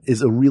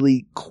 is a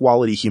really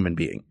quality human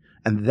being.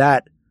 And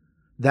that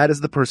that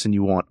is the person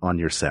you want on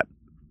your set.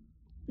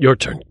 Your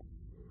turn.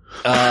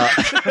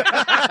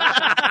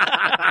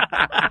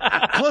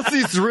 Plus,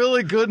 he's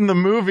really good in the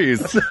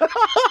movies.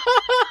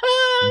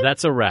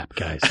 That's a wrap,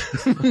 guys.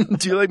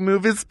 Do you like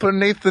movies? Put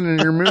Nathan in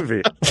your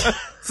movie.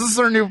 This is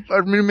our new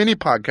mini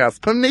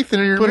podcast. Put Nathan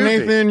in your movie. Put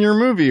Nathan in your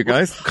movie, you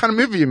guys. What kind of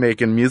movie you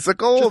making?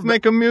 Musical? Just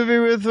make a movie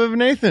with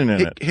Nathan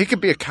in it. He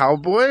could be a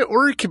cowboy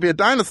or he could be a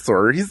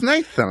dinosaur. He's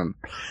Nathan.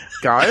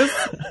 Guys,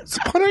 so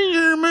put him in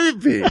your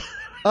movie.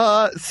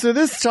 So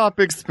this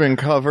topic's been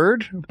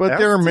covered, but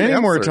there are many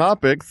more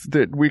topics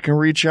that we can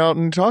reach out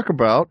and talk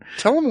about.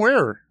 Tell them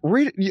where. All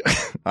right,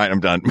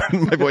 I'm done.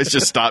 My voice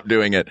just stopped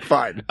doing it.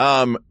 Fine.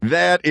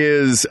 That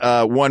is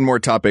one more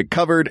topic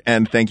covered,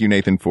 and thank you,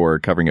 Nathan, for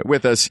covering it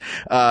with us.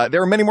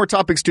 There are many more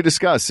topics to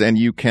discuss, and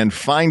you can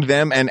find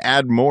them and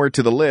add more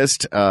to the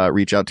list.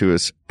 Reach out to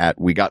us at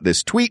We Got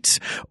This Tweets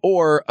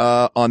or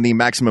on the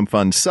Maximum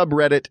Fun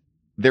subreddit.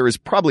 There is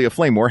probably a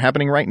flame war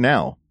happening right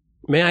now.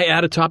 May I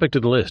add a topic to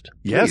the list?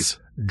 Yes.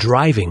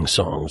 Driving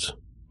songs.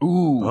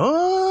 Ooh.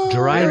 Oh,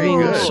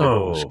 driving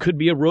songs. Could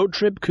be a road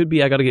trip. Could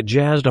be I got to get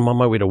jazzed. I'm on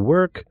my way to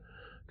work.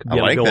 Could be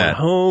I'm going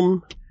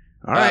home.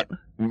 All right.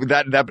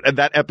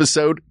 That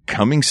episode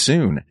coming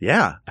soon.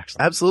 Yeah,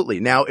 absolutely.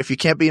 Now, if you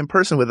can't be in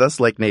person with us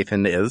like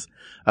Nathan is,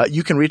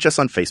 you can reach us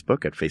on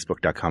Facebook at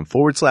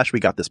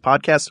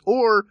facebook.com/WeGotThisPodcast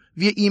or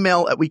via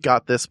email at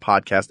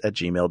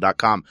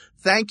WeGotThisPodcast@gmail.com.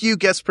 Thank you,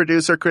 guest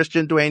producer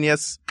Christian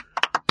Duenas.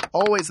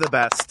 Always the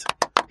best.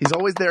 He's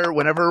always there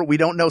whenever we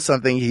don't know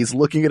something. He's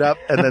looking it up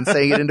and then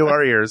saying it into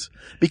our ears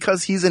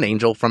because he's an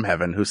angel from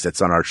heaven who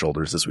sits on our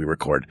shoulders as we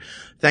record.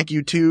 Thank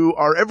you to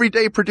our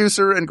everyday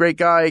producer and great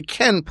guy,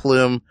 Ken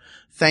Plume.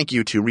 Thank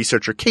you to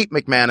researcher Kate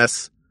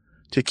McManus,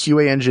 to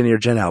QA engineer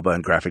Jen Alba,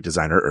 and graphic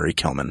designer Uri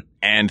Kelman.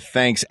 And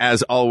thanks,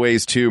 as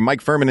always, to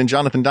Mike Furman and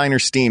Jonathan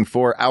Dinerstein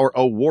for our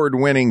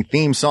award-winning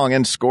theme song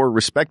and score,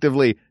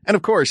 respectively. And,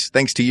 of course,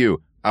 thanks to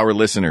you, our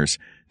listeners.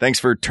 Thanks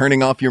for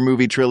turning off your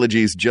movie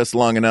trilogies just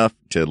long enough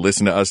to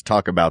listen to us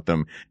talk about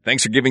them.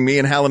 Thanks for giving me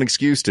and Hal an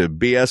excuse to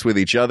BS with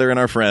each other and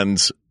our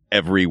friends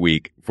every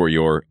week for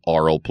your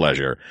oral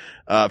pleasure.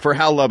 For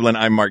Hal Lublin,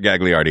 I'm Mark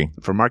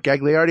Gagliardi. For Mark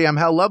Gagliardi, I'm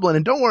Hal Lublin.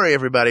 And don't worry,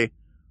 everybody.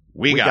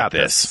 We got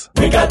this.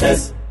 We got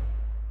this.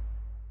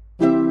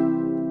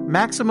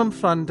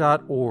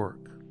 MaximumFun.org.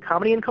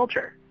 Comedy and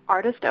culture.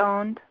 Artist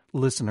owned.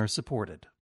 Listener supported.